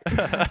saying. Yeah.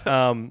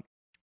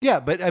 Yeah,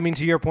 but I mean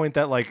to your point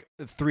that like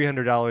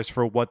 $300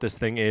 for what this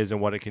thing is and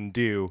what it can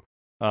do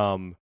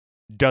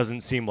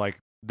doesn't seem like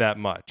that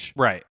much.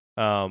 Right.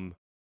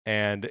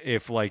 And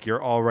if like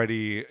you're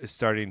already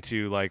starting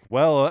to like,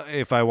 well,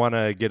 if I want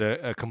to get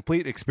a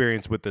complete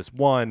experience with this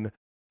one,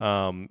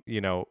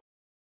 you know,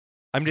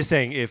 I'm just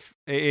saying if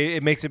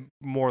it makes it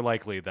more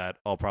likely that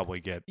I'll probably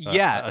get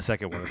a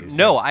second one of these.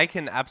 No, things. I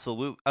can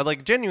absolutely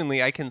like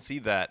genuinely I can see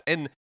that.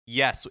 And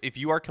yes, if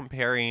you are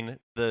comparing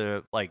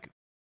the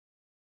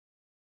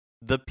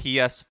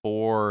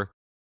PS4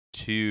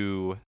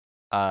 to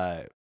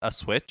a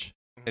Switch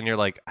and you're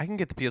like, I can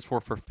get the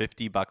PS4 for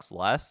 $50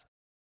 less.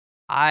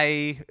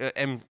 I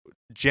am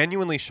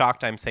genuinely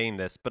shocked I'm saying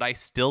this, but I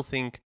still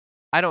think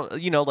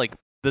like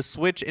the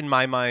Switch in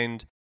my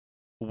mind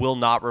will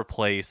not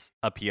replace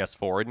a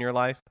PS4 in your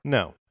life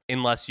No.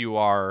 unless you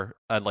are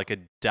like a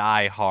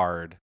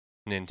die-hard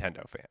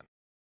Nintendo fan.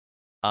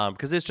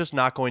 Because it's just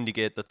not going to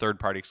get the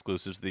third-party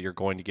exclusives that you're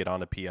going to get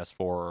on a PS4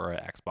 or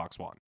an Xbox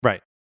One.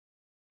 Right.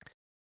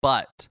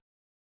 But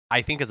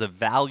I think as a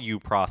value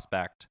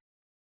prospect,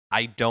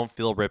 I don't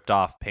feel ripped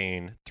off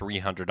paying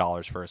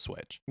 $300 for a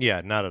Switch.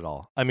 Yeah, not at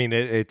all. I mean,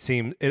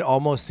 it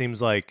almost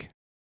seems like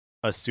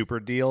a super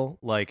deal.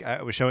 Like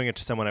I was showing it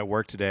to someone at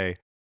work today,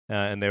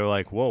 and they were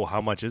like, "Whoa,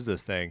 how much is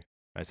this thing?"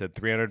 I said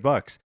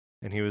 $300,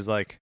 and he was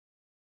like,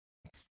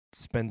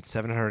 "Spend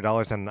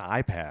 $700 on an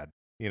iPad."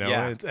 You know,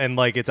 Yeah. and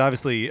like it's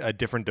obviously a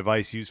different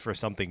device used for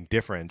something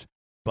different,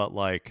 but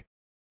like,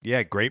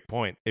 yeah, great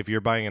point. If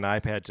you're buying an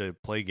iPad to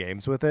play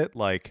games with it,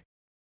 like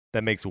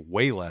that makes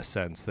way less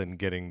sense than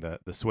getting the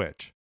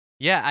Switch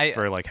Yeah,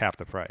 for like half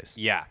the price.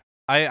 Yeah,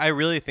 I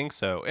really think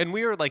so. And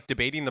we were like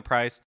debating the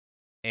price,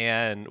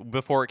 and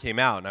before it came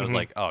out, and I was Mhm.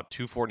 like, oh,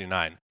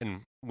 $249.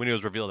 And when it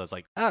was revealed, I was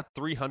like,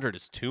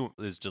 $300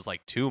 is just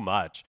like too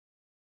much.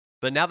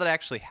 But now that I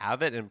actually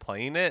have it and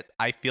playing it,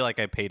 I feel like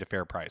I paid a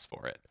fair price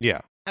for it. Yeah.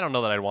 I don't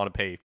know that I'd want to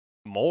pay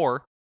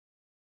more,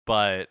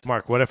 but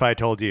Mark, what if I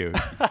told you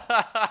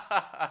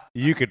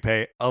you could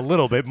pay a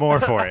little bit more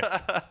for it?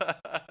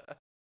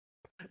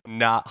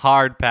 Not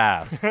hard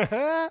pass.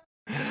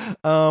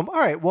 All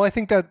right. Well, I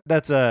think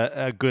that's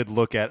a good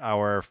look at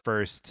our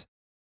first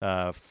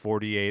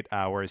 48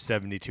 hours,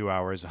 72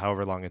 hours,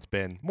 however long it's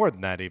been. More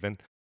than that, even.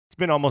 It's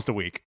been almost a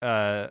week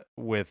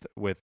with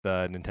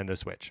the Nintendo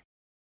Switch.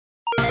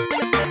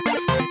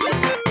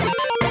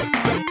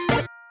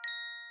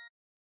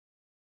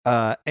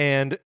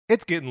 And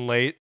it's getting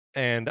late,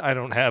 and I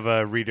don't have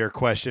a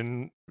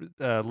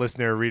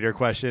listener reader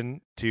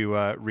question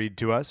to read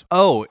to us.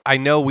 Oh, I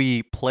know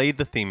we played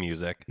the theme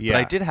music, Yeah. but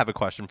I did have a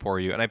question for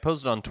you, and I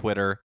posted on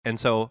Twitter, and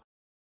so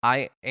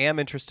I am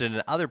interested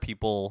in other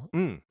people,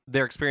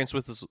 their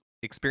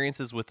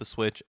experiences with the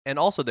Switch, and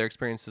also their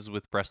experiences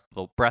with Breath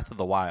of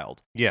the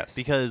Wild. Yes.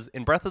 Because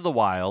in Breath of the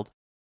Wild,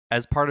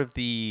 as part of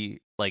the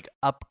like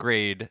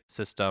upgrade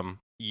system,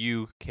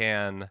 you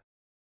can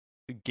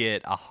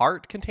get a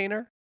heart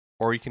container,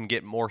 or you can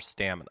get more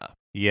stamina.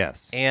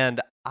 Yes.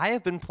 And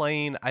I've been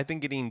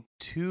getting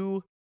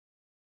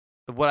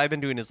what I've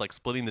been doing is like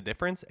splitting the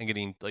difference and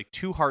getting like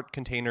 2 heart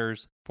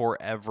containers for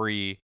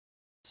every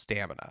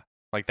stamina.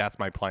 Like that's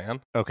my plan.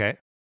 Okay.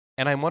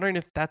 And I'm wondering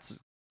if that's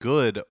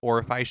good or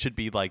if I should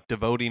be like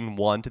devoting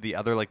one to the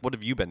other. Like, what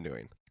have you been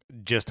doing?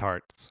 Just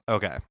hearts.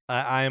 Okay.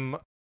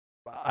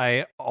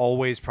 I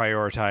always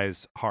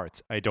prioritize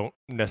hearts. I don't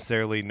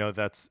necessarily know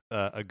that's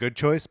a good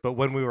choice, but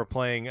when we were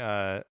playing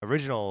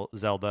original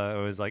Zelda,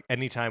 it was like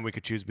anytime we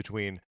could choose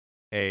between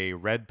a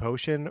red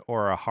potion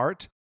or a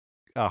heart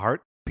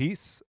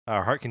piece,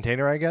 a heart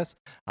container, I guess.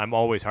 I'm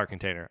always heart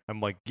container. I'm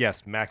like,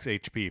 yes, max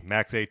HP,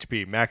 max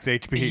HP, max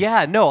HP.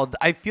 Yeah, no,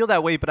 I feel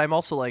that way, but I'm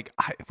also like,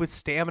 with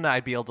stamina,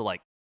 I'd be able to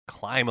like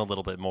climb a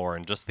little bit more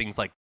and just things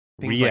like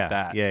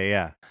that.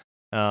 Yeah.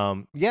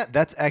 Yeah,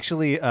 that's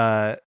actually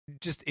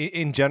just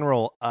in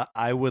general.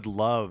 I would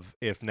love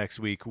if next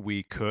week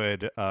we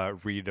could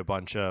read a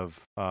bunch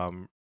of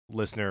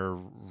listener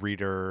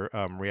reader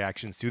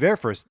reactions to their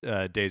first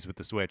days with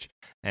the Switch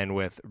and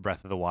with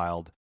Breath of the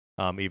Wild,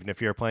 even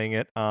if you're playing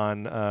it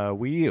on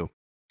Wii U,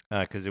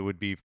 because it would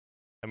be.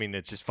 I mean,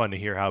 it's just fun to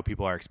hear how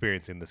people are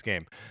experiencing this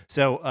game.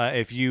 So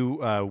if you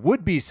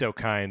would be so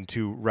kind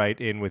to write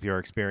in with your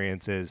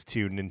experiences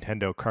to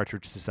Nintendo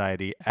Cartridge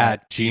Society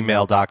at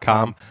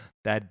gmail.com.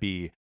 That'd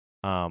be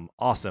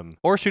awesome.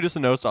 Or shoot us a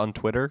note on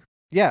Twitter.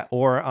 Yeah,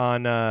 or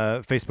on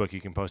Facebook.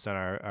 You can post on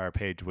our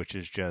page, which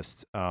is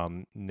just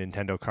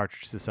Nintendo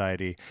Cartridge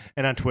Society.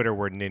 And on Twitter,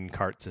 we're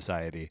NinCart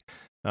Society.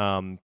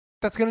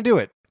 That's going to do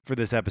it for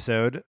this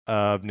episode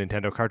of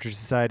Nintendo Cartridge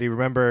Society.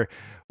 Remember,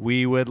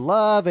 we would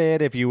love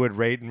it if you would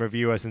rate and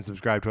review us and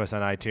subscribe to us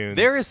on iTunes.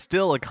 There is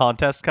still a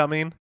contest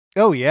coming.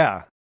 Oh,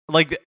 yeah.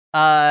 Like,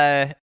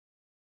 yeah.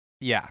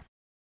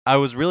 I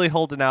was really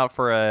holding out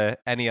for a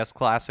NES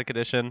Classic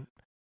Edition.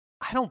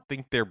 I don't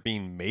think they're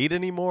being made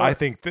anymore. I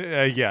think,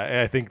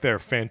 I think they're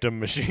phantom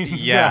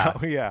machines. Yeah.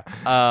 now.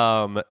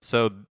 Yeah.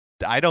 So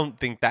I don't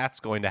think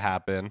that's going to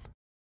happen.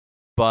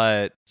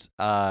 But,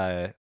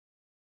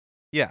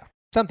 yeah.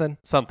 Something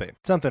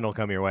will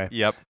come your way.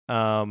 Yep.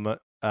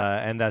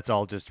 And that's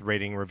all just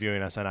rating,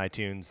 reviewing us on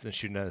iTunes, and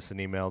shooting us an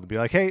email to be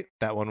like, hey,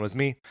 that one was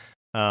me.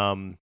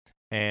 And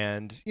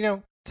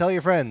tell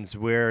your friends.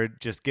 We're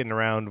just getting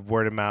around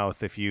word of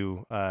mouth. If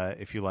you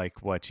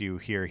like what you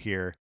hear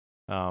here,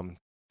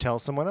 tell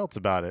someone else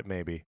about it.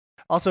 Maybe.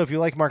 Also, if you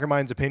like Mark and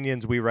Mine's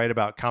opinions, we write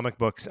about comic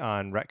books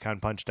on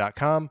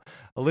retconpunch.com.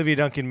 Olivia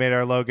Duncan made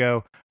our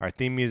logo. Our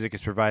theme music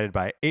is provided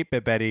by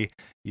 8-Bit Betty.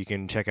 You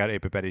can check out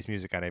 8-Bit Betty's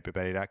music on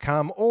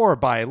 8bitbetty.com or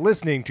by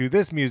listening to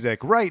this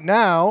music right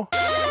now.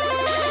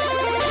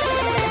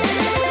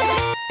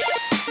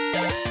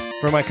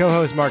 For my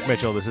co-host Mark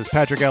Mitchell, this is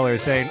Patrick Eller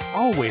saying,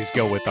 always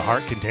go with the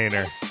heart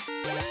container.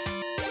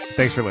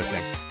 Thanks for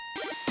listening.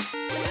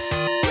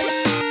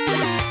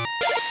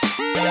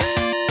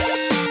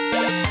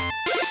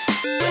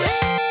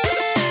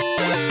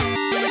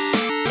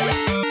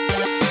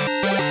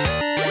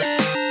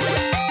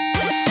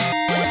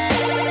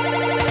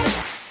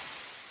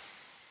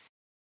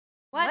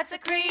 What's a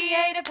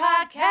Creative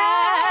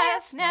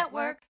Podcast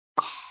Network?